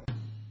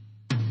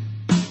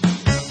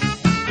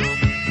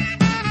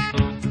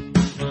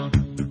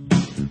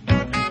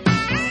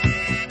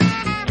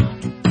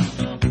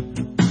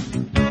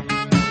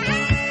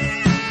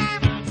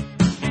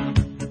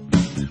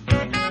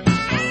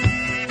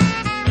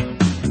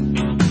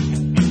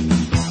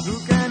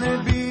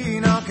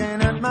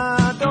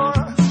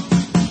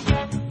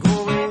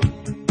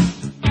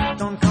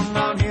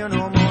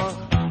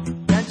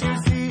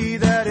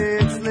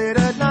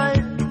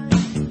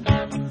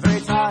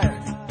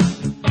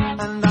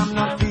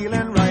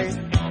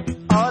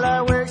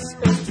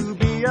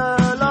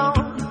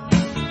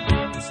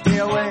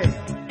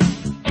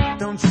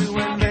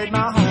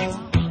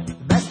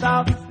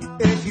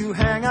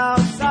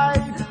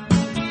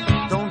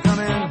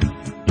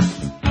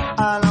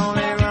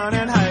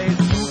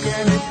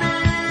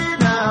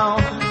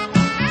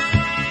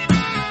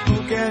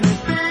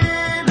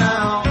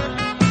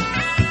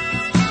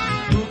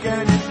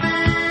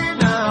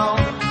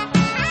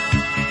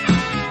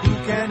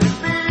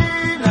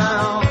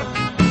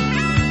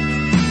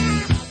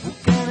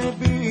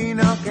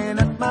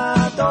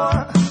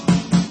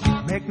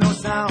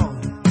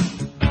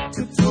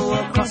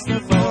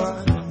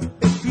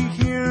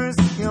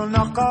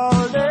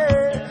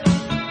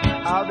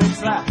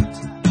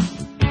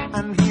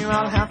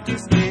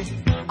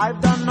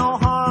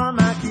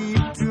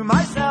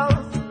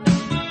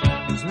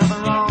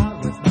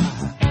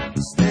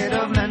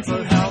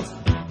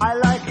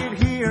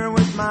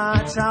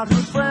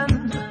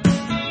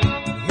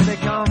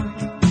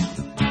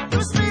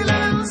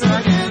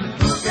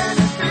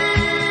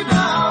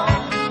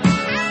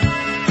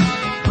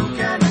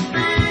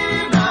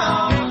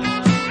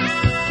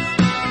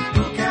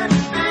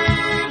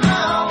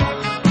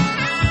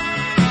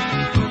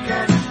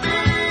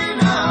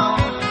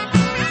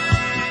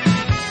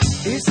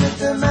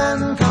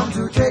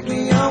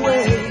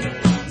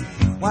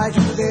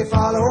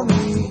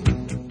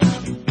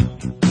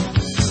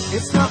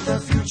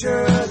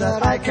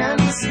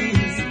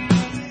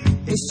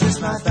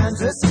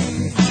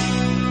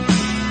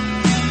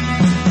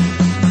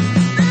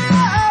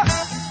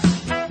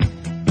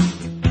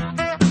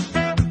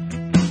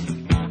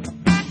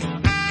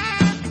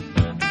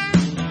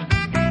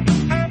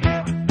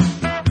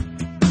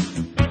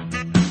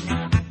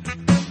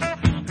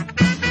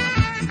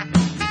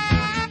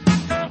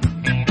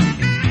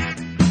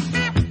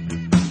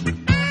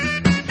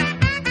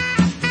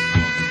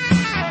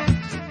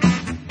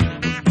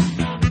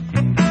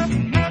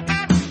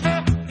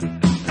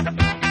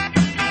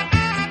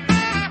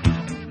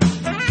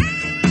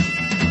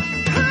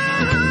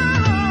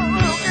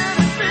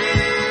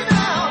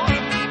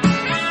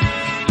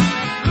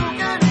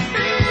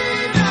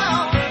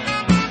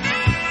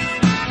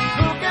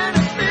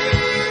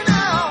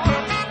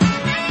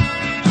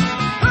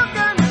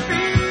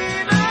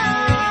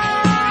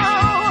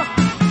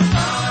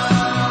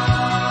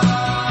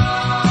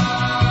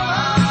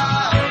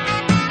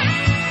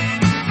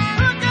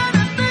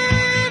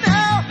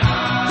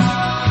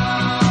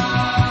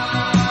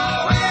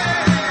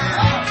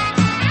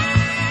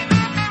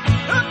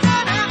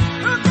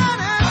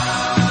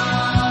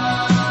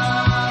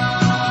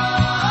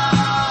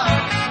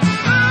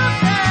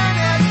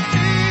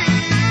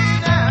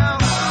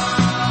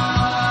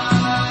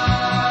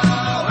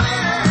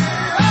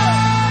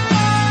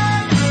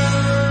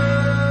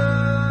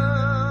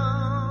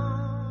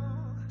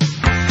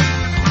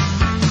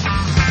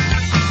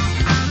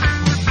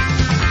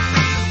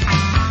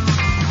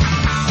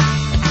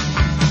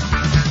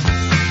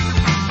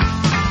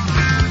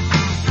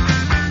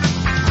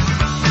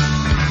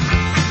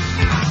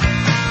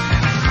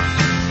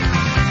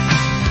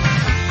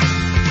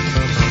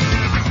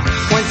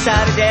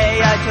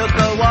 Saturday I took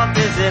a walk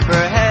to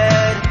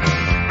Zipperhead.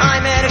 I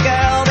met a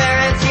girl there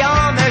and she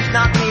almost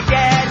knocked me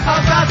dead.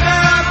 Oh God,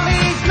 girl,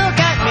 please look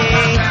at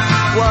me.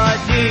 What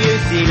do you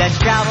see? Let's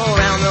travel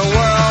around the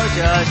world,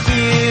 just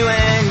you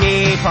and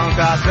me, punk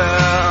rock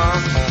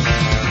girl.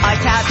 I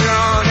tapped her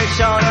on the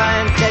shoulder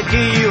and said,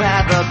 do you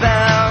have a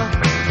bell?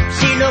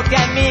 She looked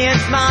at me and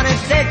smiled and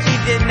said she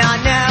did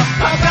not know.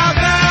 Punk rock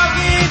girl,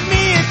 give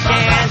me a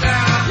chance.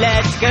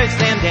 Let's go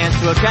slam dance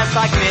to a dress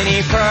like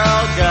Minnie Pearl,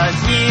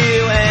 just you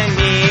and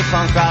me,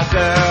 punk rock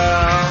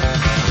girl.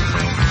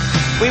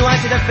 We went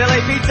to the Philly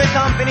Pizza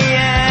Company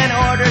and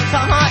ordered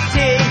some hot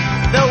tea.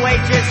 The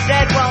waitress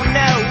said, well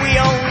no, we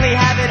only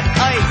have it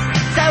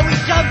iced. So we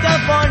jumped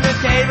up on the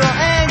table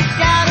and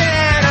shouted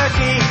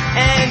anarchy.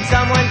 And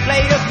someone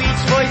played a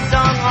Beach Boys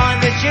song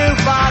on the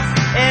jukebox.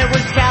 It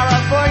was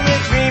California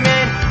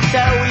Dreamin',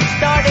 so we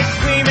started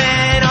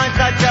screaming on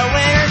such a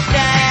winter's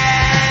day.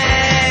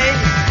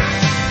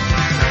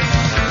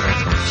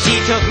 She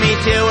took me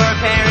to her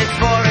parents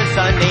for a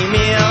Sunday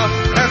meal.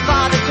 Her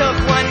father took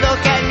one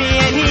look at me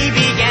and he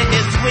began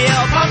to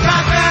squeal. Punk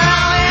rock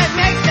girl, it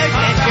makes no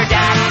sense. Your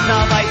dad is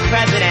the vice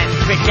president,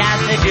 rich as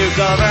the Duke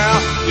of Earl.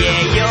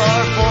 Yeah,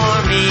 you're for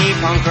me,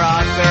 punk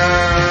rock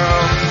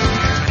girl.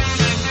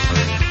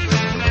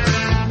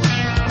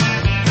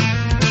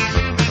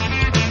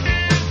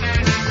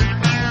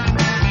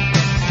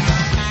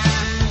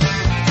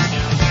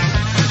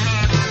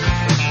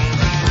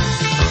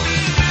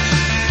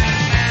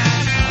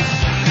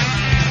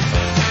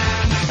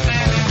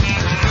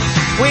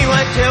 We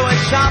went to a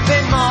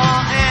shopping mall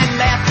and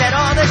laughed at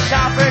all the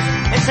shoppers,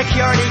 and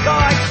security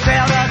guards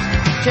trailed us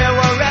to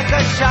a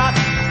record shop.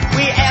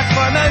 We asked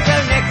for Mojo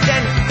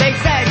Nixon, they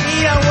said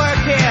he don't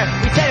work here.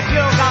 We said if you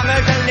don't got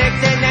Mojo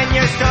Nixon, then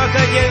your store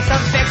could use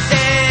some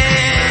fixing.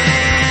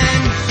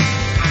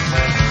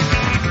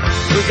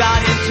 We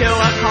got into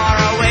a car,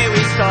 away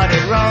we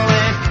started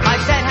rolling. I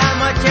said how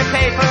much you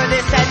pay for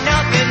this, said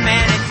nothing,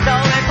 man, it's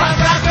stolen. Punk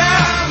rock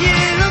girl, you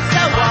look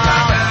so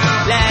wild.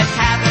 Let's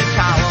have a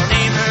child, we'll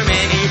name her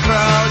Minnie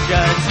Pearl.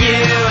 Just you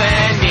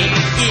and me,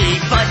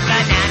 eat fudge,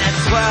 banana,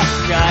 swirl.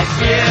 Just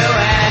you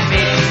and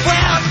me,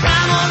 we'll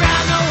travel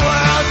around the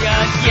world.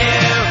 Just you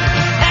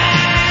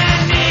and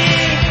me,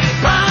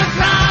 punk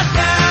rock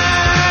girl.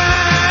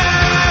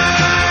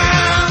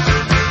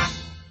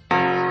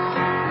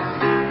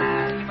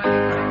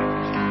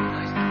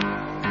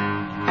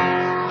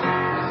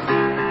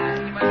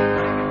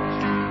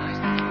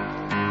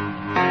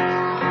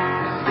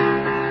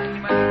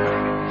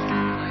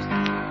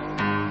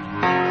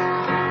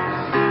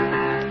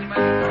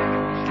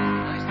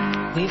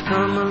 We've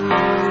come a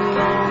long,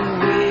 long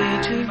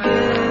way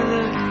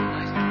together,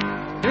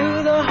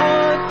 through the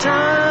hard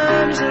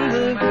times and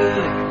the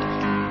good.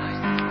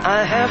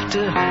 I have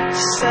to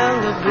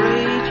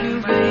celebrate you,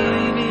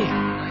 baby.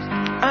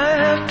 I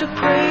have to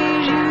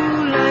praise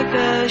you like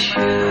I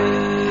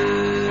should.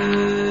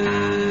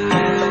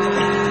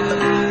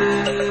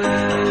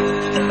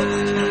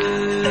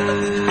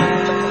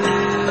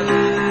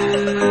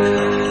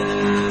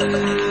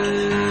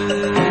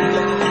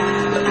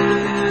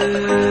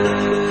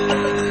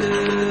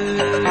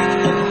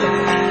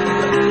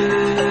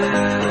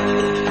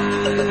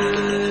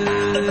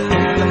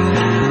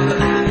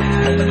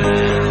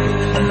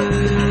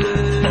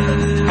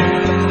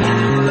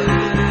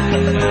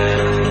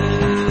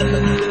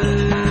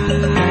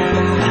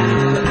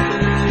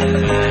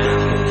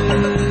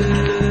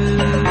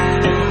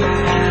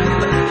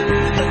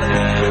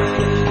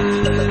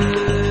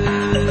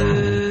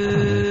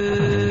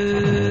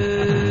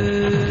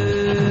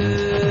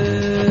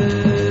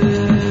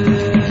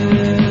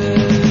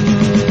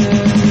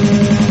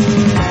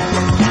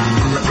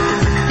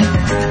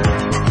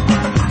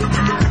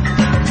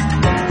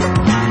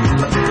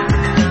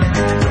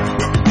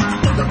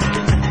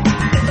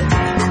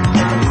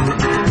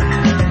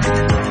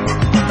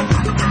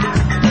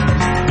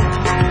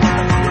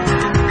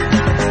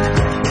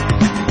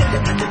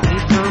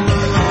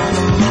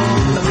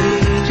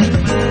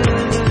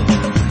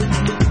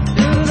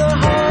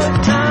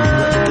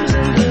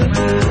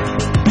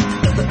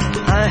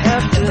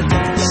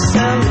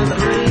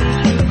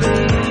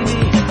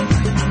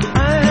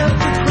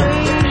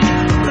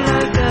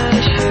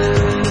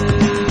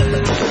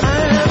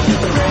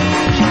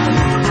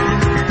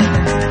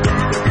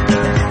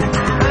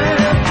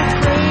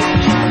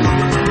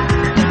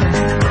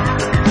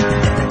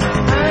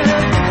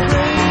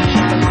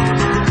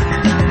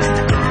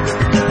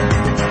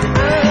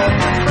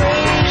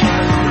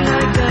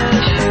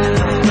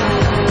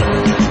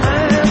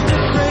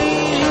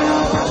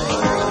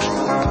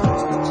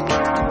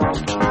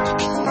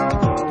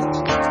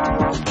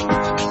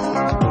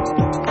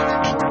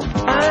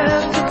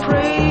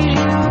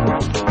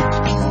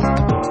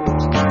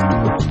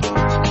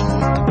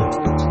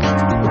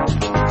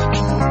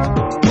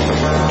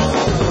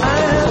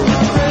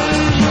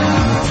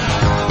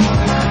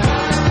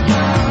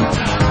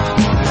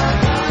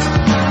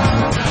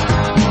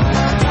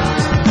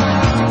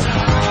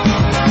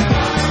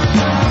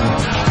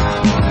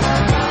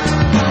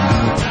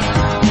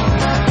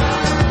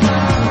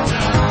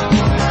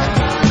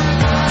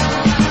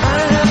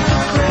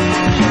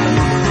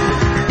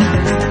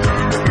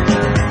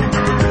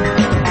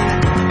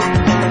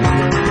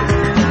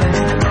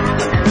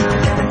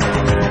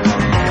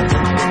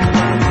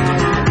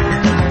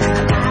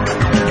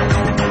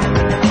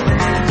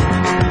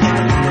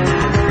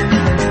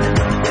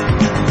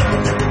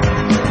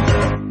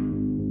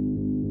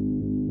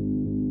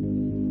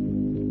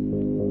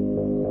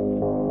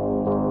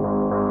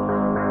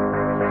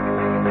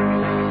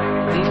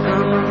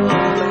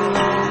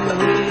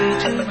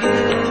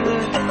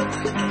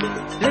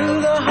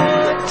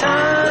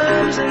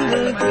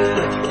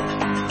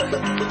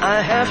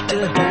 I have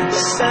to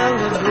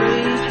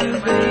celebrate you,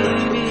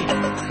 baby.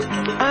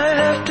 I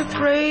have to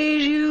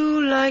praise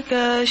you like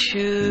I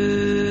should.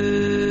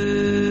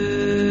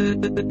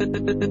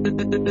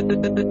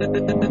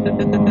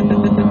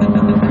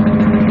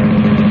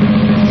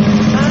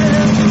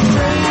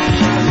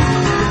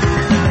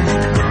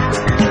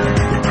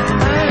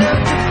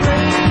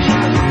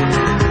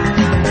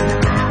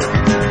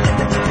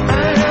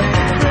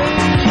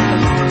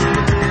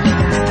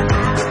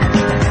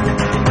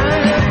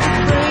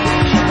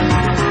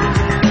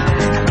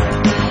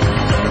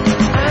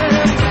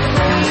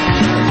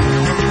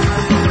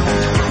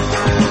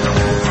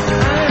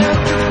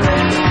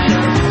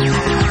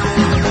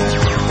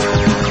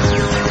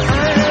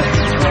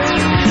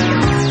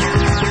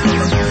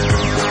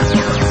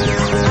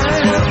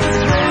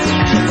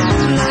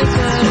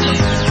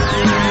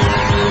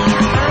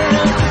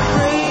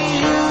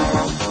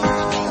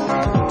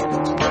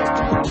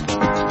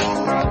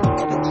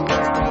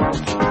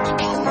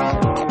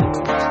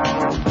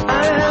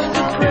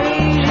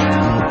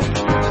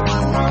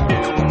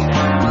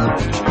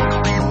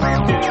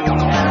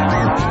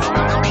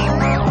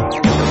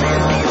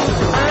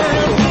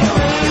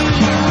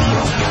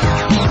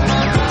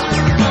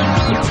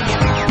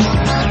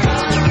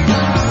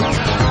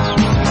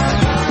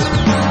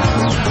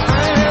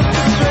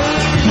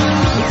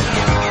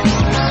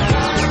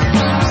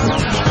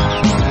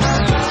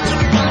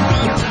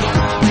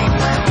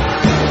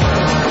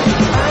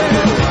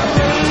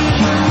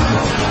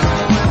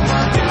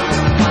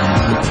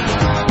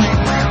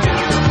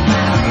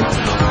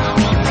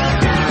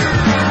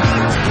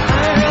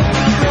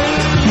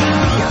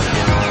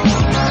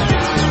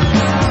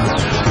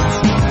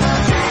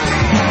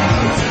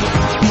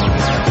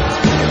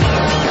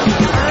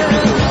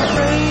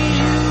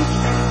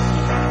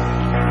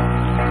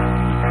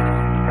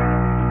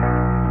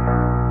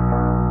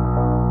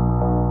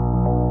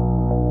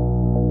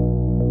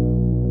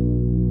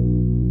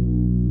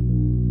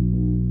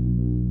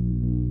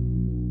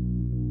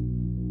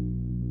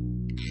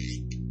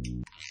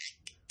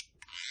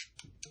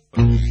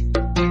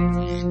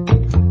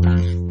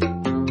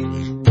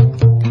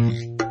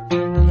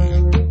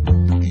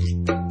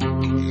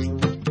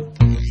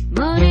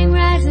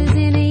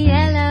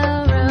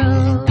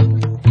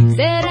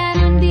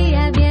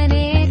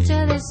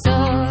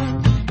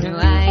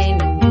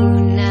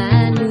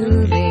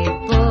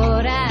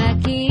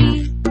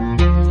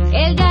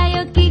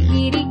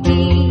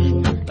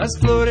 Las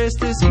flores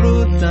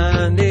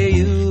disfrutan de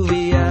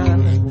lluvia,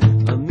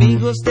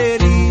 amigos te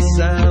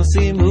rizan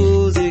sin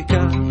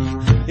música.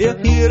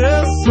 If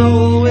your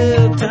soul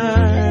will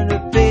turn to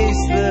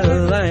face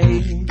the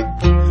light,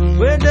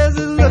 where does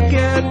it look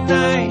at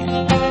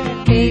night?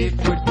 Qué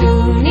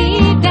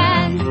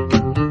oportunidad,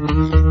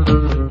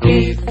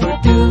 qué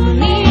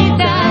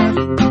oportunidad,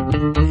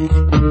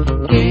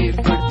 qué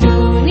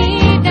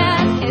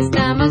oportunidad,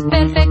 estamos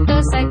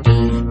perfectos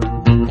aquí.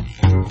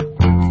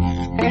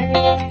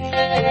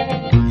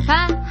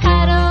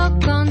 Pájaro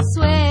con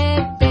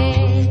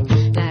suerte,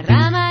 la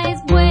rama es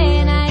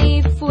buena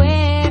y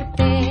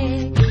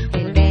fuerte,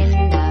 el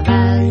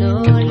vendaval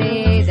no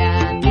le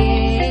da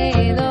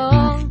miedo,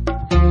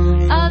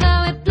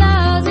 although it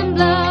blows and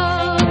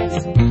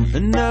blows.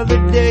 Another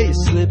day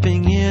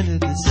slipping into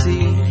the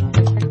sea,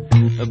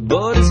 a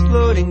boat is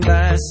floating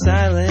by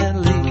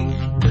silently.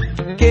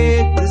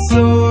 Que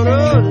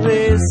tesoro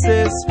les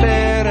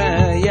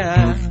espera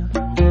ya,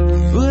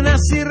 una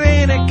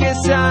sirena que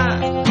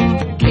sabe.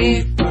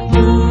 Qué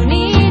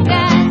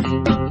oportunidad,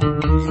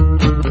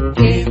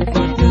 qué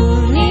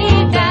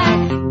oportunidad,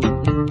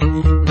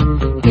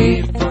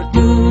 qué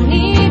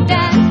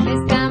oportunidad,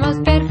 estamos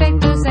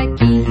perfectos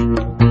aquí.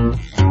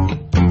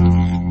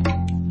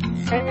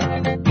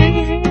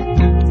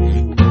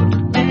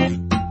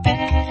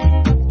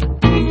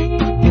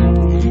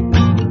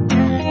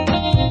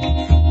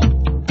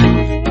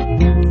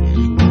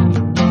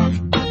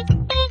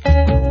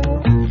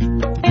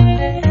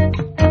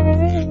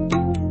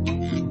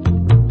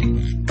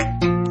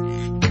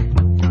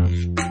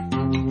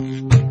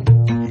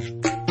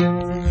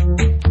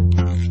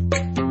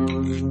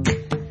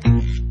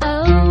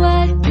 Oh,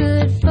 what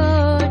good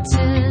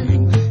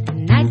fortune, the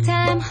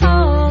nighttime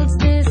holds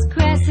this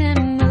crescent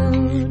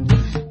moon.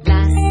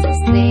 Las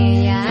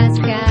estrellas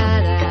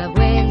cada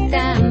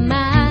vuelta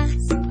más,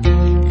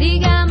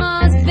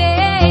 digamos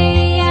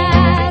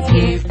bellas.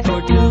 Qué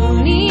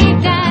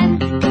oportunidad,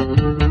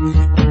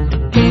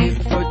 qué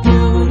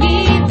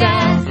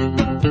oportunidad,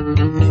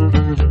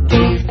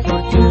 qué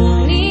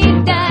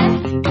oportunidad,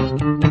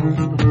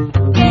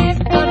 qué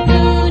oportunidad.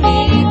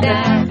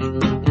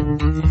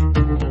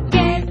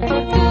 ¡Qué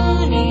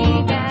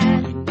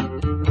oportunidad!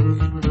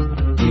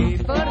 ¡Qué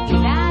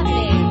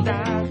formidable!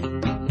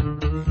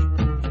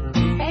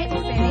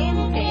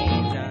 ¡Excelente!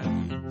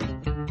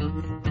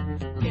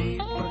 ¡Qué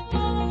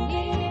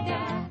oportunidad!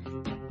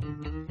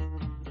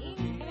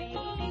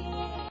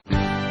 ¡Increíble!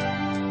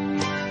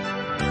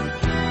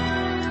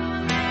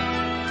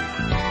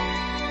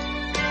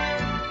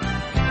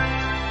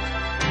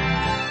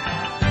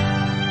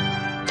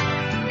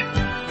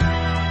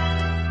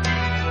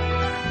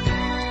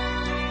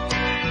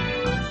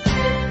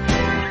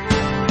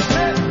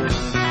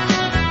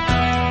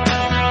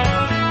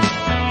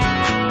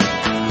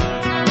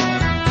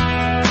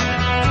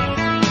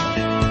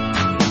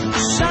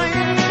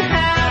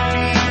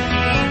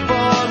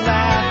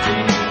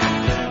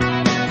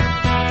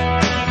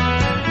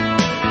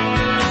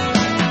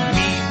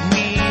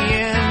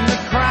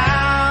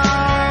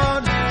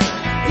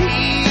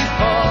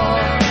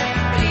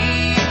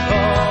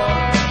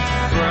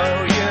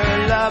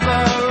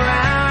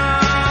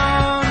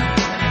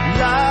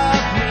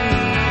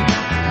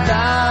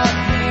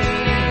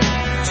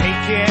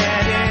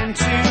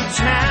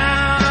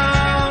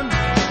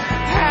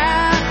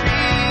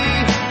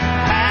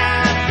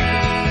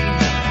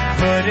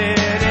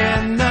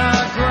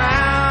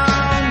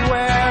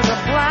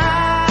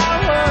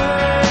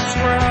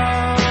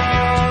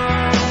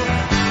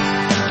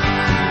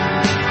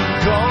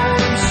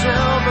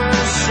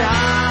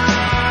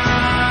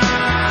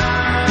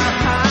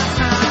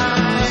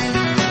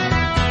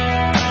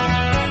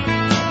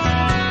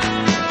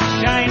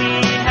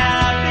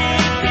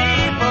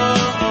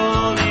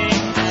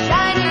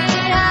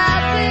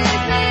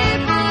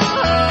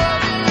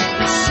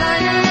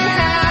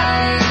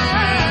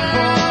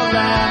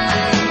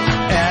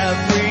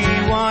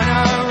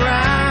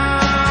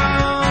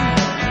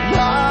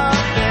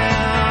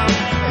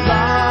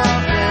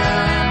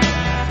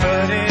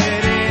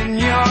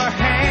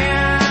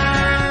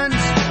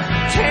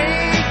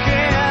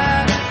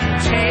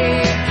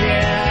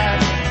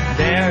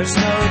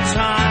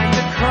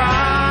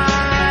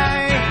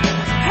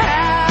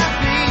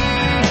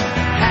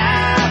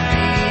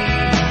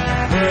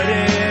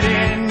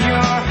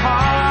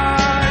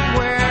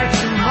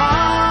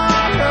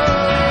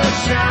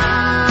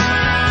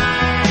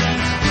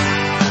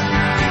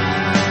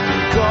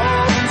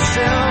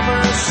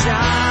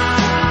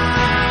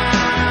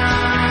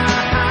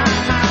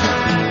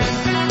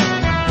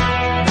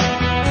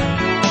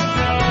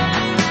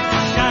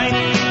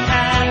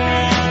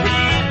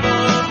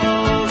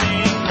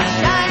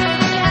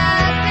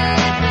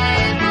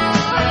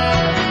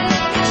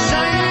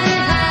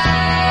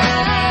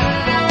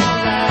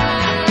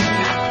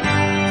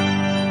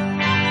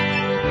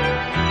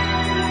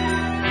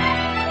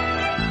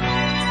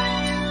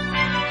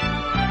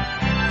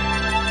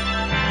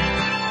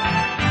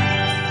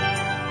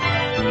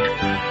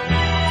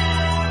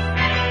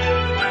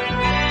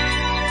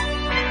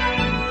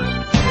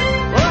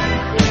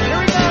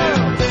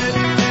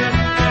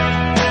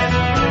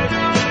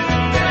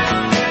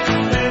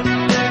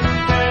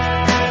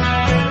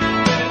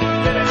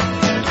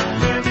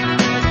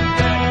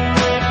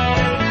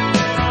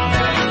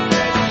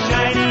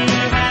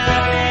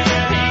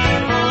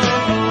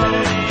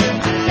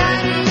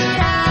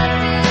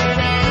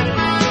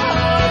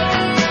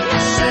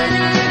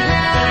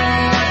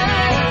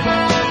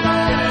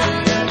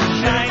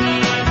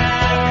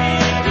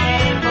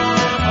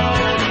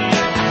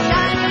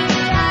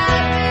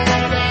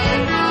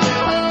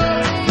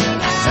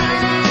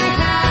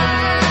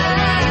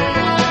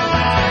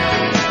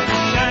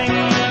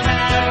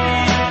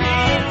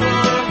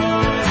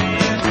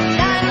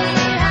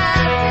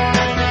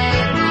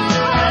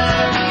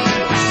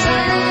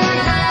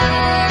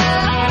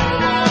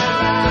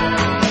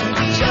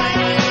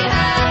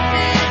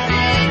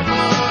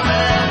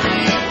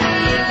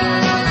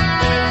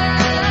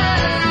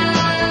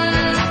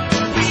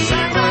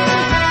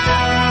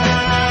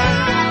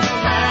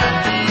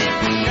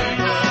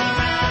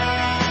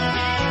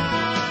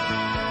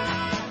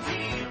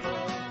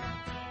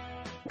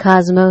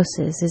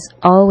 Cosmosis is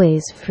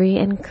always free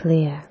and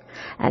clear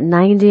at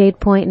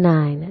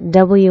 98.9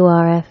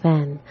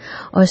 WRFN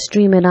or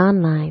stream it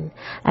online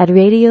at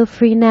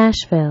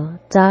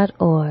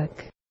radiofreenashville.org.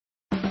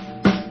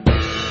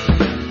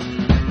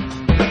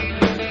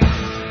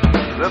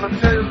 Let me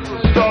tell you a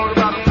story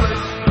about a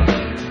place.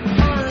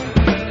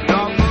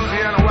 North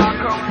Louisiana, where I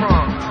come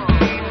from.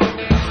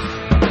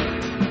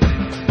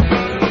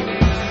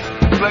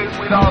 Place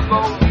we'd all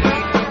go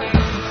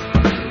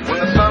when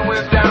the sun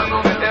went down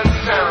on the edge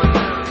of town.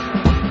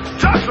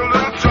 Just a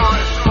little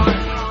joint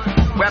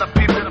where the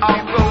people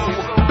all go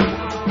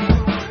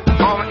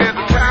on the edge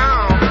of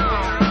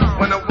town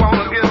when the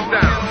water gets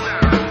down.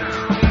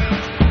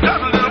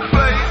 Just a little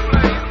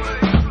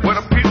place where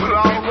the people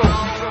all go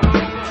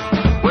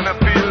when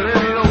they're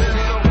feeling low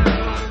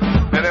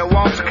and they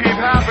want to keep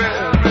happy.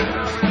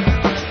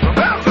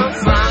 There's a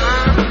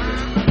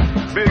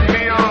sign, big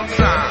neon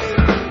sign,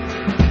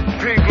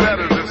 pink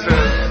letters that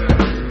says,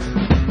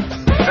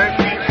 they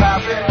keep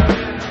happy.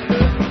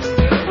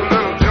 A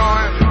little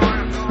joint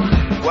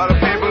where the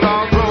people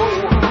all go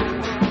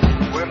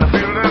when they're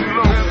feeling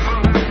low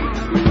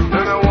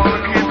and they want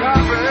to keep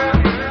happy.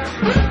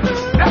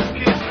 Just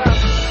keep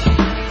happy.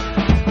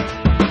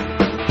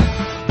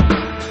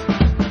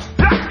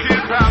 Just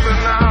keep happy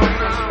now.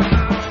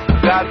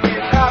 Gotta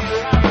keep happy.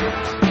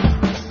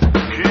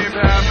 Keep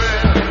happy.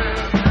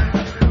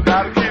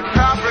 Gotta keep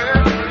happy.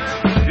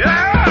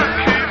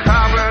 Yeah, keep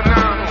happy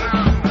now.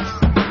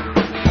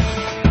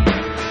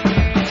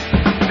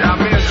 Yeah,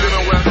 me and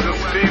Jimmy Weston,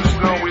 Steve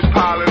Snow, we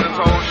pilot this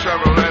old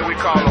Chevrolet we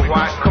call a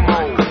white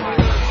commode.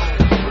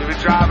 We be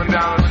driving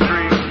down the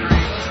street,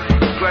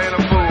 playing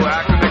a fool,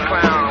 acting a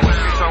clown. We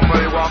see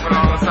somebody walking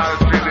on the side of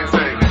the street, they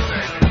say,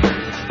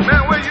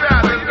 man, where you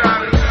at, this guy?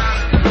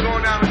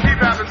 Going down to Keep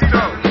Happy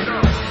Store.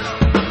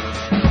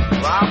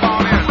 Well, I'm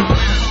on in.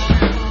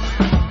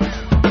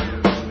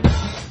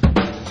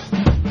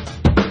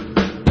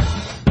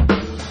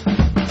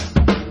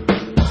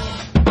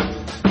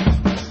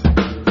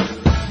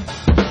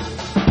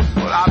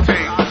 Well, I'll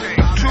take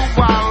 2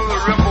 bottles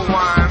of Ripple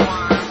wine.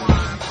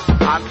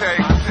 I'll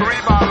take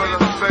 3 bottles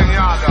of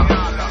Senyaga.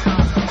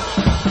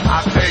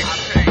 I'll take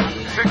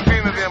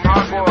 16 of them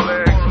hard-boiled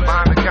eggs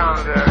behind the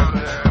counter there.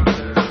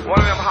 1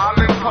 of them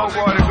hot-licked po'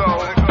 boy to go.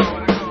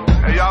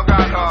 And y'all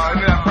got,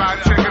 any of that fried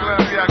chicken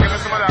left? Yeah, give me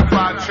some of that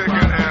fried chicken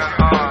and,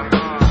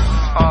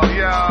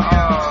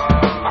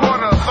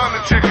 quarter of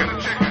thunder chicken.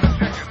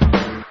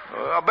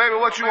 Baby,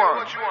 what you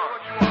want?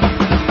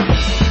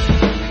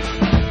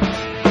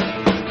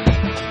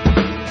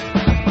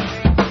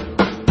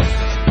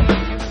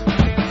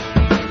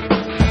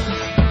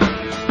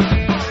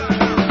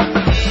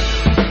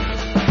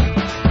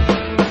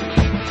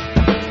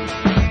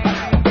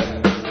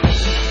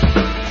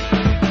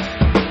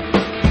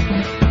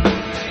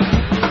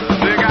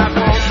 Big ass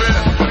poultry,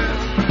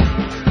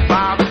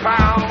 5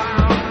 pounds,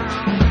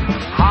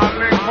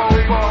 hot-licked po'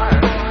 boy,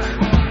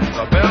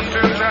 the best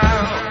in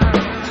town.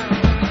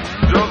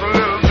 Just a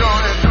little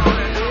joint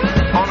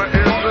on the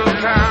edge of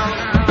town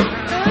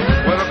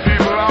where the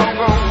people all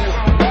go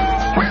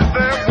when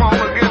they want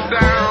to get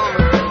down.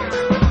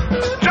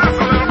 Just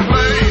a little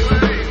place,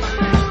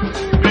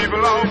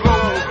 people all go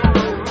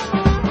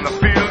when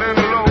they're feeling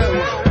low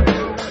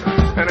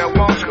and they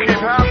want to keep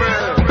happy.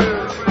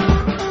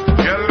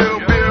 Get a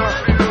little beer,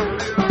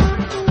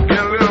 get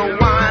a little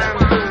wine,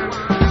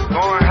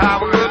 gonna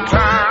have a good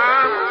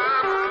time.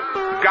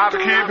 Got to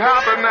keep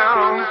happy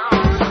now.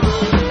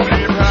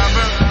 Keep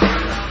happy.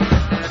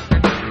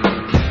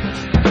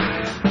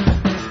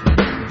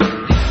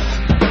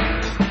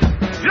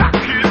 Yeah,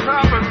 keep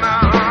happy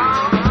now.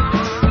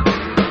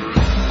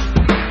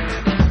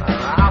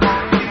 I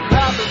want to keep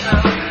happy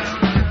now.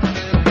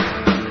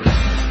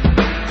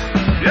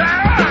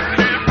 Yeah,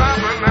 keep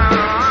happy now.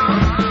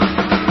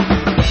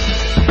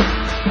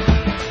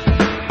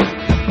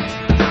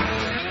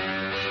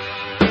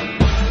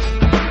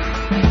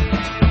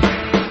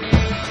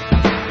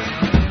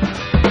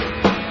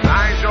 I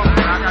ain't joking. I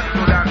got to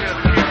go down here to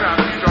Keep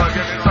Happy Store and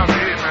get me something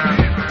to eat, man.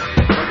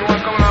 So you want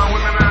to come along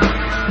with me, man?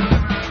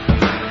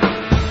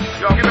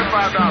 Yo, give me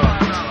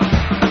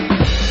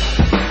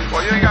 $5.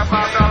 Well, you ain't got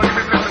 $5, give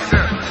me 50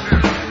 cents.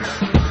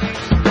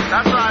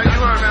 That's right, you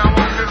heard me. I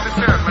want 50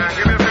 cents, man.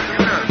 Give me 50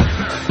 cents.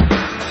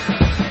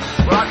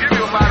 Well, I'll give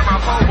you a bite of my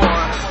po'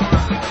 boy.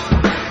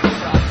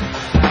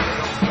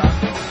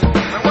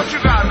 Man, what you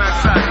got in that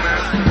sack,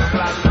 man?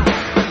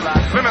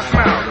 Let me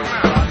smell.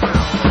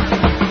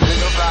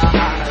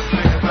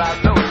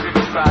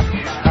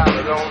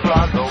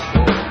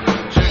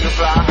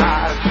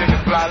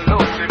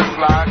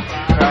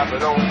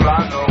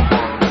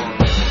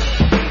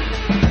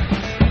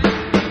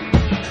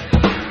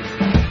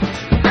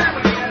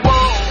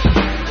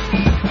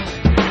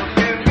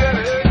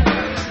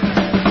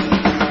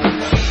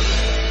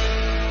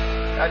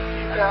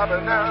 Keep happy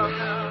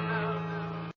now.